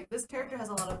it's like this character has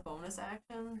a lot of bonus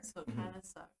action, so it kind of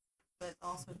sucks, but it's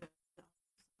also good.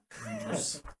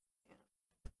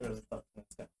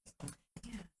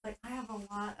 Like I have a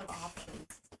lot of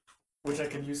options. Which I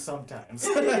can use sometimes.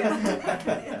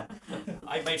 Yeah.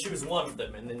 I may choose one of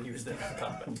them and then use them in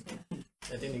combat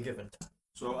at any given time.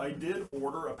 So I did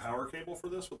order a power cable for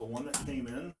this, but the one that came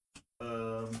in,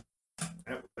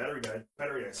 battery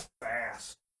guy's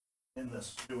fast in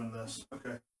this, doing this.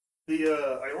 Okay.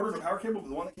 I ordered a power cable, but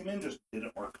the one that came in just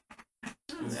didn't work.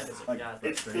 That is Like, God,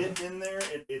 it fit in there.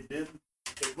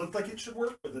 It looked like it should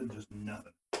work, but then just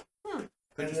nothing.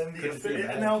 And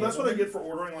then now that's what I get for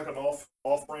ordering like an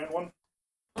off-brand one.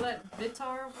 Well, that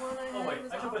Vitar one I had Oh wait,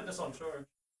 was I can off- put this on charge.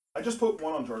 I just put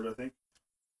one on charge, I think.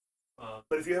 Uh,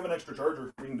 But if you have an extra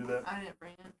charger, we can do that. I didn't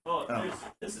bring it. oh,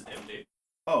 this is empty.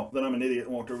 Oh, then I'm an idiot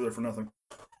and walked over there for nothing.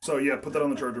 So yeah, put that on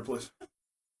the charger, please.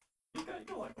 You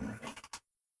like them.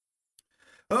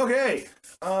 Okay.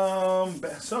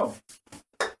 So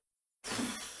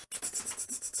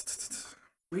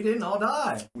We didn't all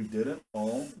die. we didn't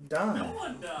all die. No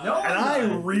one died. No. And I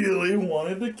really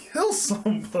wanted to kill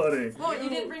somebody. Well, you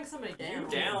didn't bring somebody down. You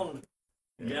down.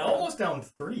 Yeah, almost down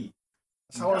 3.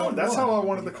 That's how I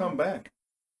wanted to come back.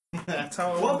 That's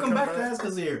how I wanted Welcome to come back to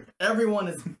Ascazir. Everyone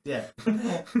is dead. I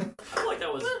feel like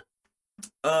that was.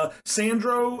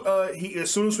 Sandro, he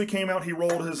as soon as we came out, he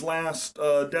rolled his last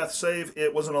death save.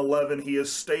 It was an 11. He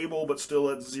is stable, but still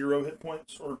at 0 hit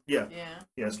points. Yeah.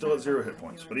 Still at 0 hit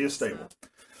points, but he is stable.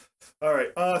 All right,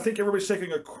 I think everybody's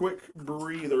taking a quick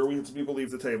breather. We had some people leave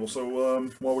the table, so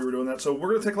while we were doing that, so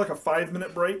we're gonna take like a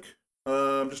 5-minute break,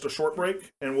 just a short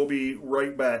break, and we'll be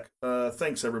right back.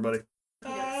 Thanks, everybody.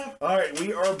 All right,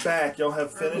 we are back. Y'all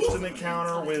have finished an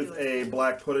encounter with a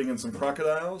black pudding and some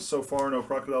crocodiles. So far, no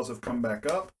crocodiles have come back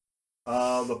up.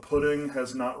 The pudding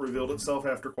has not revealed itself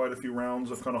after quite a few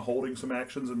rounds of kind of holding some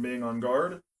actions and being on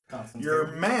guard. Your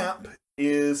map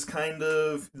is kind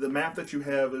of, the map that you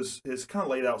have is kind of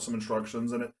laid out some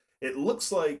instructions, and it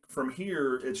looks like from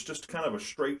here it's just kind of a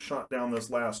straight shot down this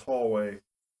last hallway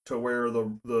to where the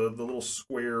little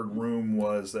squared room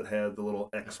was that had the little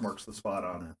X marks the spot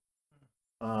on it.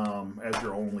 As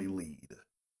your only lead.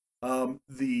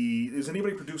 Is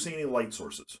anybody producing any light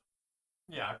sources?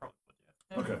 Yeah, I probably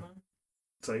would. Yeah. Okay.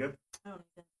 Say again? I don't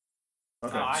need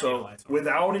Okay, I need a so light source.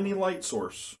 without any light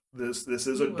source, this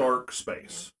is a You will. dark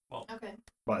space, Okay.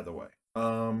 by the way.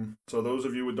 So those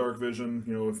of you with dark vision,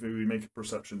 if we make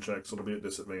perception checks, it'll be at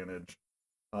disadvantage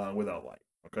without light.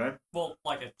 Okay? Well,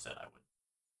 like I said, I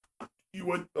would. You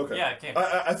would? Okay. Yeah, I can't.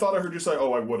 I thought I heard you say,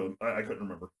 oh, I wouldn't. I couldn't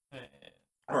remember.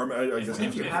 Or I If guess we-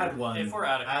 If you If had one if we're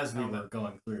out of as we combat. were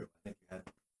going through, I think you had.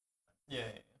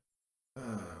 Yeah.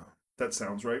 That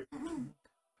sounds right.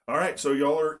 All right, so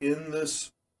y'all are in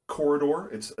this corridor.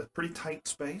 It's a pretty tight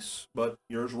space, but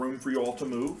there's room for you all to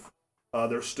move.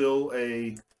 There's still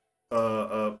a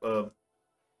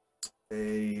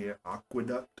a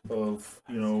aqueduct of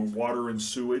water and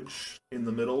sewage in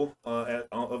the middle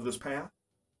of this path.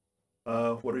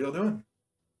 What are y'all doing?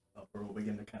 Upper will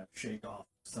begin to kind of shake off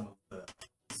some of the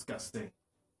disgusting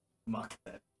muck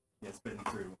that he has been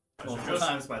through multiple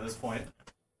times by this point.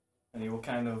 And he will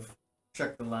kind of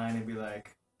check the line and be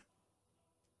like,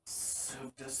 so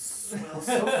does smell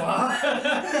so far.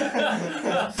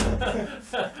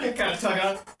 And kind of tug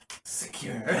out,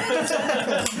 secure.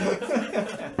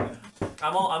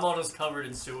 I'm all just covered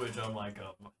in sewage. I'm like, I'd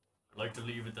like to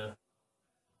leave at the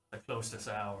closest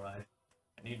hour. I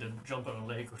need to jump in a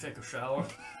lake or take a shower.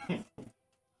 We're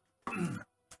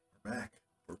back.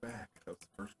 That was the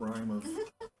first rhyme of.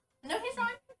 No, he's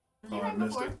right. He Oh, I rhymed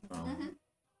missed before. it.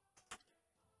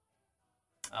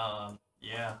 Oh.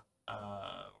 Yeah.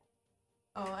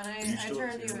 Oh, and You I still-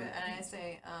 turn to you and I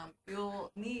say,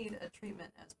 you'll need a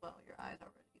treatment as well. Your eyes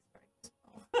already starting to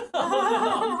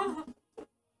smell.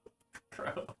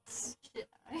 Gross. Shit.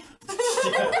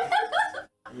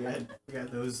 You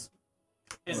had those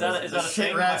Is that a shit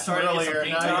thing? rats Am I starting to earlier,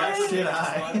 get now some you got pink shit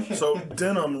eye? eye. So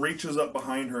Denim reaches up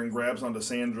behind her and grabs onto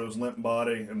Sandra's limp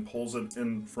body and pulls it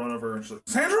in front of her, and she's like,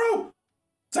 "Sandro!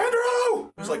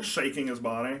 Sandro!" He's like shaking his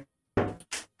body.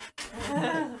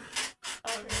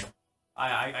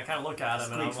 I kind of look at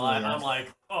him and Squeaks I'm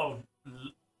like, oh,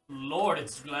 Lord,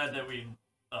 it's glad that we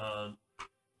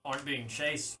aren't being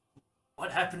chased.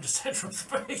 What happened to Central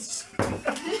Space?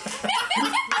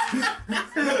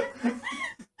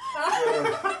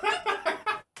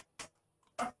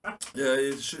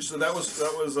 Yeah, so that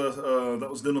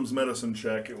was Denim's medicine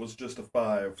check. It was just a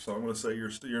 5, so I'm gonna say you're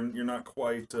not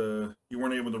quite you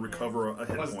weren't able to recover a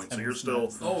hit Was point, so you're Denim's still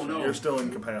medicine. Oh no. you're still You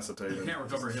incapacitated. can't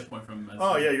recover a hit point from medicine.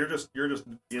 Oh yeah, you're just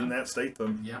in that state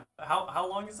then. Yeah. How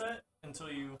long is that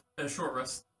until you A short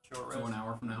rest. short So rest? 1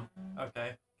 hour from now.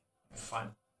 Okay, fine.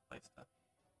 Place to.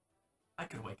 I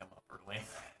could wake him up early.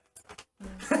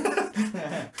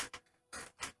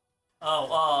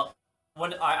 Oh,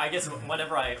 when I guess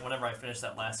whenever I finish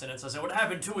that last sentence, I say, "What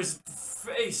happened to his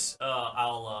face?"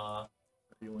 I'll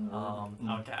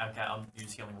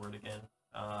use healing word again.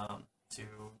 To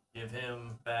give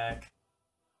him back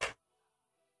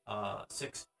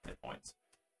 6 hit points.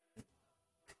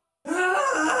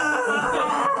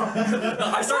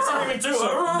 I start screaming too.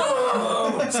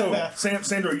 So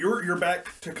Sandro, you're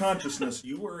back to consciousness.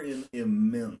 You are in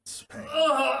immense pain.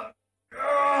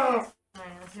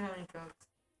 Alright, let's see how many drugs.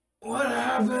 What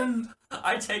happened?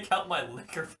 I take out my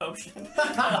liquor potion.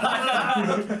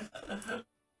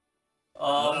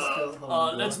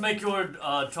 Let's make your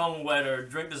tongue wetter.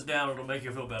 Drink this down, it'll make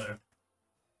you feel better.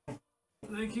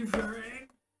 Thank you, Fairy.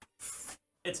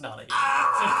 It's not a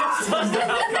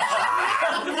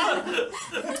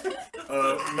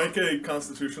Make a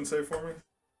Constitution save for me.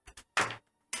 Come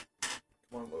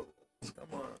on, Locals. Come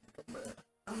back.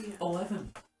 Oh, yeah.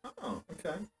 11. Oh,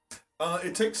 okay.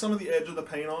 It takes some of the edge of the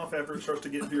pain off after it starts to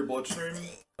get into your bloodstream,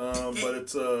 but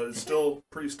it's still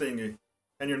pretty stingy,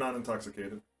 and you're not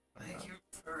intoxicated. Thank you,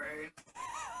 Fairy.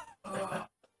 Oh,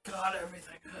 God,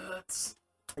 everything hurts.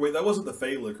 Wait, that wasn't the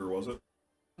Fey liquor, was it?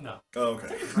 No. Oh,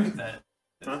 okay. Drink that.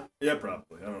 Huh? Yeah,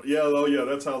 probably. I don't. Yeah, oh yeah,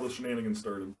 that's how the shenanigans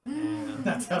started.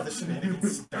 That's how the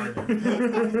shenanigans started.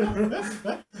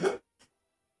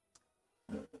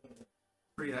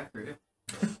 Pretty accurate.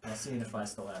 I'll see if I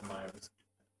still have Myers.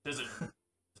 Does it?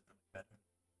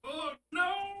 Oh,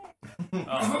 no!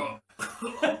 Oh.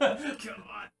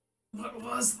 God. What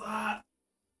was that?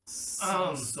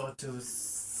 Some sort of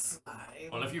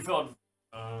slime. Well, if you felt,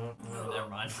 never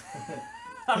mind.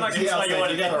 I'm not gonna Yeah, tell you what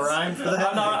you it got a is. rhyme for that?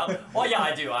 I'm not, well, yeah,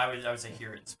 I do. I would say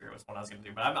hear it in spirit was what I was gonna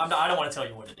do, but I don't want to tell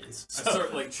you what it is. I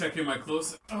start like checking my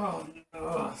clothes. Oh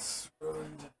no, it's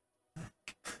ruined.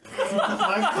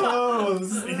 My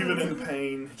clothes. Even in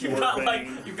pain, You've or got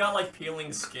pain. like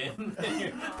peeling skin.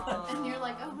 And you're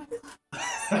like, oh my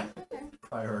god.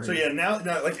 Priority. So yeah, now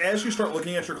like as you start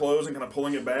looking at your clothes and kind of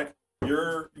pulling it back,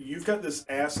 you've got this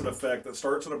acid effect that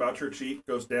starts at about your cheek,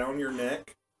 goes down your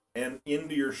neck, and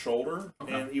into your shoulder,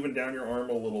 Okay. and even down your arm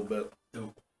a little bit.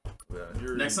 Dope. Yeah,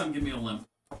 you're, Next time, give me a limp.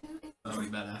 That'll be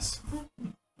badass.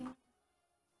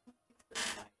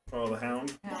 Oh, the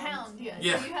hound. The hound, yeah.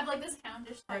 Yeah. So you have like this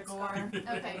houndish type Rigor. scar.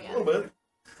 Okay, A yeah. little bit.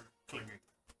 Clicking.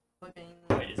 Flipping.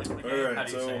 Wait, is it clicking? Alright, How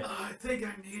do you so- say it? I think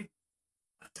I need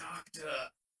a doctor.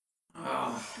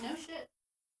 Oh. No shit.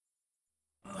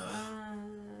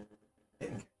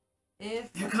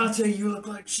 If Yukata, you look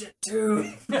like shit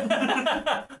too.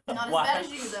 Not as Wow. bad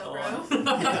as you though, bro.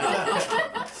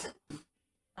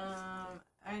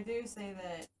 I do say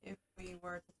that if we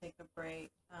were to take a break,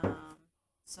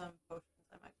 some potions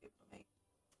I might be able to make.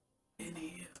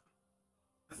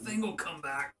 The thing will come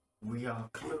back. We are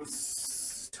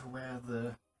close to where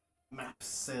the map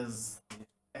says the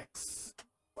X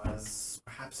was.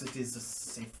 Perhaps it is a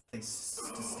safe place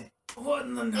to stay. What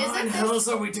in the Isn't nine this- hells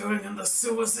are we doing in the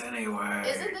sewers anyway?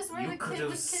 Isn't this where You the could kid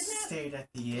have was kidnapped? stayed at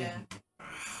the Yeah. end.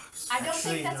 I don't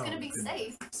Actually, think that's no, gonna be you couldn't.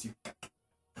 safe. Yes, you-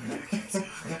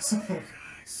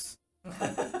 Guys.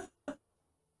 The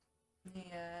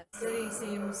city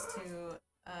seems to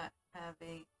have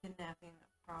a kidnapping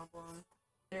problem.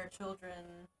 Their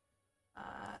children,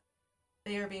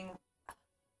 they are being.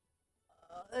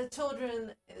 The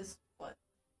children is what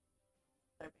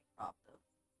they're being robbed of.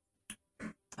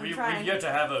 We've yet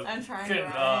to have a. I'm trying Can, to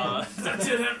rhyme. That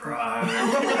didn't rhyme.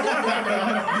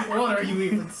 What are you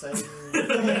even saying?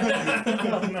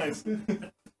 Nice.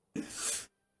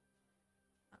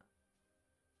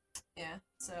 Yeah,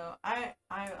 so I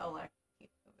elect to keep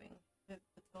moving. The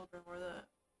children were the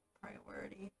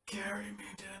priority. Carry me,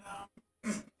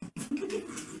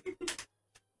 Denim.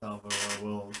 Salvador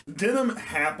will. Denim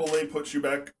happily puts you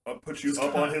up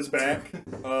on his back,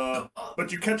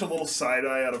 but you catch a little side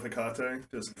eye out of Hecate.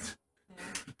 Just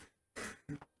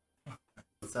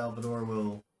Salvador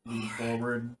will move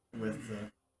forward with the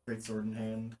greatsword in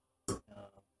hand.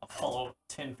 I'll follow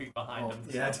 10 feet behind him.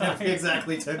 Yeah,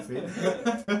 exactly 10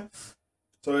 feet.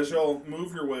 so as y'all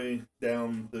move your way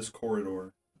down this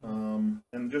corridor,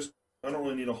 and just I don't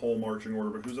really need a whole marching order,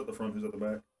 but who's at the front? Who's at the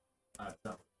back?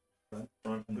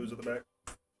 Front. Who's at the back?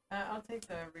 I'll take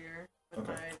the rear with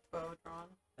Okay. my bow drawn.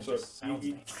 That So just sounds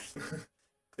you- dangerous.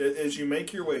 As you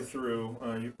make your way through,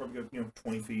 you probably go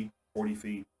 20 feet, 40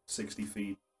 feet, 60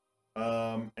 feet,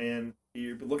 and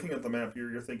you're looking at the map.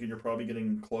 You're thinking you're probably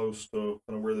getting close to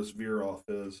kind of where this veer off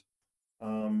is,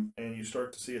 and you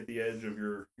start to see at the edge of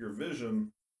your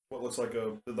vision what looks like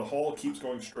the hall keeps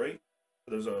going straight.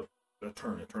 But there's a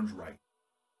turn. It turns right,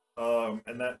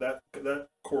 and that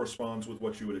corresponds with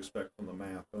what you would expect from the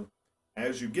map.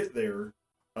 As you get there,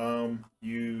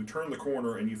 you turn the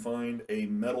corner and you find a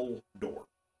metal door.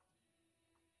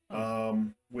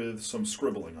 With some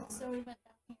scribbling on it. So we went down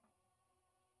here.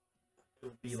 It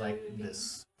would be So like it would be-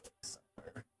 this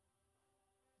somewhere.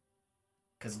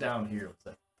 Because down here was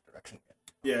that direction.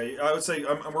 Yeah, I would say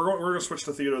we're going to switch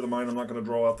to theater of the mind. I'm not going to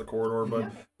draw out the corridor,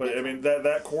 but I mean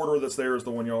that corridor that's there is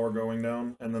the one y'all are going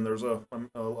down, and then there's a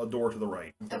door to the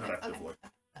right, effectively.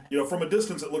 You know, from a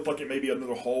distance, it looked like it may be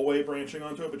another hallway branching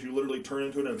onto it, but you literally turn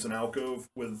into it, and it's an alcove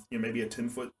with maybe a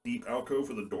 10-foot deep alcove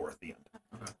with a door at the end.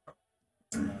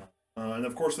 And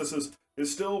of course, this is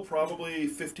still probably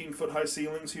 15-foot high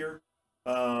ceilings here.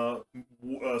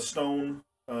 Stone,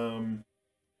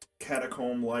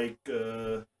 catacomb-like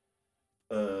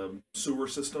sewer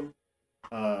system,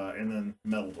 and then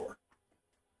metal door.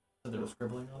 So there was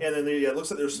scribbling on And then it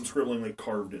looks like there's some scribbling like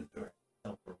carved into it.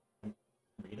 it.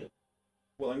 Read it.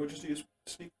 What languages do you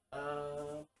speak?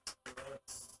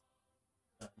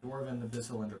 Dwarven,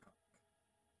 Abyssal, and Draconic.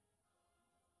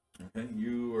 Okay,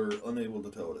 you are unable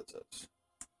to tell what it says.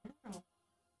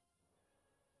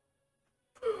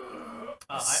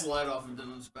 Slide off of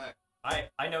Denim's back. I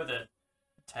know that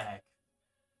Tag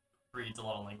reads a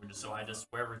lot of languages, so I just,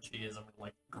 wherever she is, I'm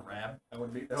gonna, grab That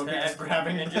would be Tag. just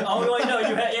grabbing and just, oh, wait, no,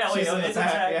 you have, yeah, wait, She's an it's a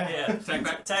attack, Tag, yeah. Tag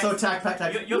back. Tag, So tack, pack,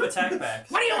 tack. you have a Tag back.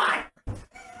 What do you want?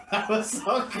 That was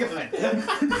so good.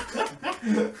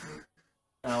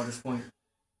 I'll just point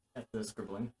at the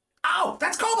scribbling. Oh,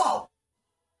 that's Cobalt!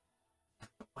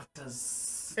 What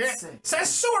does It it say? says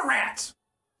sewer rats!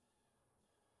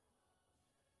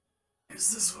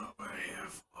 Is this what we're here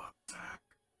for, Tag?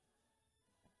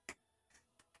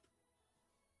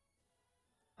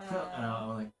 And I'm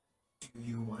like, do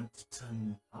you want to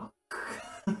knock?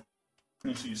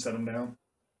 And so you set him down?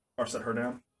 Or set her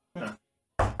down? No.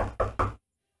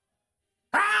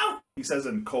 How? He says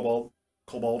in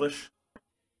Koboldish.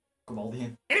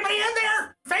 Koboldian. Anybody in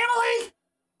there? Family?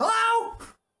 Hello?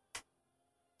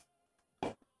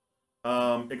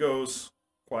 It goes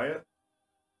quiet.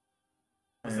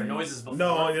 Was there noises before?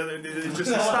 No, it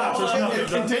just stops. It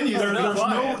continues.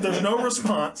 There's no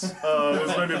response.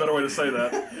 There's maybe a better way to say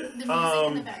that. The music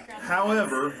in the background.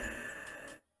 However,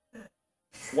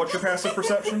 what's your passive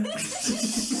perception?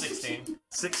 16.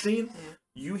 16.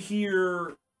 You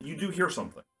do hear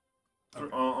something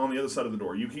on the other side of the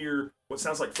door. You hear what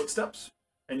sounds like footsteps,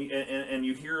 and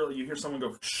you hear someone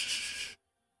go shh.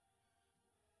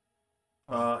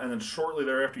 And then shortly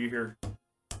thereafter, you hear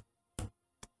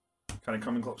kind of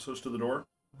coming close to the door,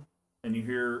 and you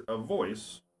hear a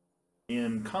voice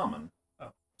in common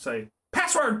say,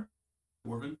 "Password!"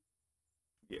 Dwarven?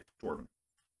 Yeah, Dwarven.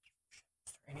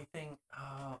 Is there anything,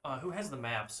 who has the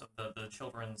maps of the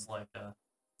children's, For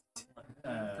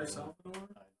Salvador?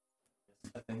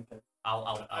 I think.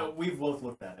 I'll We've both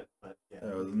looked at it, but yeah.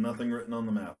 There was nothing written on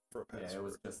the map for a password. Yeah, it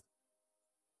was just.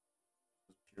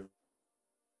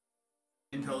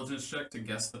 Intelligence check to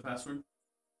guess the password.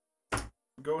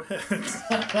 Go ahead.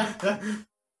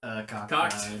 Cocked.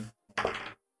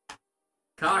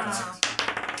 Cocked.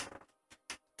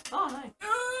 Oh, nice.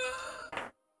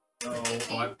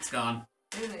 Oh, it's gone.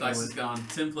 Really? Dice is gone.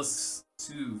 10 plus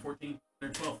 2, 14, or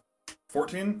 12.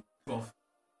 14? 12.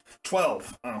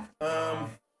 12. Oh.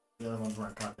 The other ones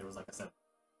weren't cocked. There was like a 7.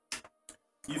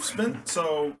 You've spent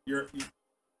the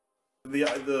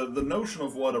notion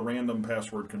of what a random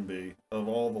password can be of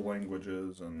all the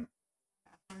languages, and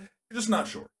you're just not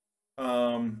sure.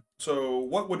 So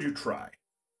what would you try?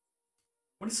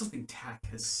 What is something Tack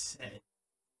has said?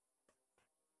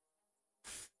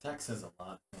 Tack says a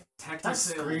lot. Tack Tack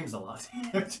screams a lot.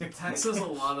 Tack says a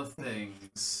lot of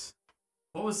things.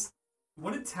 What was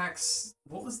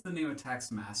the name of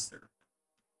Tack's master?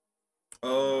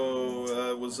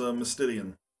 Oh, it was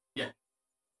Mystidian. Yeah.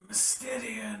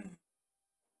 Mystidian.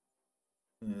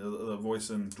 The voice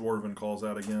in Dwarven calls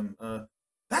out again.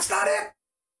 That's not it!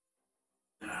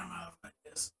 I'm out of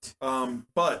this.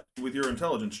 But with your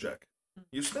intelligence check,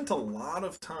 you spent a lot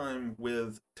of time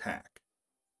with Tack.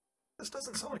 This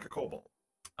doesn't sound like a kobold.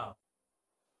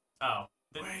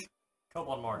 Wait.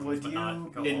 Kobold markings, Would but you not go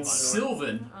kobold In markings.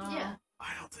 Sylvan. Yeah.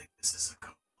 I don't think this is a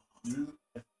kobold.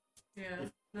 Yeah.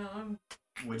 No,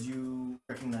 Would you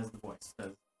recognize the voice?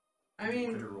 I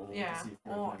mean, Could you roll to yeah. see if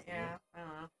you Oh, recognize the yeah. I don't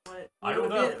know. What I don't would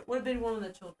know. Would have been one of the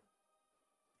children.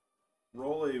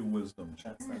 Roll a wisdom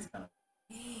check. That's kind of.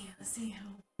 Yeah, let's see how.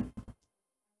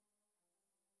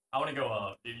 I want to go.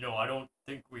 I don't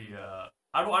think we.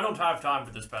 I don't have time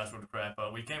for this password crap.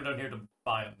 We came down here to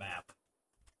buy a map.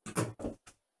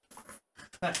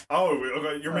 Oh,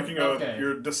 okay. You're making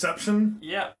your deception?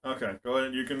 Yeah, Okay, go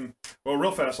ahead. You can. Well,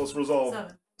 real fast. Let's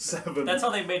resolve 7. that's how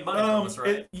they made money from us,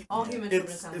 right? All human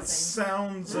children sound the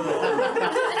same. Sounds.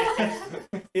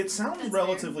 It sounds That's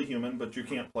relatively human, but you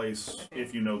can't place Okay.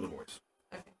 if you know the voice.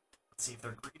 Let's see if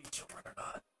they're greedy children or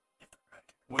not.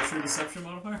 What's your deception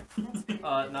modifier?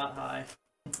 Not high.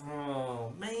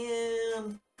 Oh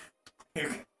man.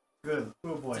 Good.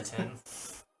 Oh boy. It's a 10.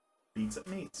 Beats at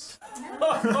meats.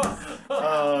 That's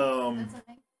okay.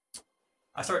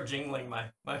 I start jingling my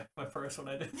purse when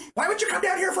I do. Why would you come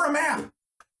down here for a map?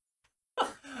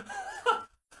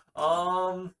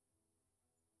 I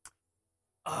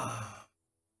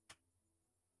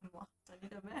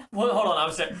need a map. Well, hold on. I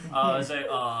would say,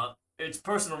 it's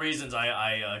personal reasons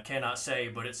I cannot say,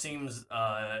 but it seems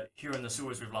here in the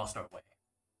sewers we've lost our way.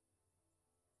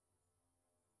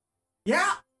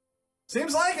 Yeah,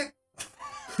 seems like it.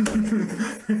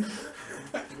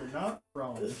 You're not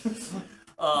wrong.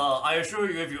 I assure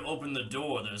you, if you open the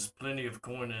door, there's plenty of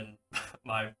coin in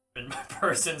my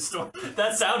purse and store.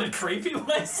 That sounded creepy when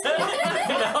I said it.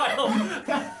 Now I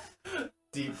don't.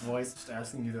 Deep voice just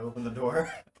asking you to open the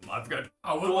door. I've got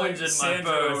I would like coins in my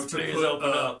Sandro purse. to Please put open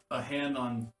up. a hand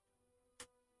on.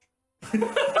 And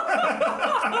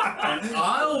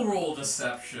I'll roll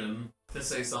deception to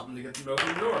say something to get them to open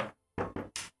the door.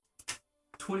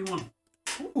 21.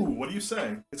 Ooh, what do you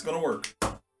say? It's gonna work.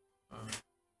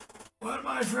 What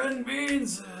my friend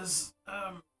means is,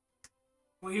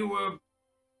 we were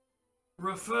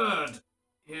referred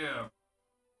here.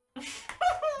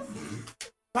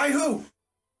 By who?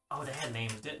 Oh, they had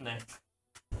names, didn't they?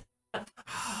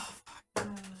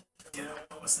 You know,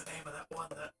 what was the name of that one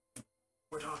that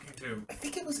we're talking to? I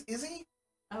think it was Izzy.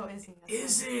 Oh, is he?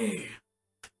 Izzy!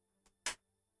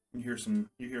 You hear some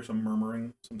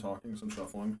murmuring, some talking, some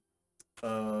shuffling.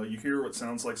 You hear what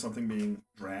sounds like something being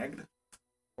dragged,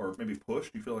 or maybe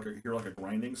pushed. You hear like a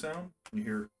grinding sound. You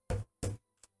hear,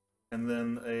 and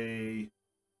then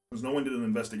because no one did an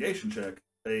investigation check,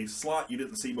 a slot you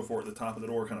didn't see before at the top of the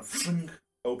door kind of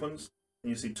opens, and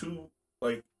you see 2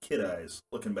 like kid eyes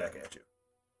looking back at you.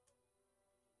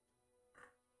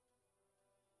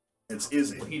 It's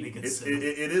Izzy. Waiting at It seven.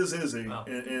 is Izzy, Wow.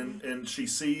 and she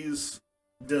sees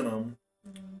Denim.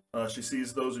 She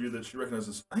sees those of you that she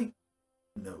recognizes. I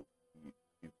know you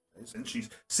guys, and she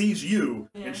sees you,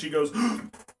 Yeah. and she goes,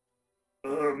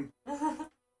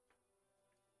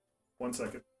 1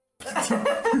 second.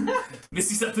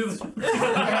 Misty stepped through the.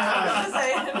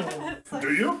 It's like-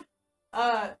 Do you?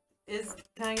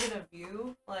 Can I get a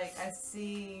view? Like, I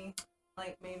see,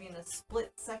 like, maybe in a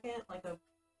split second, like a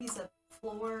piece of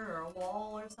floor or a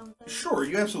wall or something? Sure,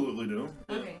 you absolutely do.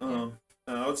 Okay.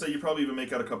 I would say you probably even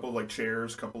make out a couple of like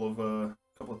chairs, couple of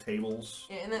tables.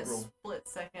 Yeah, in that Roll. split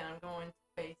second, I'm going to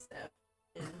face step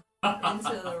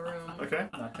into the room. Okay.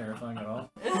 Not terrifying at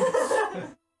all.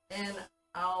 And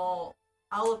I'll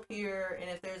I'll appear, and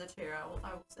if there's a chair, I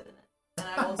will sit in it, and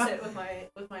I will sit with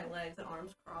my legs and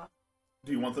arms crossed.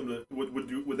 Do you want them to?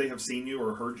 Would they have seen you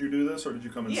or heard you do this, or did you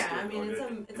come and? Yeah, I mean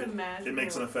it's a magical. It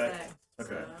makes an effect.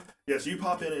 Okay. So. Yeah, so you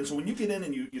pop in, and so when you get in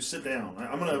and you sit down,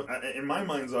 I'm gonna, in my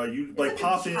mind's eye, you like like a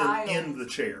pop child. in the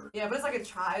chair. Yeah, but it's like a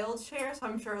child's chair, so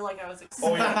I'm sure like I was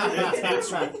Oh excited. yeah,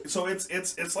 so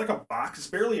it's like a box. It's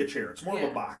barely a chair. It's more of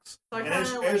a box. So I And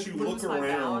kinda, as you lose look my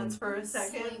around, balance for a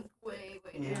second. Slink way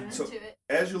down So- into it.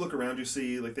 as you look around, you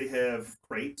see like they have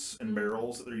crates and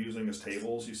barrels that they're using as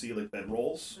tables. You see like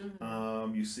bedrolls.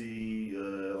 You see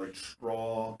like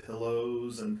straw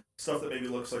pillows and stuff that maybe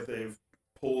looks like they've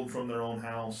pulled from their own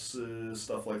house,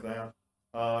 stuff like that.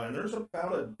 And there's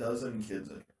about a dozen kids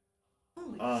in here.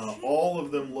 Holy shit. All of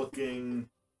them looking.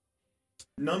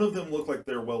 None of them look like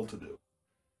they're well-to-do.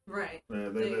 Right.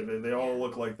 They all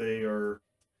look like they are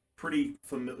pretty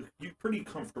pretty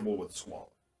comfortable with squalor.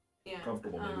 Yeah.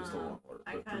 Comfortable maybe is the wrong word,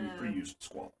 I but kinda- pretty used to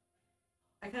squalor.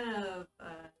 I kind of.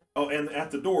 Oh, and at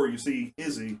the door you see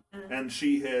Izzy, and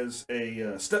she has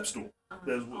a step stool,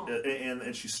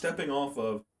 and she's stepping off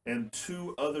of, and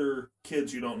two other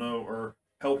kids you don't know are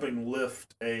helping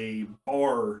lift a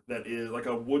bar that is like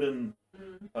a wooden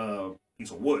piece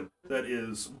of wood that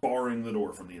is barring the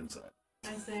door from the inside.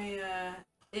 I say,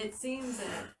 it seems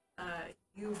that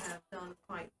you have done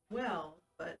quite well,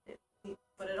 but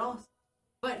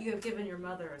you have given your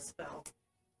mother a spell.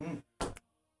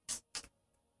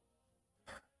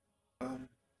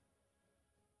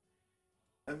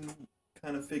 I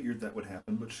kind of figured that would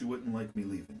happen, but she wouldn't like me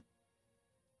leaving.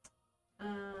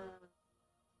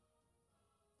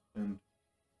 And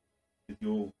with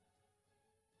your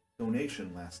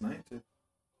donation last night, it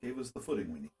gave us the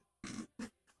footing we needed.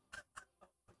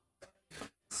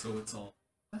 So it's all.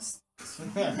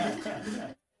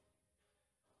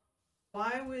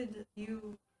 Why would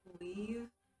you leave?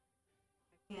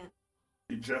 I can't.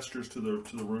 He gestures to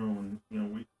the room,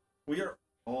 and we're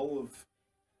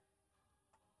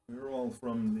all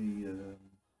from the.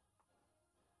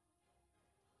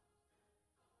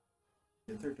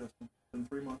 Get there, Justin. It's been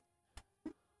 3 months.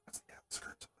 That's the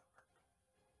outskirts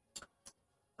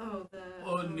of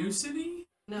Oh, the. New City?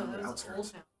 No, that was outskirts.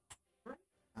 Old Town.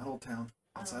 Not Old Town.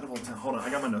 Outside of Old Town. Hold on, I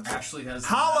got my notes. Actually has.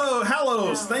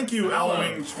 Hallows! Thank you, Hallows.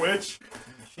 Halloween Twitch.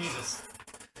 Jesus.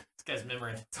 This guy's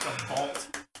memory. It's like a vault.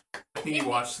 I think he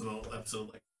watched the whole episode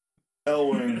like.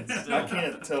 Elwing, I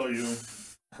can't tell you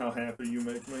how happy you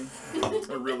make me.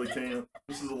 I really can't.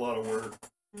 This is a lot of work.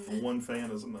 One fan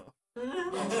is enough.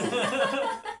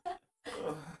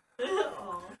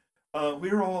 We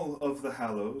are all of the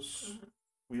Hallows.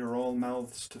 We are all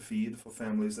mouths to feed for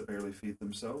families that barely feed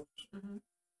themselves.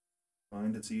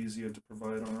 Find it's easier to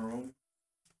provide on our own.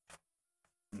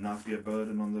 Not be a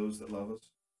burden on those that love us.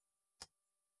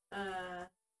 Have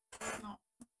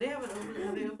they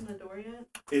opened the door yet?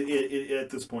 It at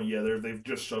this point, yeah, they've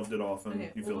just shoved it off, and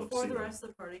Okay, you feel well, it. before the rest of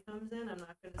the party comes in, I'm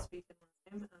not going to speak in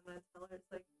rhyme. I'm going to tell her,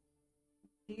 it's like,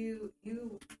 you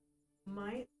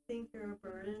might think you're a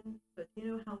burden, but do you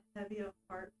know how heavy a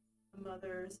heart a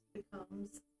mother's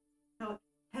becomes? How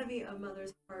heavy a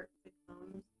mother's heart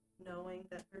becomes knowing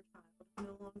that her child is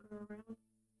no longer around?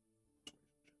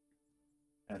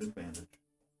 At advantage.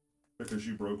 Because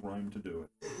you broke rhyme to do it.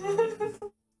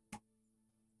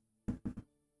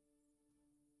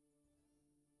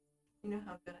 You know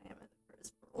how good I am at the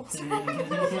first rolls.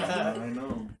 I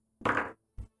know.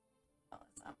 Oh,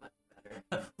 it's not much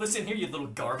better. Listen here, you little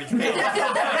garbage man.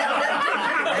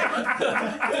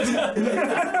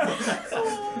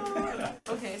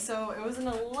 Okay, so it was an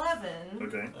 11.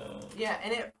 Okay. Yeah,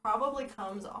 and it probably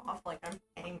comes off like I'm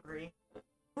angry.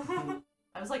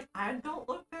 I was like, I don't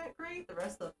look that great. The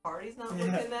rest of the party's not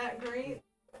looking that great.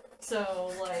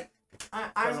 So, like,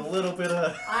 There's a little bit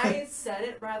of. I said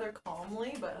it rather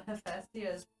calmly, but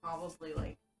Hephaestia is probably,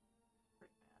 like,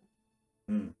 pretty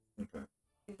bad. Okay.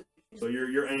 So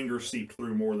your anger seeped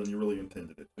through more than you really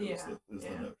intended it to. Is the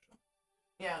notion.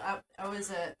 Yeah, I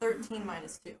was at 13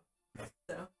 minus 2.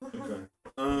 So. Okay.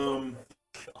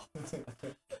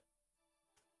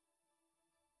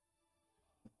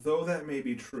 Though that may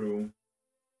be true,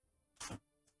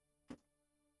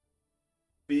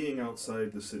 being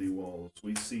outside the city walls,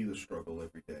 we see the struggle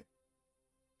every day.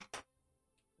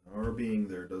 Our being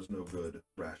there does no good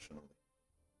rationally.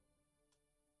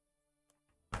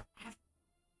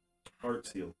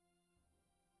 Hearts heal.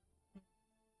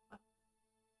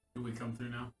 Do we come through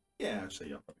now? Yeah, I'd say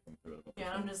y'all probably come through it.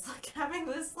 Yeah, I'm just, like, having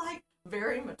this, like,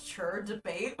 very mature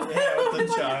debate. Yeah, with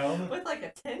the child. With, like,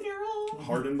 a 10-year-old.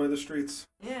 Hardened by the streets.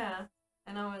 Yeah,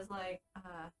 and I was like,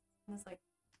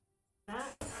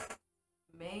 that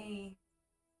may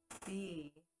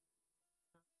be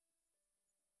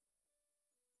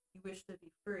you wish to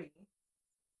be free.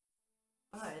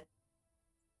 But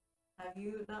have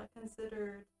you not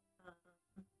considered?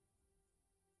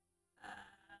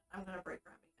 I'm gonna break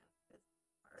Remy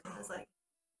again. It's like,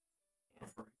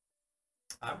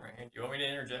 I'm right. Do you want me to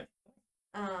interject?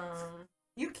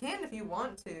 you can if you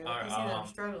want to. If Alright, you see that I'm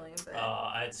struggling, but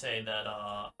I'd say that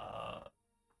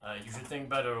you should think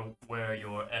better where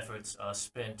your efforts are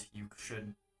spent. You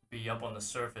should be up on the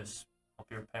surface, help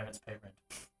your parents pay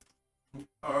rent.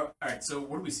 Alright, so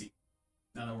what do we see?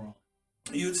 Now that we're on.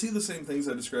 You would see the same things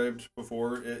I described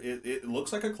before. It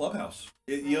looks like a clubhouse.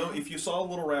 You know, if you saw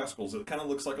Little Rascals, it kind of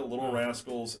looks like a Little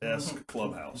Rascals-esque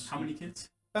clubhouse. How many kids?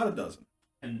 About a dozen.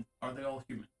 And are they all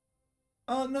human?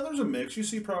 No, there's a mix. You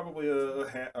see probably a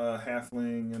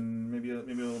halfling and maybe a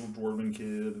little dwarven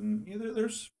kid, and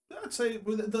there's, I'd say,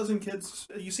 with a dozen kids.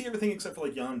 You see everything except for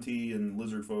like Yanti and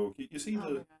lizard folk. You see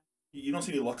you don't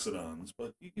see any Luxodons,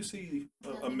 but you see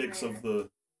a mix of the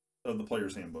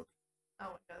player's handbook. oh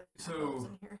my god, there's So- animals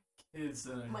in here. Kids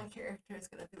that My character is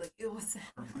gonna be like, ew, what's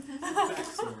that?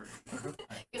 backstory.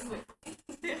 Good way.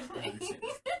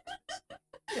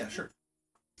 Yeah, sure.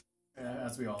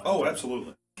 As we all. Oh,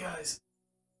 absolutely. Guys,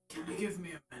 can you give me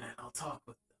a minute? I'll talk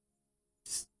with them.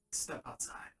 Just step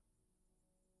outside.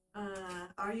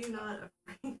 Are you not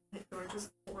afraid that you're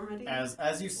just formatting?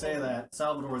 As you say that,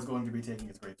 Salvador is going to be taking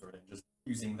his greatsword and just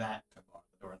using that to bar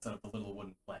the door instead of the little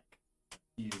wooden plank.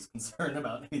 He is concerned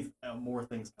about any more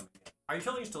things coming in. Are you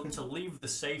telling us to leave the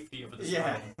safety of the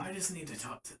Yeah. circle? I just need to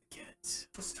talk to the kids.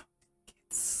 Just talk to the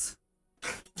kids.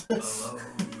 Alone.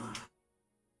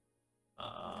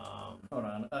 Hold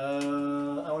on.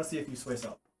 I want to see if you sway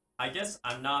self. I guess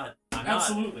I'm not.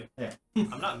 Absolutely.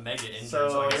 I'm not mega injured.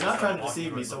 So I guess you're not I'm trying to walking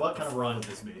deceive me. towards So the what kind of run front.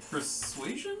 would this be?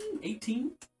 Persuasion?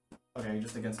 18? Okay,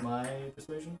 just against my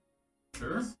persuasion.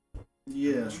 Sure.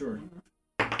 Yeah, sure.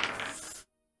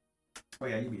 Oh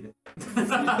yeah, you beat it.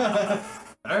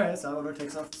 All right, Salvador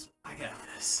takes off. I got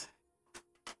this.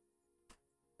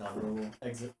 Salvador will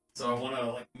exit. So I want to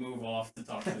like move off to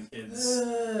talk to the kids.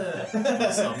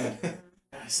 So,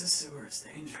 Guys, this sewer is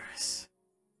dangerous.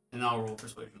 And I'll roll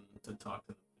persuasion to talk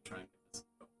to them to try and get this.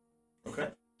 Okay.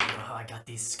 Oh, I got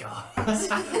these scars.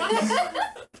 That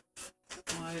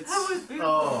was beautiful.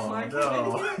 Oh, Why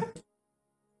no. can't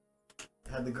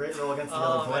I had the great roll against the Oh,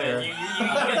 other player. man, You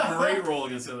get a great roll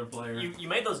against the other player. you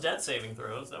made those death saving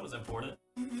throws. That was important.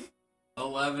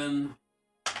 11.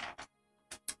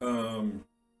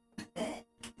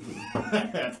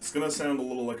 It's gonna sound a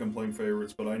little like I'm playing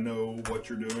favorites, but I know what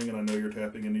you're doing, and I know you're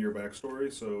tapping into your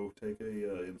backstory. So take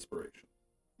a inspiration.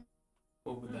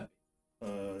 What would that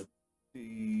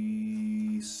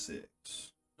D6.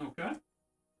 be? Okay.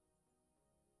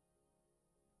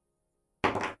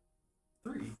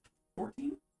 3.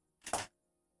 14?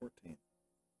 14.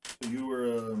 So you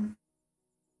were.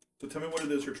 So tell me what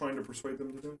it is you're trying to persuade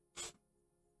them to do.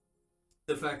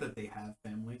 The fact that they have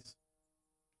families.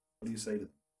 What do you say to them?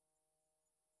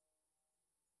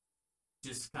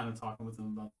 Just kind of talking with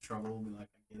them about the trouble. Be like,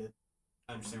 I get it.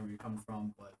 I understand where you're coming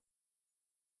from, but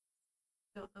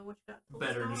Don't know what you got. till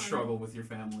better to it's struggle with your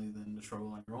family than to struggle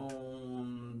on your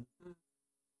own.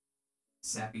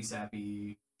 Sappy.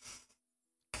 Sappy.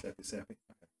 Okay. Sappy,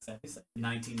 sappy.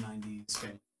 1990s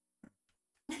family.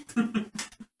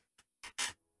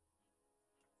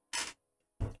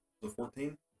 The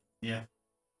 14. Yeah.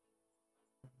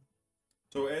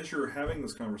 So as you're having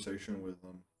this conversation with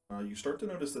them, you start to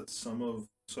notice that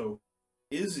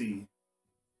Izzy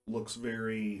looks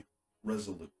very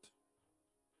resolute.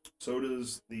 So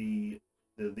does the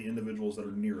individuals that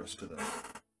are nearest to them.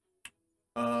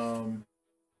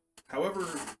 However,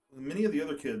 many of the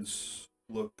other kids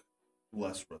look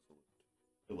less resolute.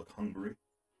 They look hungry,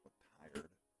 look tired.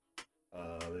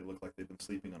 They look like they've been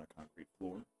sleeping on a concrete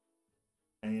floor.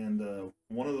 And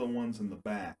one of the ones in the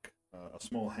back, a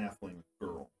small halfling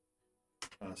girl,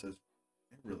 says,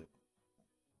 "I really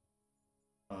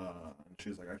want to." And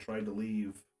she's like, "I tried to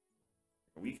leave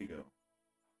a week ago,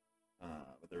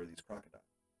 but there were these crocodiles.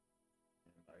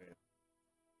 And I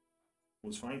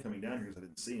was fine coming down here because I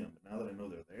didn't see them, but now that I know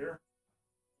they're there,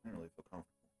 I don't really feel comfortable."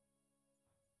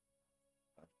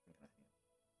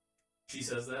 She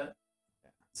says that.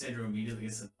 Sandro immediately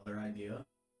gets another idea.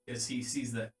 Because he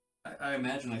sees that. I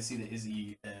imagine I see that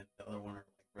Izzy and the other one are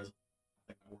like resolute.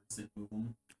 Like my words didn't move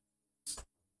them.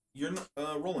 You're not,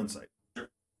 roll insight.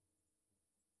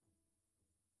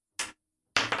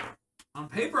 On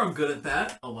paper, I'm good at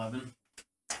that. 11.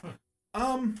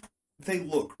 They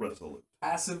look resolute.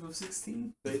 Passive of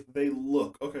 16. They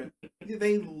look okay.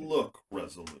 They look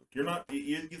resolute. You're not.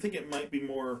 You think it might be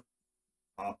more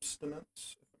obstinate,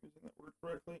 if I'm using that word.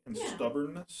 correctly, and Yeah.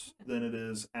 stubbornness than it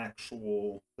is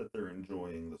actual that they're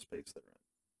enjoying the space they're in.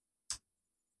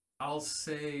 I'll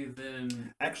say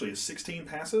then. Actually, is 16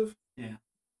 passive? Yeah.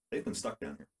 They've been stuck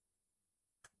down here.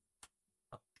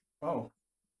 Oh.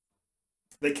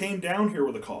 They came down here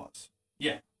with a cause.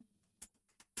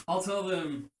 I'll tell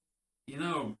them. You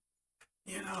know.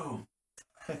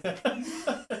 If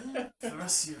the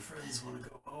rest of your friends want to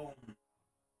go home, you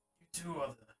two are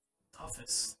the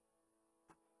toughest.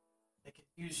 They can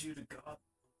use you to guard them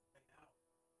way out.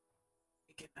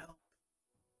 We can help.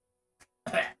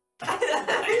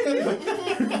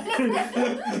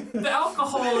 The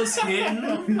alcohol is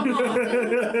hidden. Come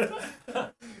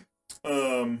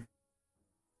on.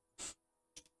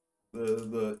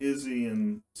 The Izzy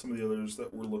and some of the others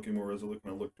that were looking more resolute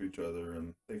kind of look to each other,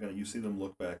 and they kind of you see them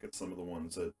look back at some of the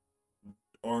ones that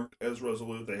aren't as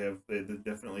resolute. They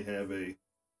definitely have a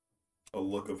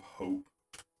look of hope,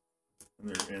 and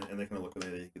they kind of look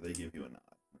and they give you a nod.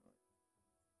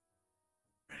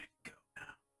 Ready to go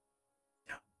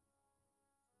now.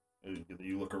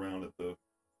 You look around at the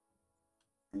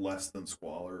less than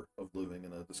squalor of living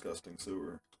in a disgusting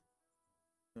sewer,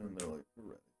 and they're like, "We're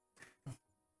ready."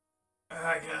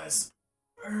 Alright, guys.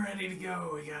 We're ready to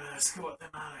go. We gotta escort them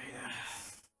out of here.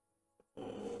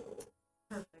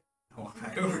 Perfect. Walk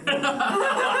back over.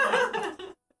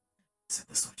 So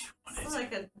this is what you wanted. It's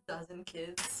like a dozen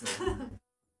kids.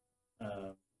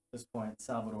 At this point,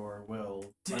 Salvador will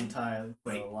untie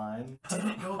the line.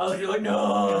 Oh, you're like, And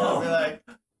I'll be no! like,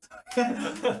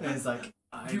 and he's like,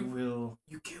 I You- will.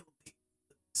 You killed the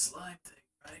slime thing,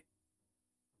 right?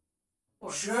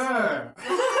 Or- Sure.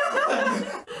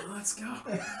 Well, let's go.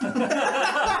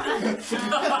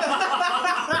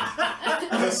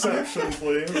 Deception,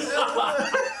 please.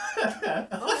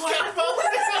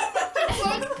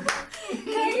 Can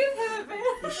you give him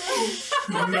advantage?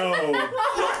 No.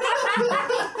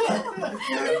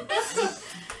 This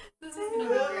is gonna be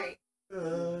great.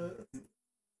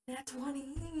 Nat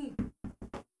 20.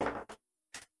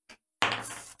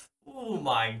 Oh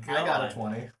my god. I got a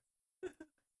 20.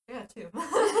 Yeah, 2.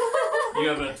 You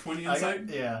have a 20 insight?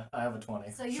 Yeah, I have a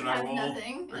 20. So you Should I have roll?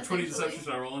 nothing. Or 20 essentially. deception,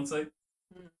 should I roll insight?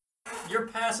 Your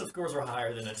passive scores are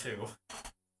higher than a 2.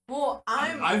 Well,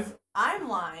 I've I'm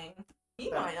lying. He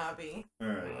might not be.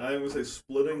 Alright, I would say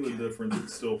splitting the difference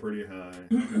is still pretty high.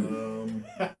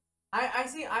 I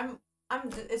see.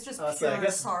 It's just So pure I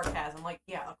guess- sarcasm. Like,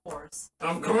 yeah, of course.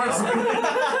 Of course.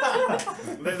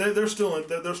 They're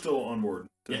still on board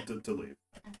to Yeah. to leave.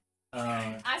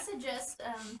 I suggest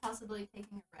possibly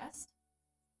taking a rest.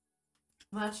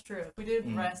 That's true. If we did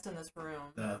Mm. rest in this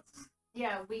room. That's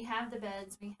Yeah, we have the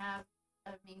beds. We have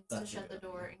a means to That's a shut the good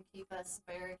door and keep us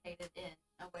barricaded in,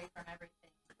 away from everything.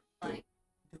 Like,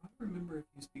 Do I remember if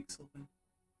you speak Sylvan?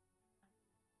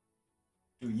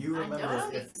 Do you I remember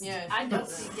don't if Yeah. I don't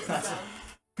think it's so.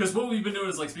 Because what we've been doing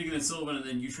is like speaking in Sylvan and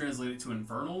then you translate it to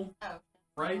Infernal, Oh.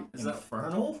 right? Is that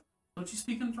Infernal? don't you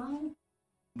speak Infernal?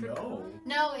 No.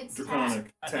 No, it's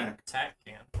Draconic. I Tack. think Tack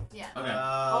can. Yeah. Okay.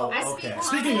 Oh, I speak okay. one.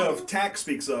 Speaking of, Tack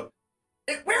speaks up.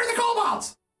 Where are the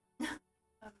kobolds?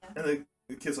 Okay. And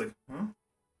the kid's like, huh?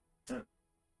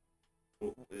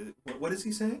 What is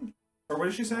he saying? Or what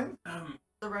is she saying?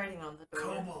 The writing on the door.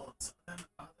 Kobolds.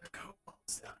 Other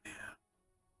kobolds down here.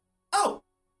 Oh!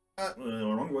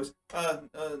 Wrong voice.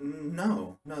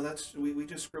 No. No, that's, we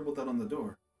just scribbled that on the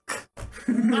door.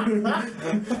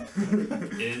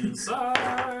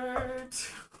 Insight.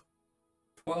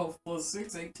 12 plus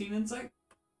 6, 18 insight.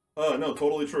 No,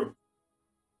 totally true.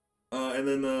 And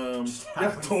then,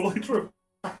 yeah, totally true.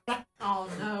 Oh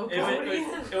no, It, Cody.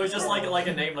 it was just like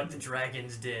a name like the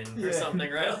Dragon's Den or Yeah.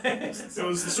 something, right? It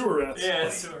was the sewer rats. Yeah,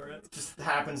 sewer rats. Just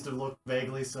happens to look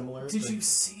vaguely similar. Did but- you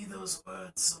see those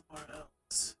words somewhere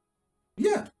else?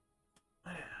 Yeah.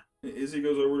 Where? Izzy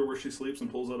goes over to where she sleeps and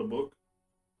pulls out a book.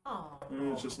 Oh.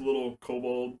 And it's just a little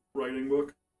kobold writing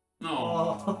book.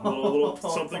 No. A little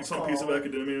some piece of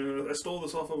academia. I stole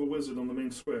this off of a wizard on the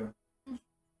main square.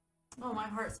 Oh, my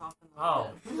heart softened. a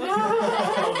Oh. little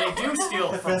Well, bit. they do steal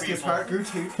from Festus people. heart grew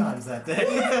 2 times that day.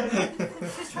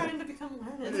 She's trying to become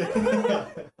learned.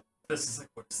 This is like,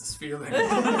 what is this feeling?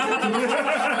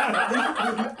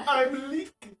 I'm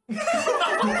leaking.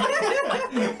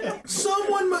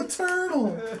 Someone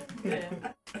maternal! Yeah.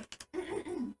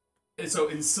 And so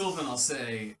in Sylvan, I'll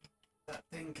say, that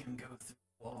thing can go through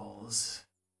walls.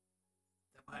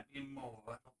 There might be more.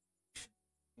 I don't think we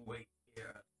should wait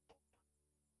here.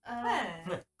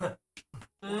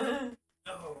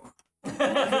 No.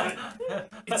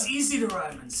 It's easy to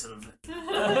rhyme in Sylvan.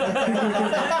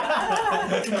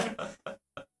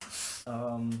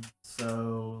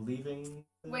 So leaving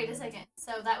the Wait a second.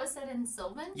 So that was said in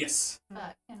Sylvan? Yes.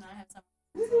 Fuck, can I have some?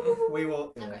 We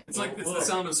will. Okay. It's like it's the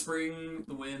sound of spring,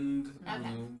 the wind,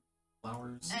 Okay.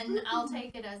 flowers. And I'll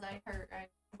take it as I heard.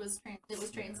 It was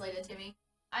translated to me.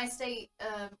 I state,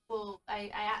 well,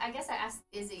 I guess I asked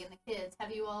Izzy and the kids,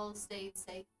 have you all stayed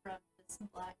safe from this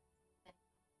black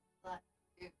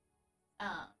goo?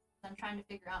 I'm trying to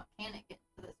figure out, can it get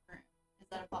into this room? Is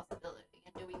that a possibility?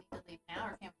 And do we need to leave now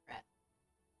or can we rest?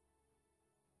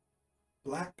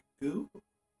 Black goo?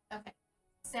 Okay.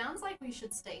 Sounds like we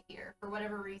should stay here. For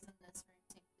whatever reason, this room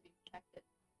seems to be protected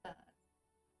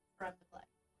from the black.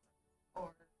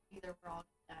 Or either we're all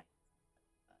gonna die.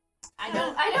 I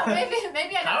don't,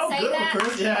 maybe I don't say that.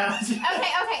 Chris? Yeah.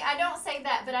 Okay, I don't say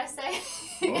that, but I say.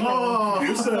 Oh,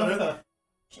 You said it.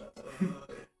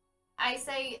 I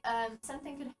say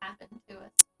something could happen to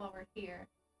us while we're here,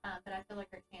 but I feel like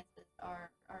our chances are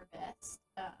best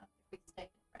if we stay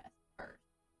and rest first.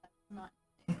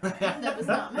 That was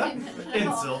not my intention at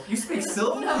all. Insult. You speak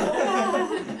Sylvan?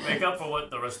 No. Make up for what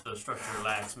the rest of the structure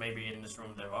lacks. Maybe in this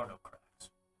room there are no cracks.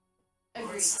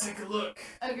 Agreed. Let's take a look.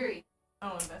 Agreed.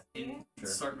 Oh, investigate? Sure.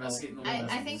 Start investigating the I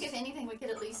walls. think if anything, we could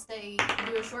at least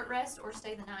do a short rest or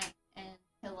stay the night and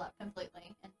heal up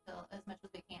completely until as much as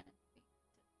we can.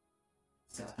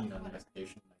 16 on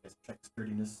investigation. I guess check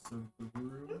sturdiness of the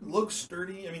room. It looks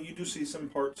sturdy. I mean, you do see some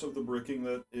parts of the bricking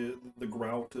that the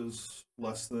grout is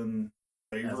less than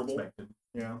As favorable. expected.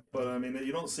 Yeah, but I mean,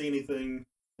 you don't see anything.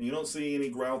 You don't see any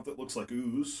grout that looks like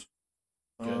ooze.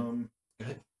 Good.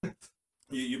 Good.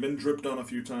 You've been dripped on a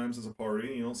few times as a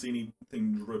party. You don't see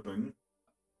anything dripping.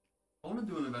 I want to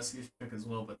do an investigation check as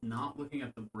well, but not looking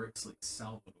at the bricks like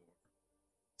Salvador.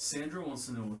 Sandra wants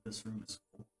to know what this room is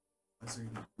for. Why is there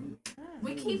even a room?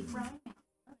 We keep running.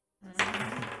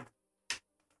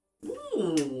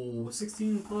 Ooh,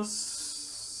 16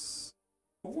 plus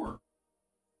 4.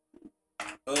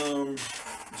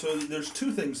 So there's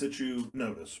two things that you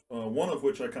notice. One of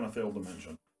which I kind of failed to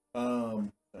mention.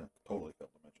 Totally failed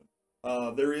to mention.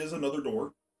 There is another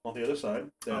door on the other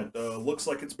side that looks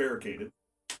like it's barricaded.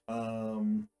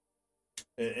 Rather,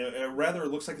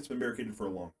 it looks like it's been barricaded for a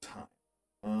long time.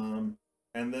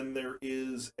 And then there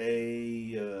is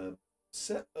a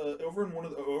set over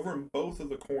in both of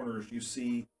the corners. You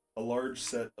see a large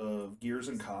set of gears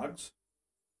and cogs,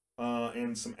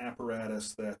 and some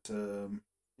apparatus that you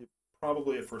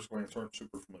probably at first glance aren't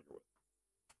super familiar with.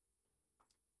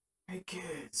 Hey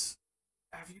kids,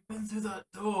 have you been through that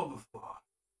door before?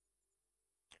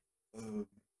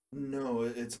 No,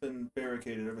 it's been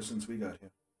barricaded ever since we got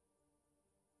here.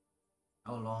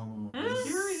 How long? That's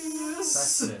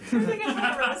Curious. it. I think I'm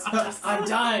gonna rest. I'm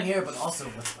dying here, but also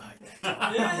what's behind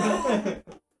that?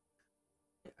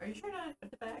 Are you sure not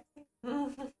put the back?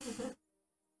 Learn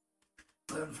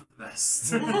from the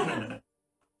best.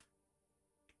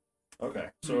 Okay,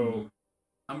 so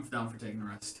I'm down for taking a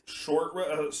rest. short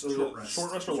rest or Short long rest.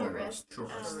 rest? Short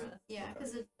rest. Yeah,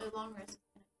 because a long rest.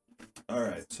 All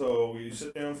right, so you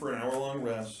sit down for an hour-long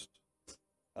rest.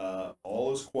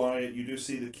 All is quiet. You do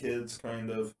see the kids kind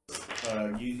of.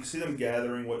 You see them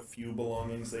gathering what few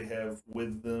belongings they have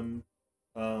with them.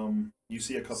 You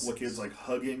see a couple of kids like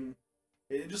hugging.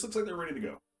 It just looks like they're ready to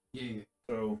go. Yeah.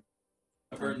 So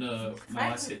I burned my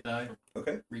last hit die.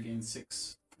 okay, Regained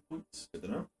 6 points. good to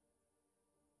know.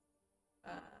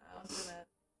 I was gonna.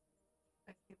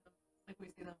 I see them. Like we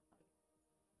see them.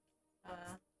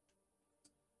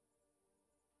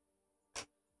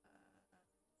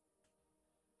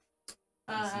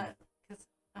 Because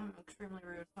I'm extremely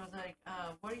rude. So I was like,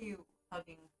 what are you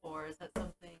hugging for? Is that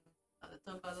something that's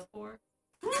done by the four?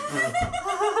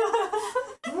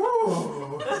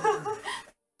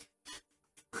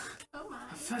 Oh my.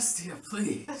 Festia,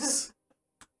 please.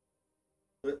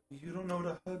 But you don't know what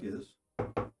a hug is.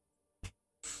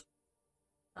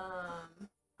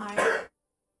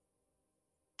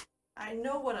 I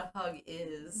know what a hug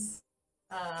is.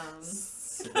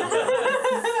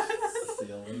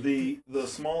 The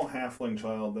small halfling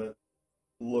child that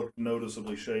looked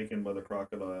noticeably shaken by the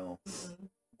crocodile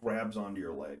grabs onto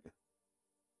your leg.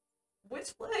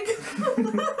 Which leg?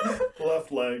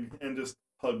 Left leg, and just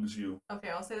hugs you. Okay,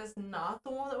 I'll say that's not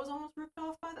the one that was almost ripped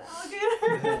off by the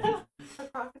alligator. The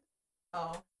crocodile.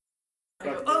 Oh. I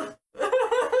go,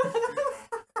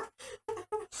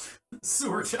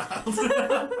 Sewer child.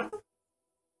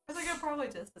 I think I'm probably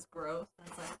just as gross.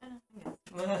 And it's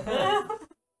like,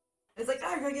 it's like,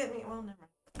 oh, you're gonna get me. Well, never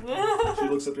mind. She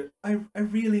looks up at you. I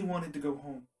really wanted to go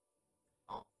home.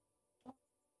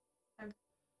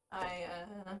 I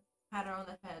had her on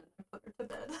the head and put her to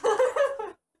bed.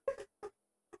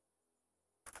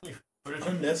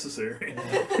 Unnecessary.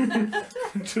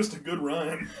 Just a good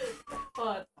rhyme.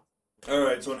 But All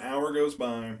right, so an hour goes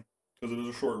by because it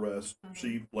is a short rest.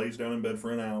 She lays down in bed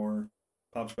for an hour,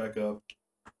 pops back up.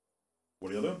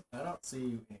 What are you doing? I don't see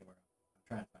you anywhere. I'm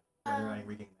trying to find whether I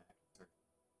regain that.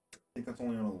 I think that's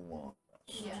only on a long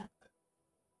rest. Yeah.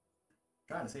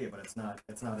 Trying to see it, but it's not.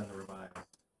 It's not in the revised.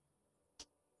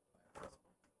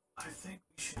 I think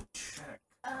we should check.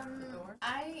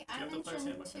 I You have to place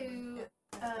mentioned it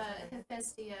to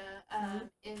Hephaestia,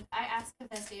 if I asked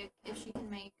Hephaestia if she can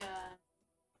make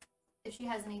if she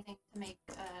has anything to make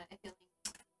a healing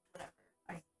whatever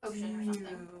potion or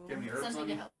something. Give me herbs Something on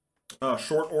to you. help.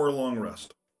 Short or a long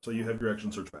rest. So you have your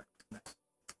action search back.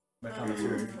 My common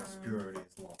superiority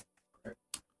is long.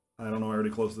 I don't know. I already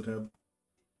closed the tab.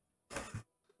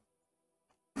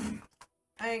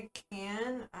 I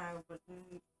can. I would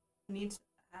need to.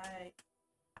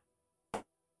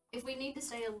 If we need to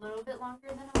stay a little bit longer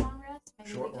than a long rest, maybe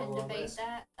Short we or can long debate rest?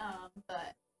 that.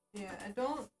 But Yeah, I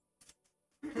don't.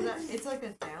 Cause it's like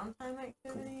a downtime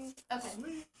activity, okay,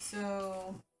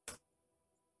 so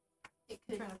it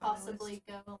could Trying to find my possibly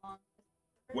go along.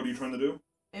 What are you trying to do?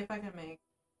 if I can make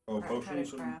Oh, try potions.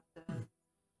 to And, craft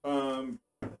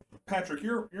it. Patrick,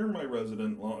 you're my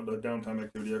resident downtime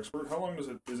activity expert. How long is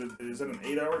it an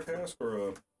 8-hour task or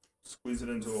a squeeze it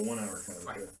into a 1-hour kind of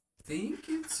I task? think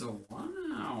it's a 1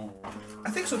 hour. I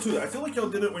think so too. I feel like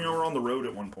y'all did it when y'all were on the road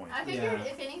at one point. I figured Yeah.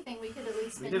 if anything, we could at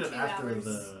least We spend did it 2 after hours.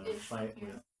 the ish fight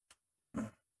here.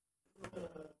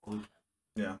 with.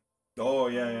 Oh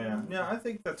yeah. I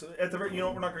think that's at the very. You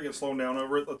know, we're not gonna get slowed down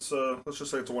over it. Let's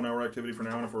just say it's a 1-hour activity for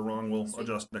now, and if we're wrong, we'll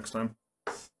adjust next time.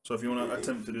 So if you want to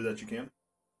attempt to do that, you can.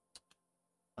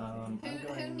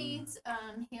 Who needs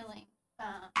healing?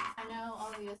 I know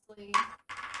obviously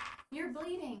you're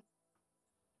bleeding.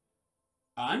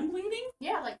 I'm bleeding?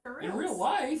 Yeah, like for real. In real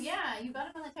life? Yeah, you got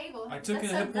him on the table. I took That's a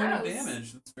so hit point of gross.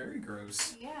 damage. That's very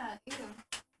gross. Yeah, ew.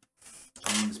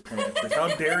 Jeez, Patrick, how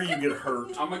dare you get hurt?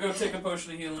 I'm gonna go take a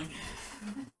potion of healing.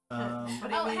 What do you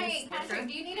Oh, mean, hey, Sandra? Patrick,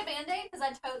 do you need a band-aid? Because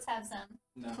I totes have some.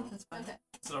 No. That's fine. Okay.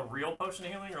 Is it a real potion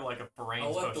of healing or like a I'll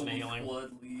brains let the potion of weak healing?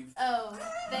 blood leave. Oh,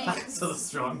 thanks. So the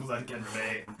strong blood can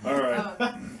remain. All right.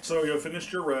 Oh, So you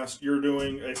finished your rest. You're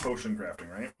doing a potion crafting,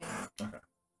 right? Okay.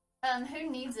 Who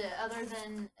needs it other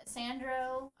than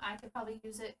Sandro? I could probably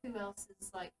use it. Who else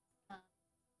is like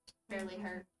fairly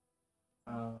hurt?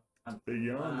 I'm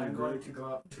going to go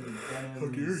up to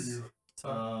Denham's,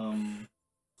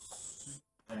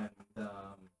 and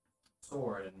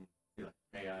sword and be like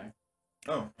AI.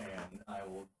 Oh. And I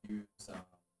will use I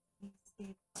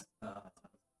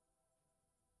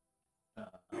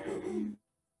will use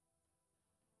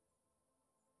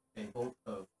a bolt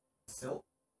of silk,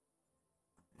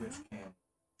 which can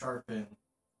sharpen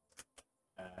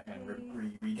and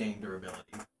regain durability.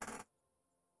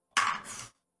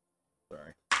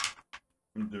 Sorry.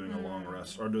 I'm doing a long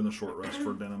rest, or doing the short rest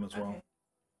for Denim as well.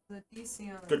 okay. The DC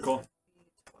on Good this call. would be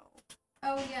 12.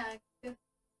 Oh yeah, good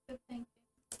thank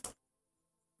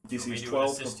you. DC May is do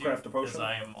 12 assist to you, craft a because potion.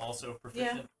 I am also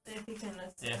Yeah, proficient. if you can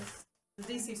assist. Yeah. The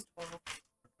DC's 12.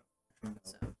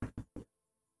 So.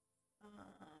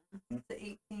 The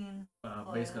 18.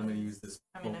 Basically, I'm going to use this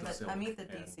I mean, bolt of silk, I meet the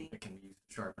and DC. it can be used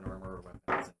to sharpen armor or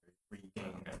weapons and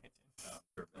regain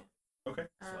durability. Okay.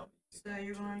 So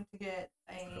you're going to get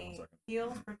Hold on a a second.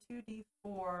 heal for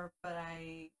 2d4, but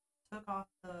I took off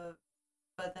but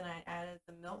then I added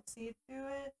the milk seed to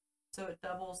it, so it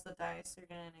doubles the dice. You're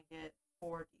going to get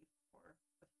 4d4.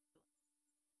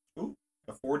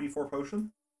 A 4d4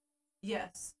 potion?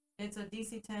 Yes, it's a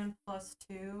DC 10 plus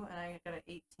 2, and I got an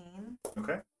 18.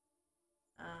 Okay.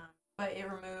 But it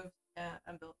removes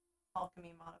a built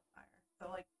alchemy modifier.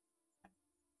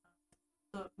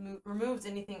 So removes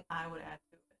anything I would add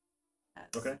to it as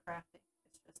Okay. crafting.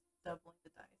 It's just doubling the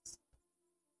dice.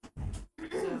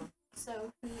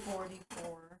 So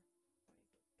 44.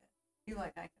 You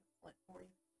like I can flip 40.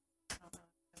 I don't know.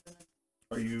 I've been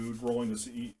Are you rolling to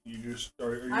see? Are you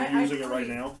I using it right create-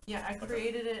 now? yeah, I Okay.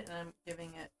 created it and I'm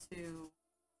giving it to.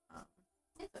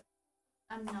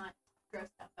 I'm not grossed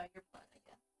out by your blood,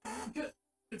 I guess.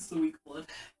 It's the weak blood.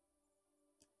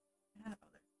 I had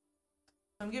other.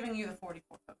 So I'm giving you the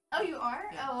 44 potion. Oh, you are?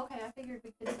 Yeah. Oh, okay. I figured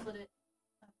we could split it.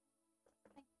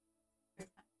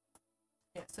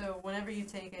 Yeah. So whenever you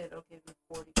take it, it'll give you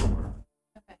 44.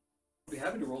 Okay. I'd be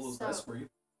happy to roll those So- dice for you.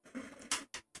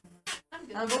 I'm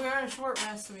good. But we're on a short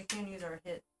rest, so we can use our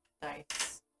hit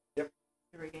dice. Yep.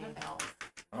 To regain Okay. health.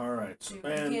 All right. You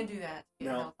And can do that. To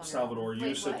get now, health on your Salvador, own. you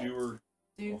Wait, said what? you were.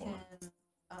 So you hold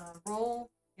can roll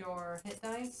your hit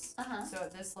dice. Uh-huh. So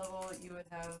at this level, you would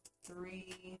have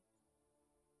 3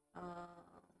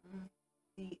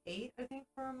 D8, I think,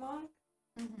 for a monk.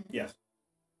 Mm-hmm. Yes.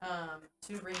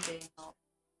 to regain health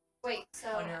Wait, so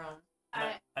on your own.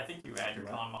 I think you add your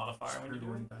con modifier when you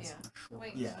do it. dice Yeah. on a short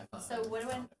Wait, rest. I thought so I what do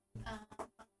I? found it.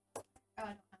 Oh, I don't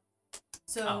know.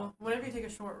 So Oh. whenever you take a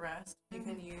short rest, you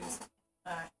can use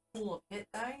a pool of hit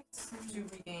dice to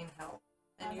regain health,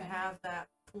 and you Okay. have that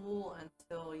pool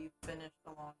until you finish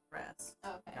the long rest.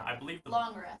 Okay. I believe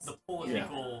Long rest. the pool is Yeah.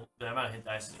 equal. The amount of hit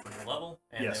dice is for your level,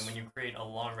 and Yes. then when you create a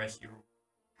long rest,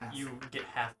 you get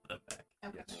half of them back.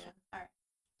 Okay. Yes. Yeah. All right.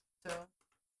 So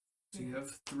So you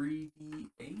have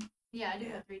 3d8. Yeah, I do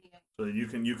Yeah. have 3d8. So you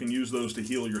can use those to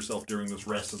heal yourself during this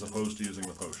rest as opposed to using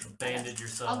the potion. Bandage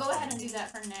yourself. I'll go ahead and do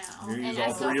that for now. You use And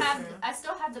all three of- I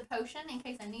still have the potion in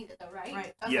case I need it though, right?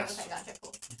 Right. Okay, Yes. Okay, gotcha.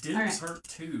 Cool. Dim's hurt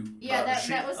too. Yeah, that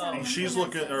she- was oh, something. She's that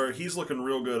looking, said. or he's looking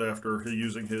real good after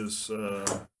using his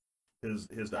dice.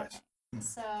 Okay.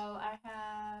 So I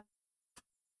have.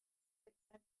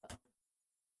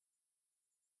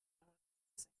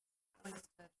 I'm just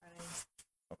gonna try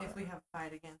to, if we have a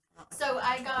fight again. So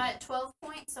I got 12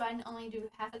 points, so I can only do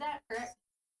half of that, correct?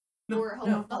 No, Or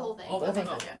no. the whole thing. Oh, Okay, oh.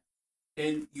 gotcha.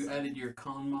 And you added your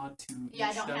con mod to Yeah, I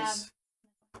each don't dice?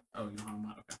 Oh, you don't have a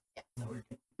mod.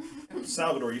 Okay.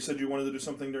 Salvador, you said you wanted to do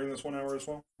something during this 1 hour as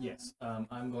well? Yes,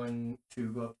 I'm going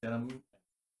to go up to them.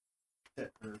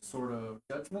 Or sort of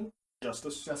judgment,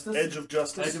 Justice? justice, Edge of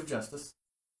Justice? edge of justice,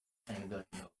 and be like,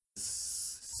 no,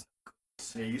 this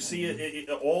is Yeah, you see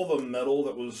all the metal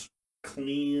that was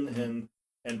clean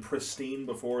and pristine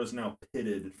before is now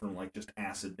pitted from like just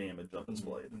acid damage up its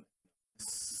blade.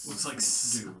 Looks like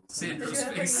Dude. Sandra's Did you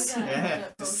ever face. use that- Yeah,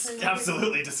 that potion?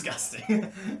 absolutely disgusting.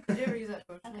 Did you ever use that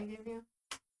potion I gave you?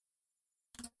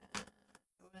 It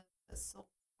was the silk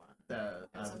one. It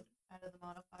was out of the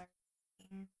modifier.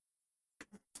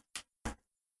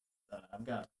 I've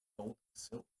got gold,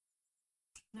 silk.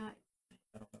 No, I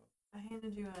don't know. I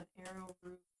handed you an arrow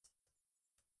root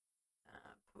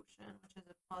potion, which is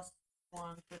a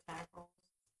 +1 to attack rolls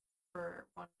for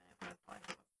 1 minute.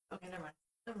 Okay, never mind.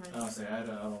 Never mind. I'll say I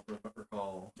don't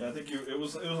recall. Yeah, I think it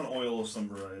was an oil of some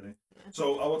variety. Yeah.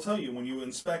 So I will tell you, when you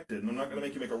inspect it, and I'm not going to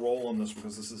make you make a roll on this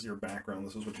because this is your background,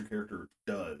 this is what your character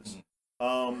does.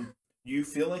 You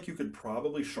feel like you could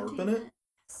probably sharpen it,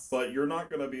 but you're not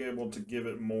going to be able to give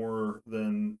it more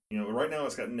than, right now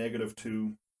it's got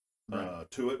 -2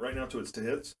 to it right now to its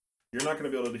hits. You're not going to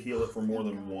be able to heal it for more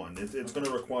than 1. It's going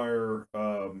to require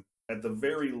at the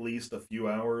very least a few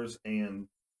hours and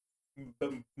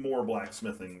more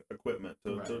blacksmithing equipment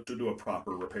to do a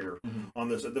proper repair on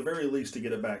this, at the very least to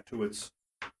get it back to its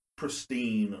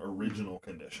pristine original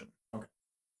condition. Okay.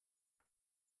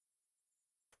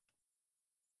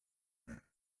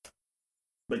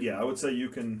 But yeah, I would say you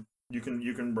can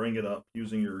bring it up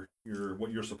using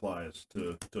your supplies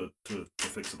to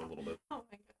fix it a little bit. Oh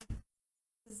my god.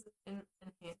 This is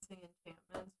enhancing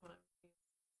enchantments when I'm using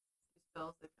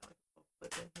spells. They've got like a little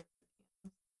clip in here for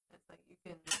cans. It's like you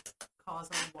can cause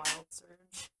a wild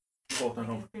surge. Oh, Like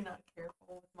no. if you're not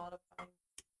careful with modifying.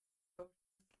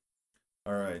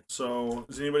 All right. So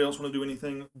does anybody else want to do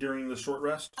anything during the short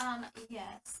rest?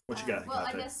 Yes. What you got, Well,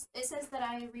 I Kate? guess it says that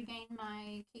I regain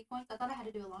my key points. I thought I had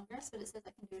to do a long rest, but it says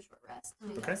I can do a short rest. To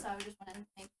do Okay. that, so I just want to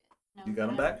make it. You got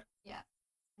them back? Yeah.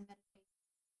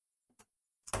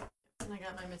 And I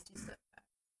got my Misty Step back.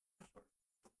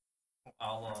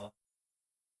 I'll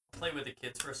play with the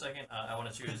kids for a second. I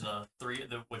want to choose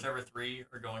whichever 3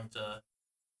 are going to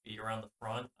be around the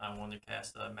front. I want to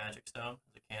cast a magic stone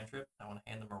as a cantrip. I want to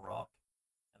hand them a rock,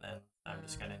 and then I'm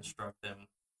just going to instruct them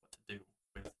what to do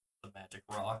with the magic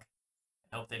rock.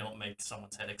 I hope they don't make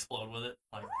someone's head explode with it,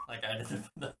 like I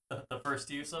did the first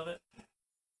use of it.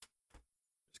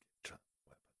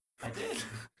 I did.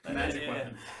 Magic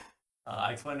weapon.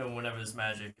 I explained to him whenever this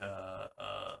magic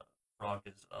rock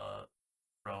is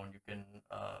thrown, you can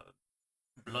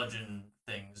bludgeon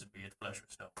things, be it flesh or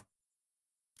stone.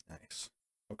 Nice.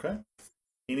 Okay.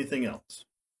 Anything else?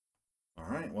 All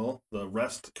right. Well, the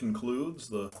rest concludes.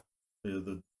 The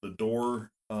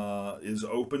door is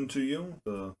open to you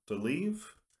to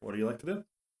leave. What do you like to do?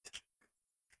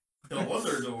 The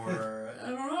other door. I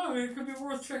don't know. It could be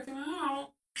worth checking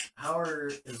out. How are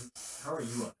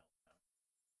you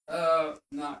on?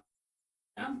 Not.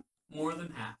 I'm more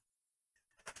than half.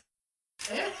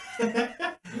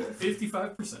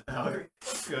 55%. Oh,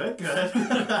 good.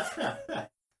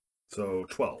 So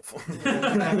 12.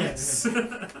 Yes.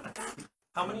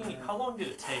 How long did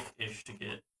it take ish to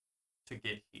get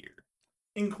here?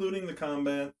 Including the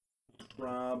combat,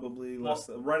 probably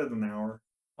right at an hour.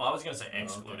 Well, I was gonna say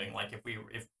excluding, like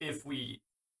if we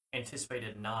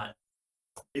anticipated not.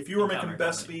 If you were No making combat,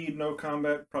 best combat. speed, no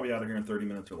combat, probably out of here in 30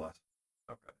 minutes or less.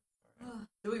 Okay.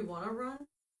 Do we want to run?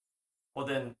 Well,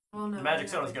 then Well, no, the magic we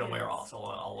stone's have the gonna wear kids. off, so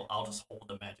I'll just hold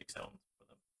the magic stone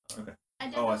for them.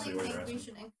 I Oh, I definitely see what you're think we asking.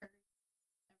 should encourage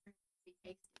everyone to be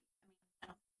tasty. I mean, I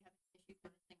don't think we have an issue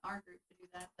convincing our group to do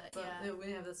that, but But yeah.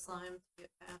 we have the slime to get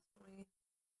past me.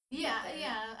 Yeah, Okay.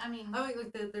 yeah, I mean, I mean,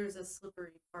 like there's a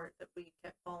slippery part that we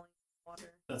kept falling in the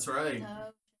water. That's right. is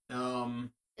How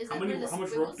that many? where the How much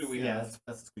squiggles- rope do we Yeah, have?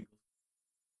 that's the squeakle.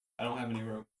 I don't have any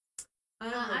rope. I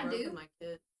have I a rope do. in my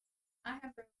kit I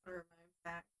have rope. or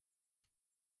my pack.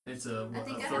 It's a, I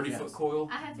think I have 30-foot yes. coil.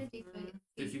 I have 50 feet.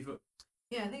 50 foot.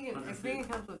 Yeah, I think it 100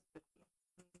 comes with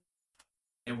 50.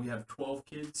 And we have 12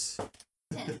 kids.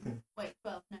 10. Wait,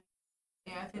 12. No.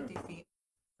 Yeah, 50 feet.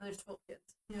 There's 12 kids.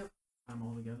 Yep. I'm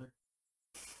all together.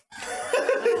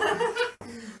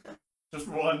 Just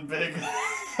one big.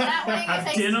 That way, if Have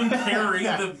they Denim carry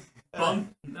the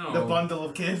no. The bundle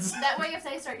of kids. that way, if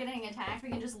they start getting attacked, we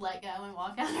can just let go and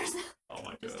walk out ourselves. Oh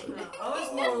my Just god. kidding. I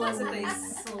was more or less if they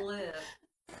slip.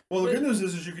 Well, the good news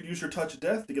is you could use your touch of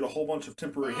death to get a whole bunch of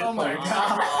temporary hit Oh my points.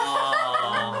 God.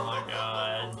 Oh my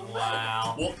god!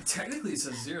 Wow. Well, technically it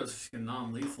says 0, so she's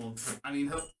non-lethal. I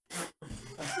mean,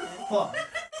 Well,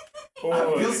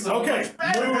 Oh, I feel so okay, much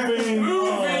better. moving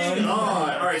moving on. on.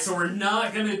 All right, so we're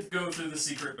not gonna go through the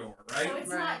secret door, right? So it's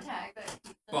Right. not tagged.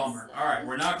 But Bummer. All right,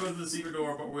 we're not going through the secret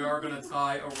door, but we are gonna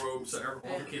tie a rope so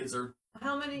all the kids are.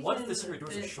 How many? What if can the secret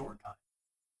door's a fit? shortcut?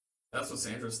 That's what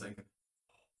Sandra's thinking.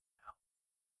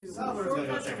 Salvador's gonna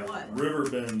go Shortcuts check or out what?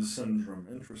 Riverbend syndrome.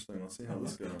 Interesting. Let's see how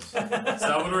this goes.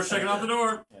 Salvador's checking out the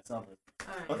door. Yeah, Salvador.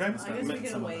 Alright. Okay. I guess we Make can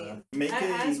some of wait. the- Make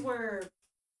As a we're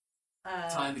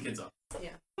Tying the kids up.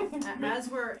 as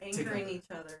we're anchoring each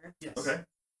other, Yes. okay.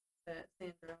 that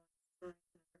Sandra or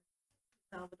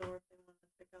Salvador, if they want to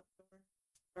pick up the door,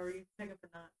 or are you picking for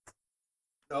knots?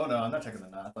 Oh no, I'm not checking the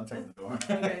knots. I'm checking the door.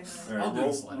 Okay. All right. I'll do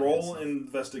the slide Roll stuff.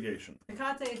 investigation.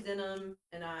 Hecate, Denim,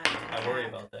 and I I worry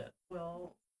about that,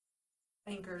 will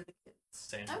anchor the kids.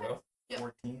 Sandra. Okay. Bro.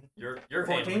 14. You're 14?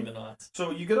 handling the knots.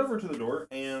 So you get over to the door,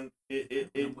 and it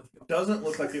I'm with you. doesn't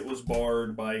look like it was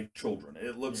barred by children.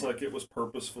 It looks Yeah. like it was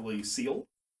purposefully sealed.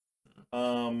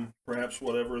 Perhaps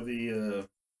whatever the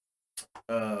I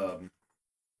don't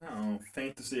know,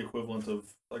 fantasy equivalent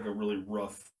of like a really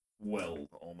rough weld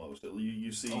almost.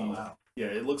 You see, Oh wow. yeah,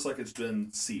 it looks like it's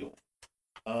been sealed.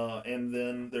 And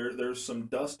then there's some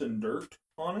dust and dirt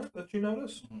on it that you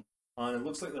notice. Mhm. And it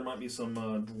looks like there might be some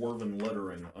dwarven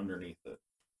lettering underneath it.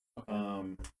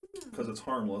 Because it's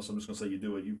harmless, I'm just gonna say you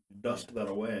do it. You dust that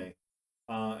away,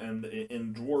 and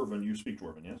in Dwarven, you speak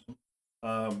Dwarven, yes?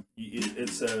 It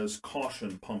says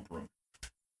 "Caution, Pump Room."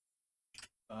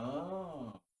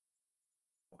 Oh.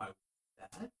 Why would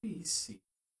that be secret?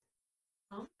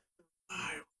 Huh?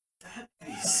 Why would that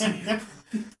be secret?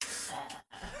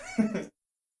 I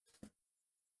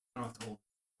don't have to hold,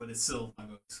 but it's still my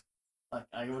books. Like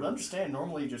I would understand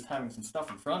normally just having some stuff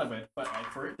in front of it, but like,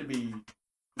 for it to be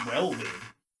welded,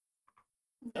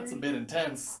 that's a bit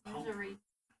intense. There's a read.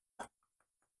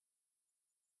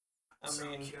 I So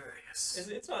mean, curious.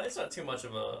 it's not too much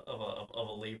of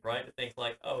a leap, right? To think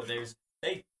like, oh, there's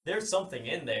something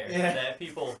in there Yeah. that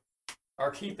people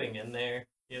are keeping in there.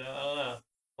 You know, I don't know.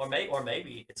 Or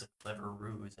maybe it's a clever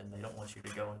ruse, and they don't want you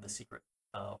to go into the secret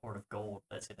hoard of gold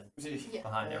that's hidden Yeah.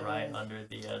 behind it, right under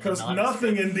the. Because the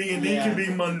nothing in D&D Yeah. can be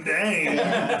mundane.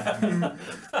 Yeah.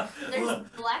 There's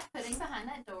black pudding behind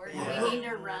that door. Yeah. We need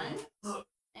to run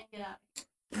and get out.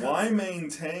 Why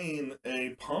maintain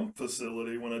a pump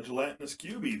facility when a gelatinous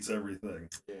cube eats everything?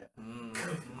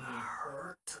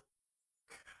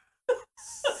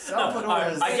 Salvador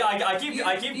is I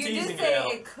keep you teasing did say it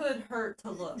out. it could hurt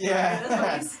to look. Yeah.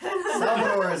 That's what you said.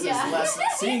 Salvador is Yeah. less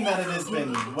seeing that it has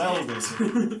been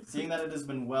welded. Seeing that it has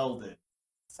been welded,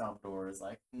 Salvador is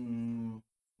like, no,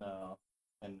 and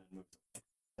then moves to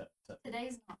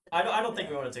Today's not the I don't think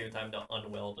we want to take the time to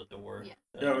unweld a door. Yeah.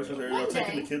 Yeah, I was just saying, One you're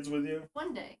taking day. the kids with you?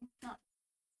 one day. Not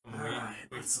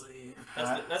We- let's leave.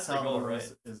 That's the goal, Salvador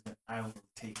right? is I will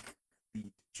take the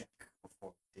check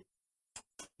before the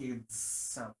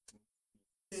kids out.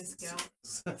 Good scout.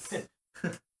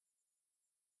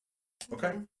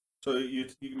 Okay. So you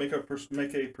make a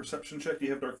perception check. Do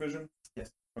you have dark vision?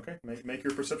 Yes. Okay. Make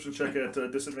your perception check at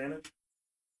disadvantage.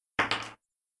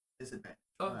 Disadvantage.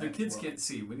 Oh, the Alright, kids well, can't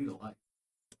see. We need a light.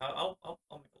 I'll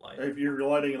make a light. If you're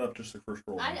lighting it up, just the first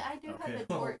roll. I do Okay. have a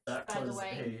torch, That by the was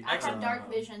way. a- I have dark uh,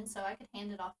 vision, so I could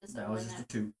hand it off to That someone. was just a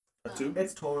 2. A 2?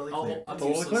 It's totally I'll clear. hold- I'm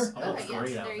Totally useless. clear? I'll Okay, hold yeah,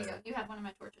 three out there you there. go. You have one of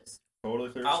my torches. Totally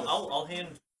clear. I'll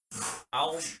hand.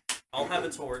 I'll have a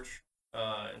torch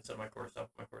instead of my core stuff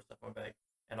in my bag,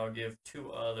 and I'll give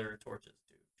 2 other torches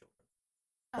to children,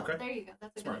 Oh, Okay. there you go.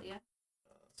 That's a Smart. good idea.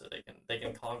 so they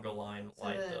can conga line So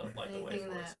light that the way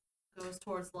anything for us. that goes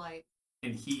towards light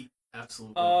And heat,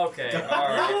 absolutely. Okay,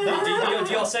 alright.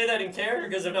 Do y'all say that in character?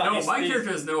 Because if not, no, these- my these-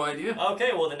 character has no idea.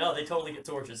 Okay, well then no, they totally get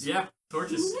torches. Yeah,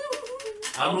 torches.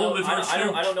 I don't I'm know. holding the torch too.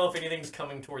 I don't know if anything's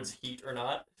coming towards heat or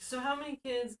not. So how many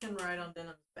kids can ride on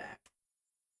Denim's back?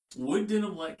 Would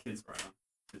Denim let kids ride on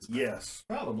his back? Yes.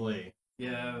 Probably.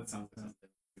 Yeah, that sounds good.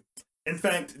 In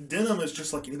fact, Denim is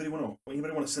just like anybody want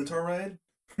a centaur ride?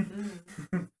 Because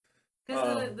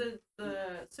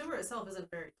the sewer itself isn't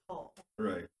very tall.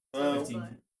 Right. 15. But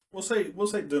We'll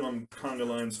say Denim conga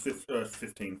lines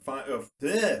 15.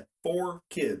 4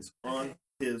 kids on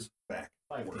his back.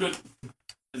 Good.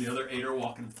 And the other 8 are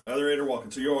walking. Other 8 are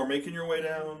walking. So you are making your way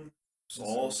down. So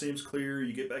all seems clear.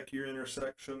 You get back to your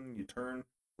intersection. You turn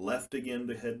left again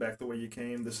to head back the way you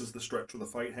came. This is the stretch where the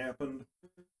fight happened.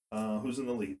 Who's in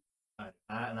the lead?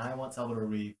 I want Salvador to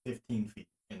be 15 feet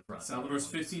in front. Salvador's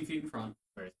 15 feet in front.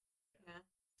 yeah,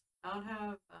 I would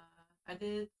have. I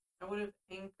would have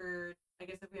anchored. I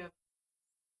guess if we have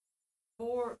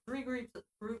 3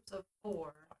 groups of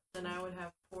 4, then I would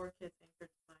have 4 kids anchored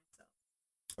to myself.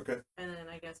 Okay. And then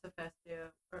I guess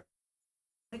Hephaestia or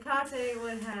Hecate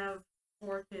would have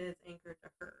 4 kids anchored to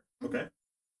her. Okay.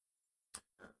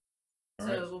 So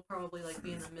Alright. we'll probably like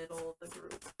be in the middle of the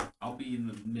group. I'll be in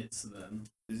the midst then.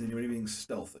 Is anybody being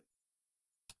stealthy?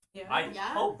 Yeah. I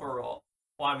Yeah. hope we're all.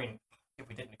 Well, I mean, if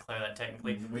we didn't declare that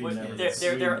technically, We Wait, never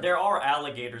there are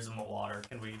alligators in the water.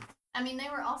 Can we? I mean, they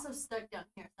were also stuck down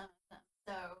here, some of them.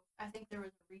 So I think there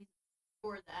was a reason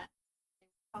for that.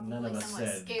 They were None of probably us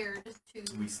somewhat said scared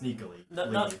to. We sneakily. No,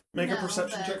 leave. Make a No,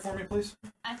 perception but- check for me, please.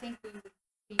 I think we would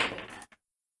be doing that.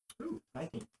 Ooh,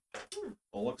 19.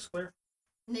 All looks clear.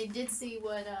 And they did see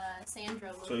what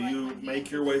Sandra looked So like. you when he make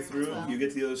entered your the way room as through. well. You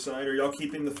get to the other side. Are y'all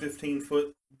keeping the 15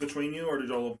 foot between you, or did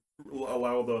y'all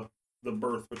allow the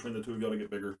berth between the two of y'all to get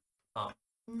bigger?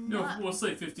 No, Not- we'll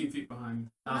say 15 feet behind.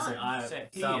 Honestly,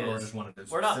 He Salvador is. just wanted to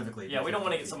We're not. specifically. Yeah, we don't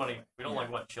want to get 15 somebody. We don't Yeah.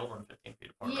 like what children 15 feet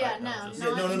apart. Yeah, right? no, Just-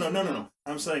 Yeah, no. no.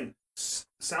 I'm saying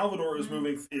Salvador is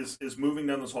moving is moving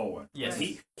down this hallway. Yes.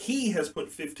 He has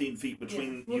put 15 feet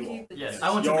between We'll you all. keep the Yes.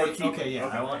 I want Y'all to are make, keeping- okay, yeah,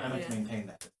 okay. I meant to Yeah. maintain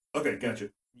that. Okay,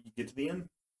 gotcha. You get to the end.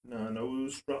 No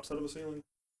ooze drops out of the ceiling.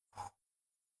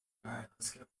 Alright,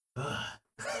 let's go.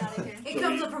 Get out of here. It So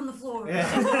comes you- up from the floor.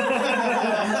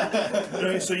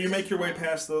 Okay, so you make your way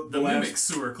past the The last. mimic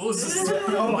sewer closest.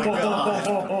 Oh my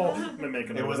god. Mimic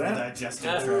It note of wasn't the that.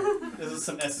 digestive tract. This is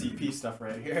some SCP stuff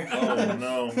right here. Oh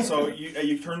no! So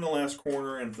you turn the last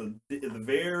corner, and at the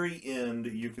very end,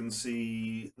 you can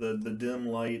see the dim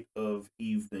light of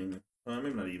evening.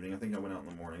 Maybe not evening. I think I went out in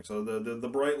the morning. So the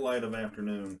bright light of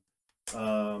afternoon,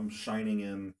 shining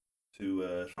in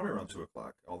to probably around 2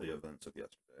 o'clock. All the events of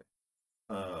yesterday,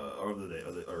 or the day,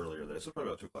 or the earlier day. So probably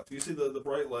about 2 o'clock. You see the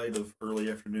bright light of early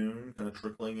afternoon, kind of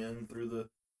trickling in through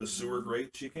the sewer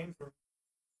grates you came through.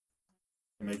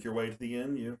 You make your way to the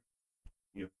end.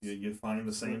 You find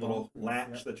the same little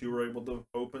latch that you were able to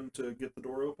open to get the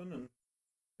door open, and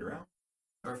you're out.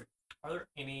 Perfect. Are there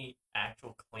any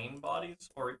actual clean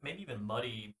bodies, or maybe even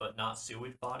muddy but not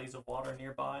sewage bodies of water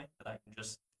nearby that I can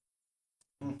just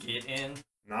get in?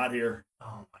 Not here.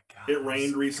 Oh my god! It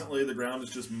rained recently. The ground is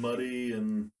just muddy,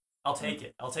 and I'll take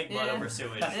it. I'll take mud Yeah. over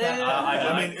sewage. Yeah.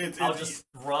 I mean, it's I'll just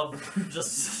rub.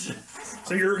 Just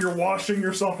so you're washing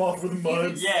yourself off with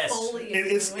mud. yes.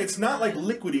 It's not like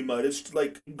liquidy mud. It's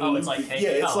like Oh, it's like gloopy. cake. Yeah,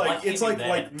 it's Oh, I like can't it's do like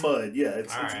that. mud. Yeah,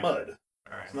 it's Alright. mud.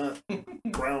 All right. It's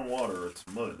not brown water. It's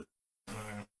mud.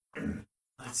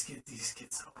 Let's get these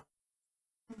kids home.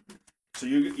 So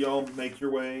y'all make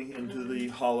your way into the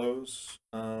hollows.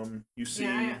 You see.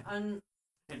 Yeah,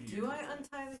 do I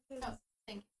untie the kids? Oh.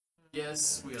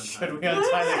 Yes, we Should we untie.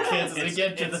 untie the kids as we It's-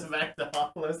 get to it's- the back to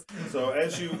Hollis? So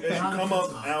as you come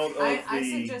up out of I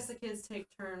the. suggest the kids take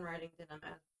turn riding Denim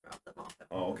and drop them off.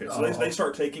 Oh, okay. So Oh. they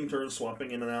start taking turns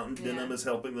swapping in and out, and Denim Yeah. is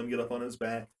helping them get up on his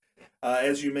back.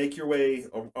 As you make your way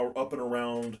up and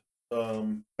around,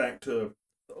 back to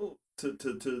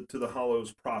the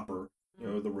hollows proper, you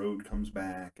know, the road comes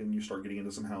back, and you start getting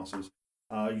into some houses.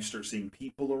 You start seeing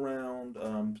people around.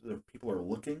 The people are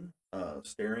looking,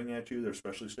 staring at you. They're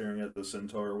especially staring at the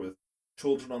centaur with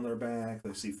children on their back.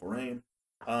 They see Forain.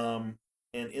 And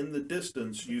in the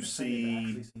distance, you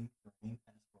see.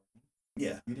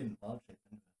 Yeah. You didn't love it.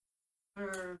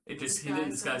 Or It just he didn't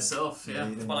disguise self. Yeah.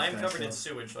 Well, I'm covered in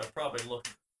sewage, so I probably look.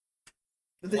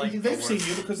 Like They've the seen worst.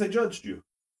 you because they judged you,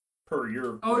 per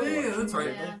your. Oh yeah, recollection. that's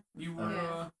right. Yeah. You were.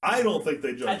 Yeah. I don't think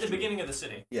they judged At the you. beginning of the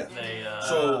city. Yeah. They,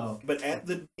 So, but at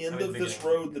the end I mean, of the this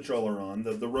beginning. road that y'all are on,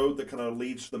 the road that kind of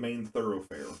leads to the main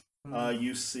thoroughfare, Mm-hmm.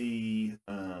 you see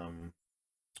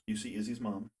Izzy's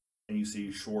mom, and you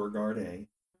see Shore Guard A,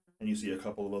 and you see a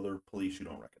couple of other police you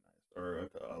don't recognize, or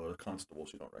other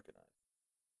constables you don't recognize.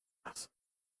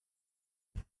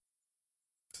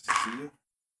 See you?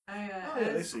 Oh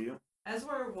Yeah, they see you. As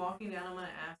we're walking down, I'm gonna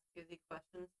ask Izzy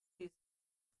questions. She's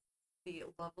the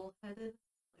level-headed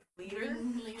leader.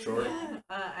 Sure.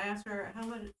 I asked her how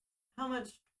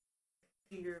much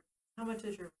is your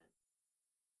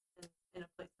rent in a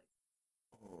place like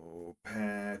Oh,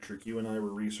 Patrick, you and I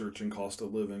were researching cost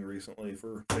of living recently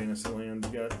for Fantasyland.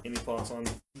 You got any thoughts on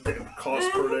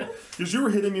cost per day? Because you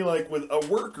were hitting me like with a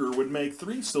worker would make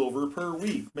 3 silver per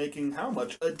week, making how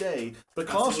much a day? The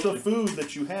cost of food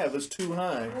that you have is too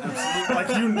high. Absolutely.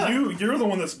 Like you're the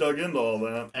one that's dug into all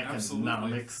that. Absolutely.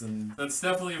 Economics and That's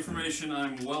definitely information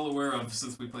I'm well aware of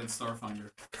since we played Starfinder.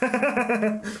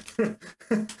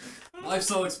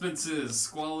 Lifestyle expenses: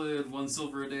 squalid, 1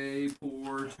 silver a day;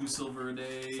 poor, 2 silver a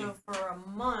day; So for a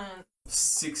month,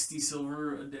 60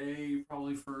 silver a day,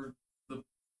 probably for the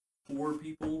poor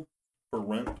people. For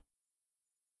rent.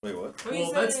 Wait, what?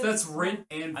 Well, that's rent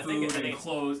and I food think and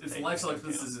clothes. It's lifestyle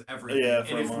expenses is everything. Yeah, for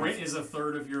and a if month. rent is a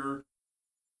third of your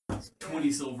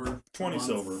 20 silver, 20 a month.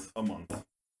 silver a month.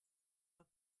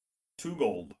 2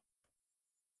 gold.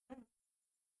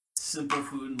 Simple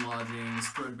food and lodging,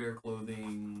 threadbare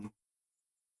clothing,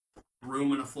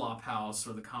 room in a flop house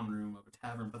or the common room of a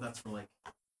tavern, but that's for like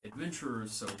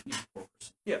adventurers, so poor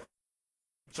person.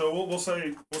 So we'll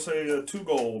say 2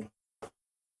 gold.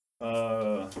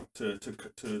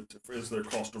 Is their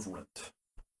cost of rent.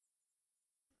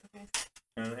 Okay.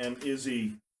 And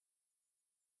Izzy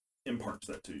imparts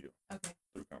that to you okay.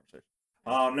 through conversation.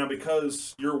 Now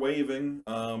because you're waving,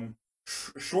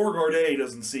 Shorgard A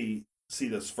doesn't see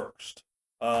this first.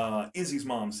 Izzy's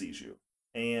mom sees you,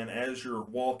 and as you're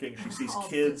walking, she sees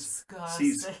kids.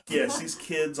 Sees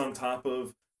kids on top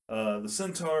of the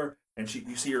centaur, and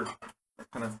you see her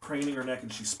kind of craning her neck,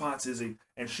 and she spots Izzy,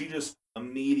 and she just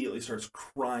immediately starts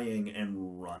crying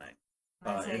and running.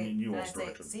 And you all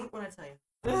start to... See what I tell you.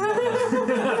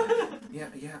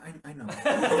 Yeah, I know.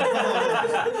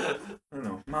 I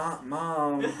know.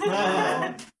 Mom.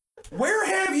 Where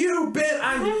have you been?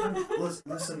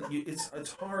 Listen.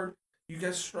 It's hard. You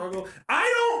guys struggle. I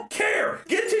don't care.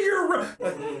 Get to your room.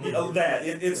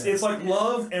 It's like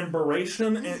love and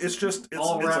beration, and it's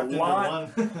all a wrapped into lot.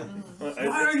 one.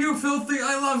 Why are you filthy?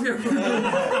 I love you.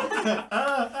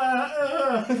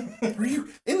 Are you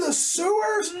in the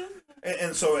sewers?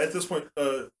 And so at this point,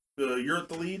 you're at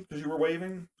the lead because you were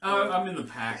waving. I'm in the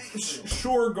pack.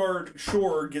 Shore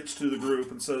gets to the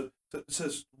group and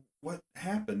says, "What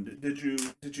happened? Did you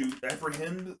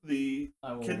apprehend the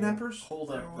I will kidnappers?"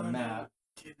 Hold up the map.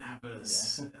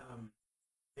 Kidnappers.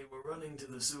 They were running to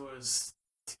the sewers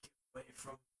to get away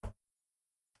from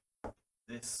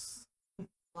This.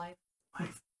 Life.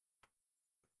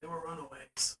 They were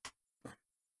runaways.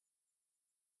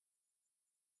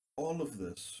 All of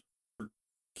this for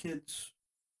kids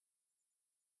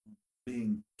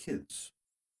being kids.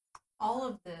 All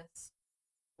of this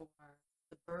for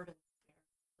the burden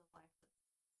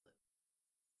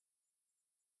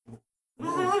of the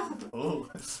life Oh.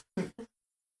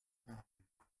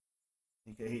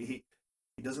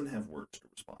 He doesn't have words to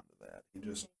respond to that. He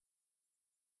just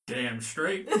Damn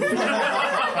straight.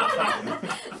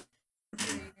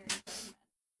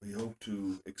 we hope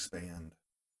to expand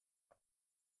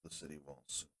the city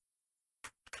walls.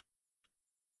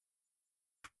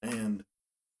 And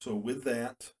so with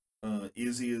that,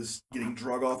 Izzy is getting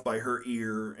drug off by her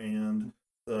ear, and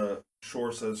the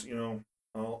Shore says,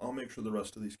 I'll make sure the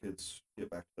rest of these kids get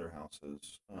back to their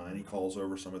houses. And he calls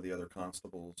over some of the other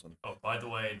constables. And Oh, by the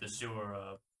way, the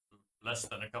sewer, less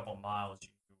than a couple miles, you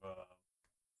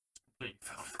completely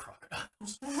filled with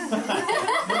crocodiles.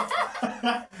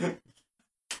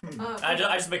 I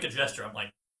just make a gesture. I'm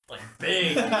like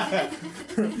big.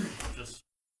 Just.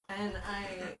 And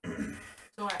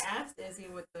so I asked Izzy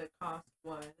what the cost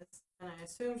was, and I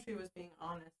assumed she was being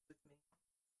honest with me.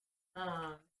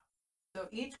 So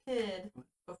each kid,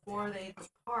 before they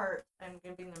depart, I'm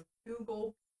giving them 2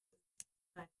 gold pieces.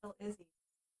 And I tell Izzy,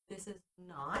 this is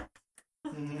not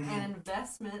an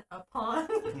investment upon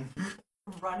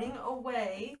running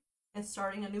away and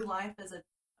starting a new life as a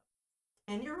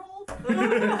 10-year-old.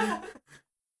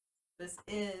 This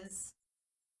is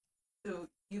so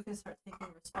you can start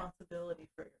taking responsibility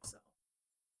for yourself.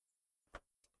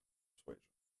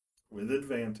 with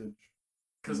advantage,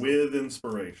 with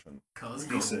inspiration. Cause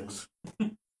D6.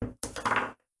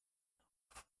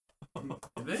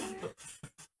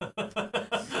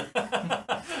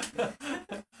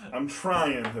 I'm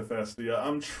trying, Hephaestia.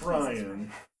 I'm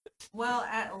trying. Well,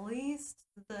 at least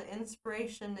the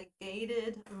inspiration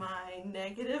negated my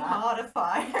negative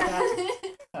modifier.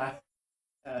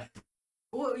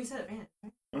 Well, you said advantage,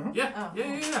 right? Uh-huh.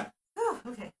 Yeah.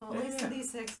 Okay, well, at least the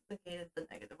D6 negated the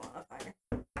negative modifier.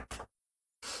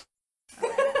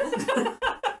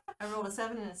 I rolled a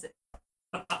 7 and a 6.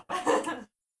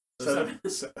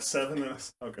 Seven and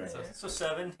okay. So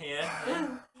 7,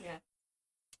 yeah. Yeah.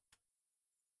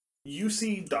 You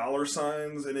see dollar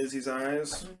signs in Izzy's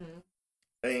eyes,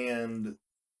 and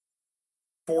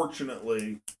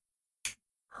fortunately,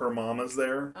 her mama's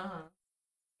there,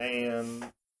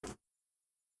 and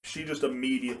she just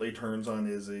immediately turns on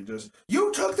Izzy. Just,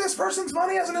 you took this person's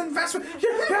money as an investment,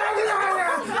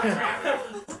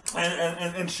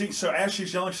 and she. So as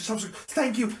she's yelling, she stops.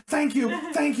 Thank you, thank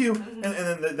you, thank you, and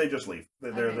then they just leave.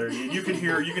 They're there. You can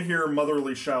hear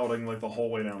motherly shouting like the whole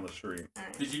way down the street.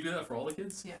 Right. Did you do that for all the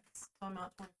kids? Yes. So I'm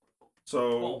out 24 gold.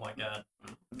 So Oh my god.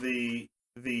 the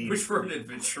Wish for an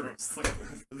adventure.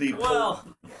 Well,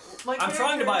 My I'm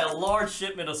trying to buy a character- large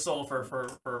shipment of sulfur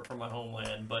for my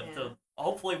homeland, but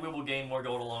hopefully we will gain more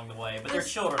gold along the way. But they're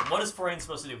children. What is Forain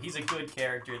supposed to do? He's a good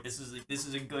character. This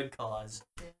is a good cause.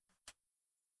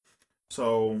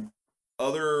 So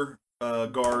other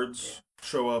guards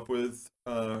show up with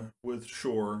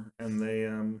Shore, and they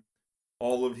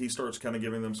he starts kind of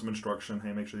giving them some instruction.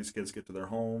 Hey, make sure these kids get to their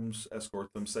homes,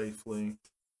 escort them safely.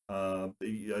 I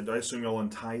assume you'll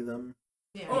untie them.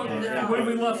 Yeah. Oh, yeah. when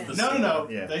we left the No.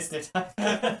 Yeah. They stay tight.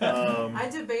 I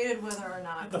debated whether or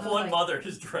not. The but one like, mother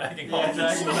is dragging Yeah, all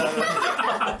dragging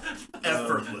this.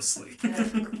 Effortlessly.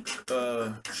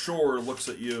 Shore looks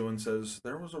at you and says,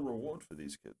 "There was a reward for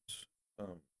these kids.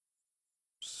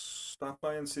 Stop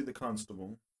by and see the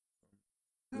constable.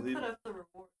 Who put up the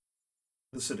reward?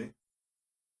 The city.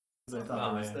 They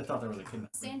thought there was a kidnapping.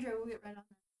 Sandra will get right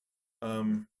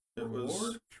on that. It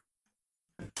was."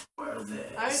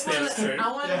 I just Stand wanted straight.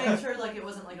 to make sure like it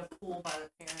wasn't like a pool by the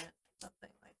parent or something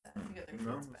like that. To get their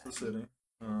No, kids it's the back. city.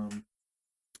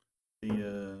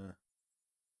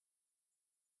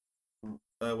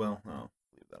 Well, I'll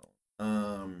leave that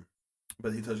alone.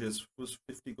 But he tells you it was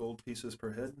 50 gold pieces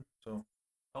per head, so.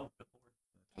 Oh, good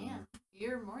lord. Damn,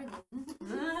 you're more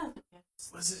than.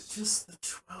 Was it just the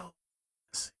 12?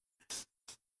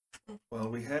 Well,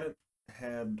 we had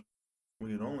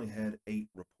only had 8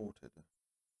 reported.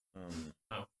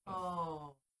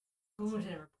 Oh, who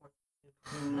didn't report?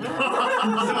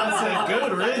 That's a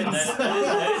good riddance.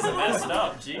 That is messed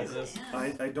up, Jesus.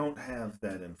 I don't have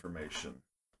that information.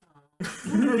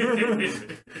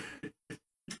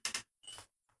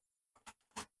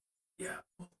 Yeah.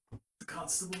 The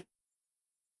constable.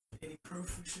 Any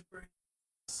proof we should bring?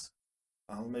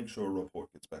 I'll make sure a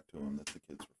report gets back to him that the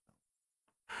kids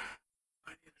were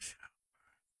I need a shower.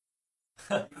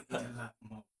 I need a lot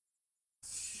more.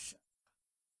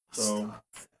 So,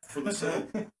 for the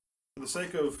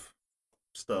sake of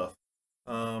stuff,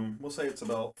 we'll say it's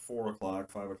about 4 o'clock,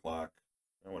 5 o'clock,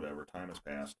 or whatever, time has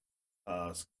passed.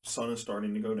 Sun is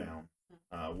starting to go down.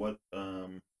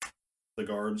 The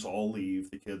guards all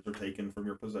leave. The kids are taken from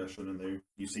your possession, and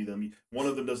you see them. One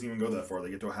of them doesn't even go that far. They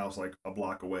get to a house like a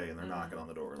block away, and they're knocking on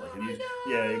the door. Like,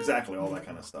 yeah, exactly, all that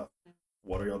kind of stuff.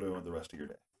 What are y'all doing with the rest of your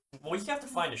day? Well, you have to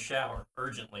find a shower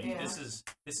urgently. Yeah. This is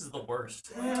the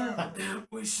worst.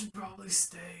 We should probably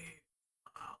stay.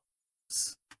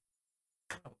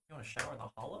 You want to shower in the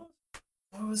hollows?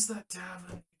 What was that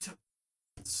tavern you took?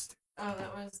 Oh,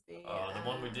 that was the. The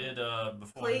one we did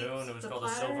before Plate, noon. It was the called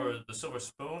platter? the silver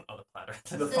spoon. Oh, the platter.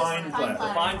 The fine platter. The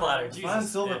fine platter. Jesus. Fine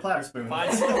silver yeah. platter spoon.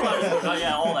 Fine silver platter spoon. Oh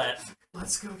yeah, all that.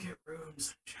 Let's go get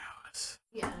rooms and showers.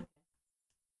 Yeah.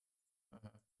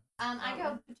 I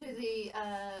go to the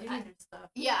You need your stuff.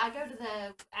 yeah, I go to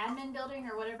the admin building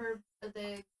or whatever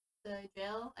the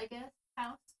jail, I guess,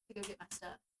 house to go get my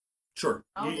stuff. Sure.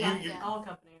 I'll, yeah. I'll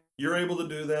accompany her. You're able to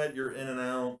do that. You're in and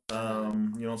out.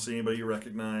 You don't see anybody you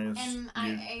recognize. Am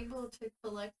I able to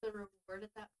collect the reward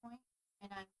at that point? And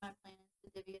my plan is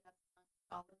to divvy it up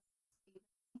amongst all of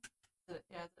Is it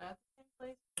at the same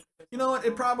place? You know what?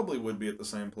 It probably would be at the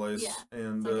same place. Yeah.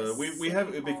 And It's like a we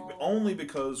have city hall. only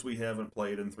because we haven't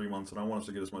played in 3 months, and I want us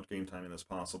to get as much game time in as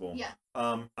possible. Yeah.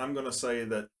 I'm gonna say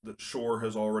that Shore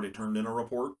has already turned in a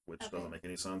report, which Okay. doesn't make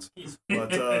any sense. He's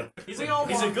But he's We all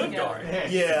a walk good together.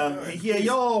 guard. yeah,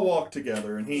 y'all all walk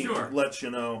together, and he Sure. lets you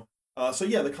know. So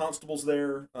yeah, the constable's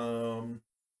there.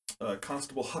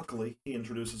 Constable Huckley, he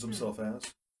introduces himself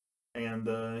as, and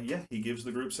yeah, he gives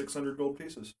the group 600 gold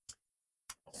pieces.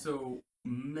 So,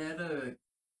 meta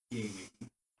gaming.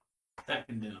 Back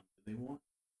and down. Do they want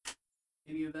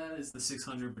any of that? Is the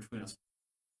 600 between us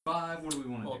 5? What do we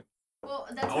want to Well, do? Well,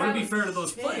 that's I want to be probably- fair to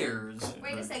those players.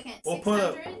 Wait a second. We'll put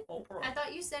up- 600? Oh, I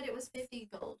thought you said it was 50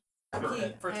 gold.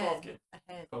 for 12 kids.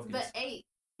 Ahead. Both But kids. 8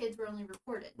 kids were only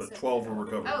reported. But so 12 were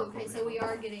recovered. Oh, okay, so we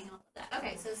are getting all of that.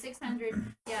 Okay, so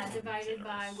 600, yeah, divided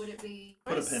by, would it be?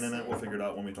 Put a pin in it. We'll figure it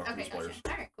out when we talk to Okay, these gotcha. players.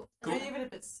 All right, cool. I mean, even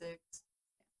if it's 6.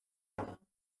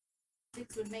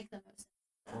 6 would make the most sense.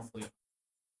 Roughly.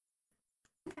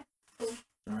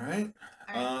 All right.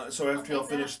 All right. So after y'all take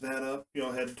that. finish that up,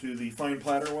 y'all head to the fine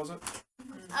platter, was it?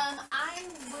 I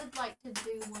would like to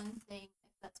do one thing,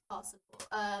 if that's possible.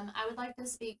 I would like to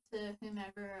speak to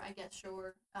whomever, I guess,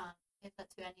 sure, if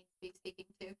that's who I need to be speaking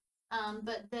to.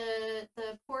 But the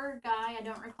poor guy, I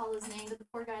don't recall his name, but the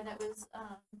poor guy that was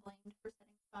blamed for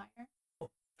setting fire.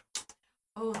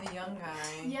 Oh, the young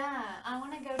guy. Yeah, I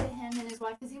want to go to him and his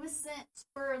wife, because he was sent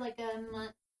for like a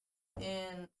month.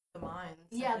 In the mines.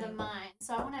 Yeah, the mine.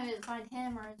 So I want to find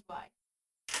him or his wife.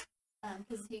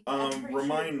 Because he. I'm pretty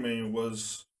Remind me,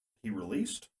 was he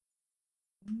released?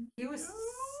 He was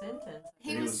sentenced.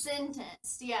 He was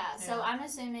sentenced, yeah. So Yeah. I'm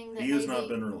assuming that He has maybe... not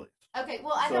been released. Okay,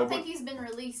 well, I So, don't but- think he's been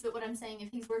released, but what I'm saying,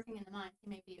 if he's working in the mines, he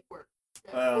may be at work.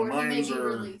 So, or he may Mines be are-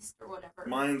 released or whatever.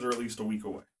 Mines are at least a week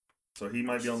away. So he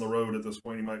might be on the road at this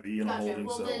point. He might be in a Gotcha. holding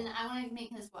Well, cell. then I want to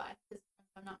meet his wife, because if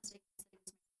I'm not mistaken, he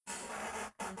said he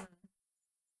was married.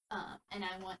 And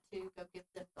I want to go give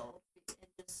them gold and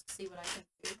just see what I can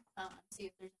do. See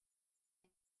if there's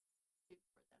anything to do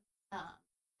for them.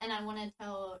 And I want to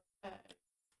tell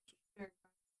Jared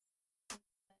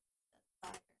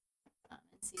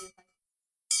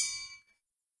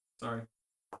fire, and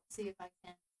see if I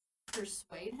can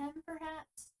persuade him,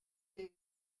 perhaps, to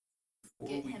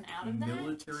get him out of that.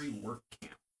 Military work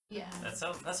camp. Yeah. That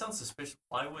sounds suspicious.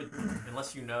 Why would,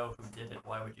 unless you know who did it,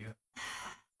 why would you?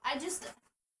 I just,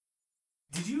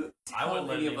 Did you I tell would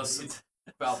let any him of us leave.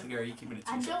 about the, are you keeping it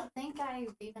to I yourself? don't think I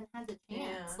even had the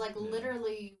chance. Yeah. Like, Yeah.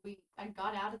 literally, I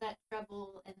got out of that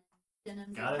trouble, and then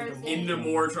Denim Got did her into thing. Into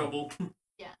more trouble.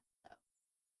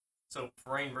 So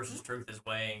Frame versus Truth is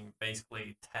weighing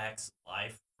basically tax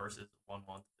life versus 1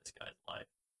 month of this guy's life,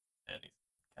 and he's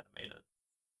kind of made a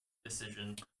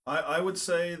decision. I would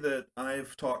say that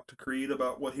I've talked to Creed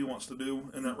about what he wants to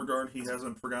do in that regard. He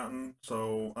hasn't forgotten.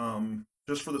 So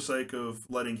just for the sake of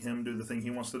letting him do the thing he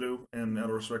wants to do, and out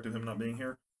of respect of him not being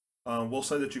here, we'll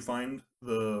say that you find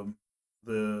the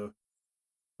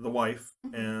wife,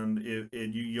 Mhm.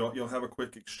 and you'll have a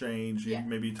quick exchange. You Yeah.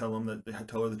 maybe tell her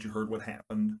that you heard what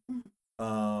happened.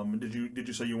 Did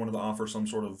you say you wanted to offer some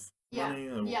sort of money?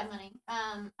 Or- Yeah, money.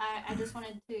 I just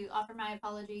wanted to offer my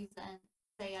apologies and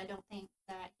say I don't think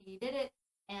that he did it,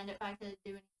 and if I could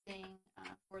do anything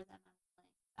for them,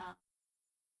 I'm willing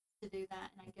to do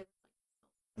that, and I give.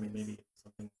 I mean, maybe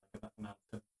something like an amount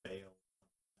to bail.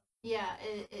 Yeah,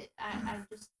 I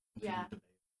just, yeah. To bail.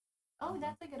 Oh,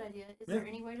 that's a good idea. Is Yeah. there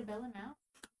any way to bail him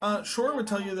out? Shore would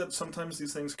tell you that sometimes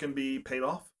these things can be paid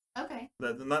off. Okay.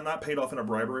 That not paid off in a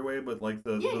bribery way, but like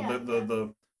the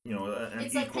an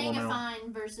It's like equal paying amount. a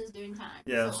fine versus doing time.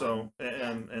 Yeah. like, So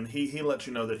and he lets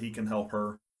you know that he can help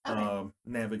her Okay.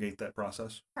 navigate that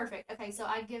process. Perfect. Okay, so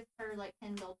I give her like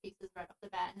 10 gold pieces right off the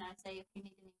bat, and I say if you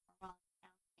need any more while I'm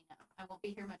down, let me know. I won't be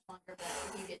here much longer, but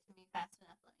if you get to me fast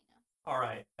enough, let me know. All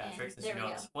right, Patrick, And since there you we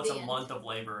know go. this, what's The a end. month of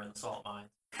labor in the salt mine?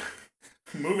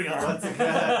 Moving on. What's it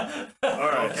All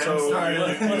right. Okay, So sorry.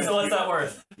 what's that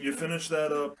worth? you finish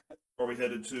that up. Are we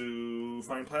headed to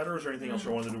Fine Platter, or is there anything else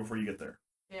you wanted to do before you get there?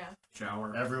 Yeah.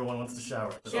 Shower. Everyone wants to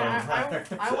shower. Yeah,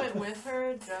 I went with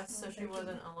her just so she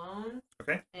wasn't alone.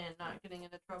 Okay. And not getting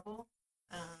into trouble.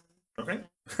 Okay.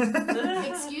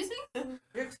 Excuse me?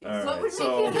 You're excused. All What right, would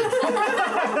so,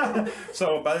 make you-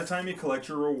 so by the time you collect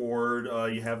your reward,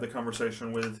 you have the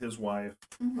conversation with his wife.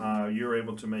 Mhm. You're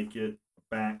able to make it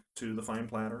back to the Fine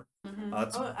Platter. Mhm.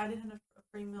 It's- Oh, I didn't have a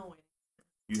free meal waiting.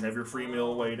 You have your free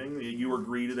meal waiting. You are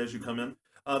greeted as you come in.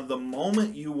 The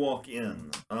moment you walk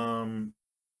in,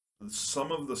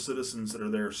 some of the citizens that are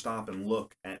there stop and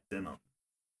look at Denim.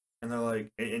 And they're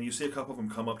like, and you see a couple of them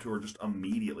come up to her just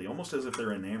immediately, almost as if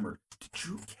they're enamored. Did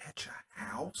you catch a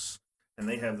house? And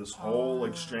they have this whole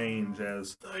exchange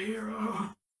as The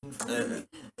hero.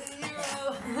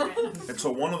 and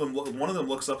so one of them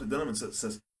looks up to Denim and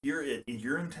says, "You're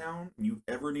in town. You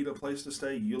ever need a place to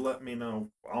stay? You let me know.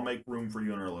 I'll make room for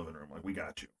you in our living room. Like we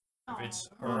got you." If it's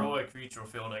Aw. heroic feature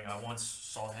fielding, I once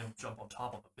saw him jump on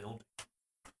top of a building.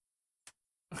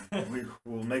 We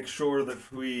will make sure that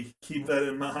we keep that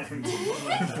in mind.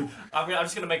 I'm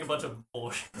just gonna make a bunch of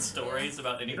bullshit stories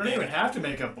about You anything. don't even have to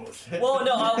make up bullshit. Well,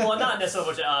 no, well, not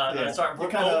necessarily. Yeah. Sorry, You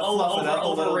kinda fluff it up a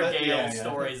little bit. regale Yeah, yeah.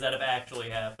 stories that have actually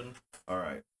happened. All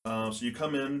right. So you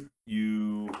come in.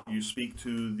 You speak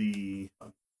to the.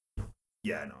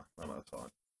 Yeah, no, I'm not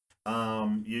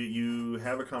talking. You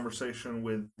have a conversation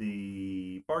with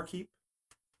the barkeep.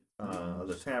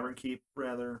 The tavern keep,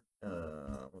 rather.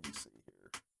 Let me see here.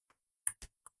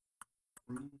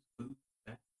 Rooms, food,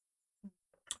 bath.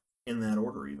 In that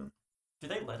order, even. Do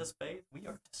they let us bathe? We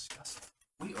are disgusting.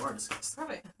 We are disgusting.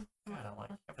 Perfect. God, I like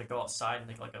have to go outside and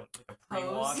take like a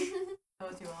pre-wash.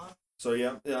 Hose you on. So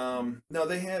yeah, no,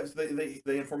 they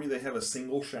inform me they have a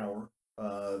single shower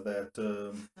that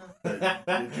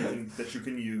you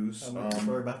can use.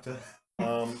 We're about to.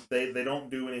 They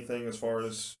don't do anything as far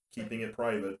as keeping it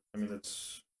private. I mean,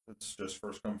 it's just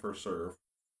first come first serve.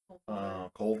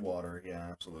 Cold water, yeah,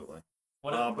 absolutely.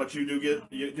 But you do get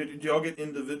do y'all get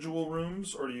individual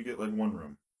rooms or do you get like one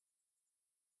room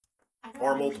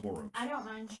or multiple rooms? I don't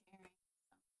mind sharing.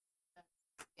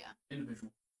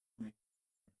 Individual.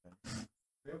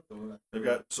 They've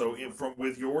got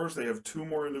with yours they have 2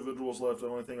 more individuals left. The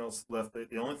only thing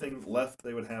left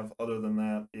they would have other than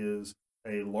that is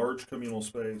a large communal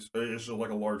space. It's just like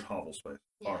a large hovel space or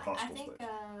Yeah, I hostel think space.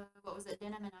 what was it?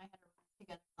 Denim and I had a room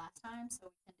together last time, so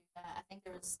we can do that. I think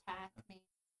there was Tack, me.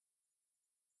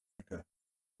 Okay.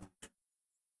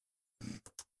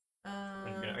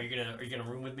 Are you gonna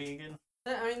room with me again?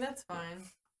 I mean, that's fine,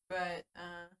 but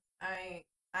I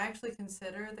actually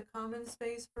consider the common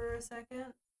space for a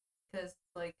second, because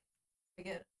like I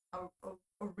get a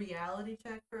reality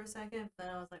check for a second, but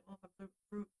then I was like, well, if I'm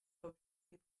brute,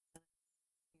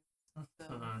 so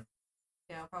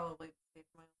yeah, I'll probably pay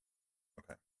for my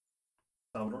own.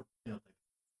 Salvador, Yeah,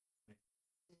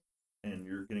 and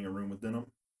you're getting a room with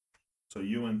Denim, so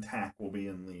you and Tack will be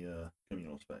in the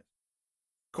communal space.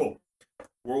 Cool.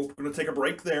 We're gonna take a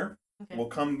break there. Okay. We'll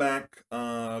come back.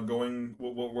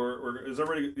 Is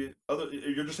everybody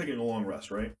You're just taking a long rest,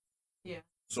 right? Yeah.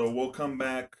 So we'll come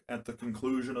back at the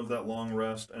conclusion of that long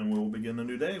rest, and we'll begin a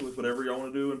new day with whatever y'all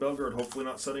want to do in Belgrade. Hopefully,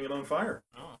 not setting it on fire.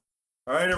 Oh. All right.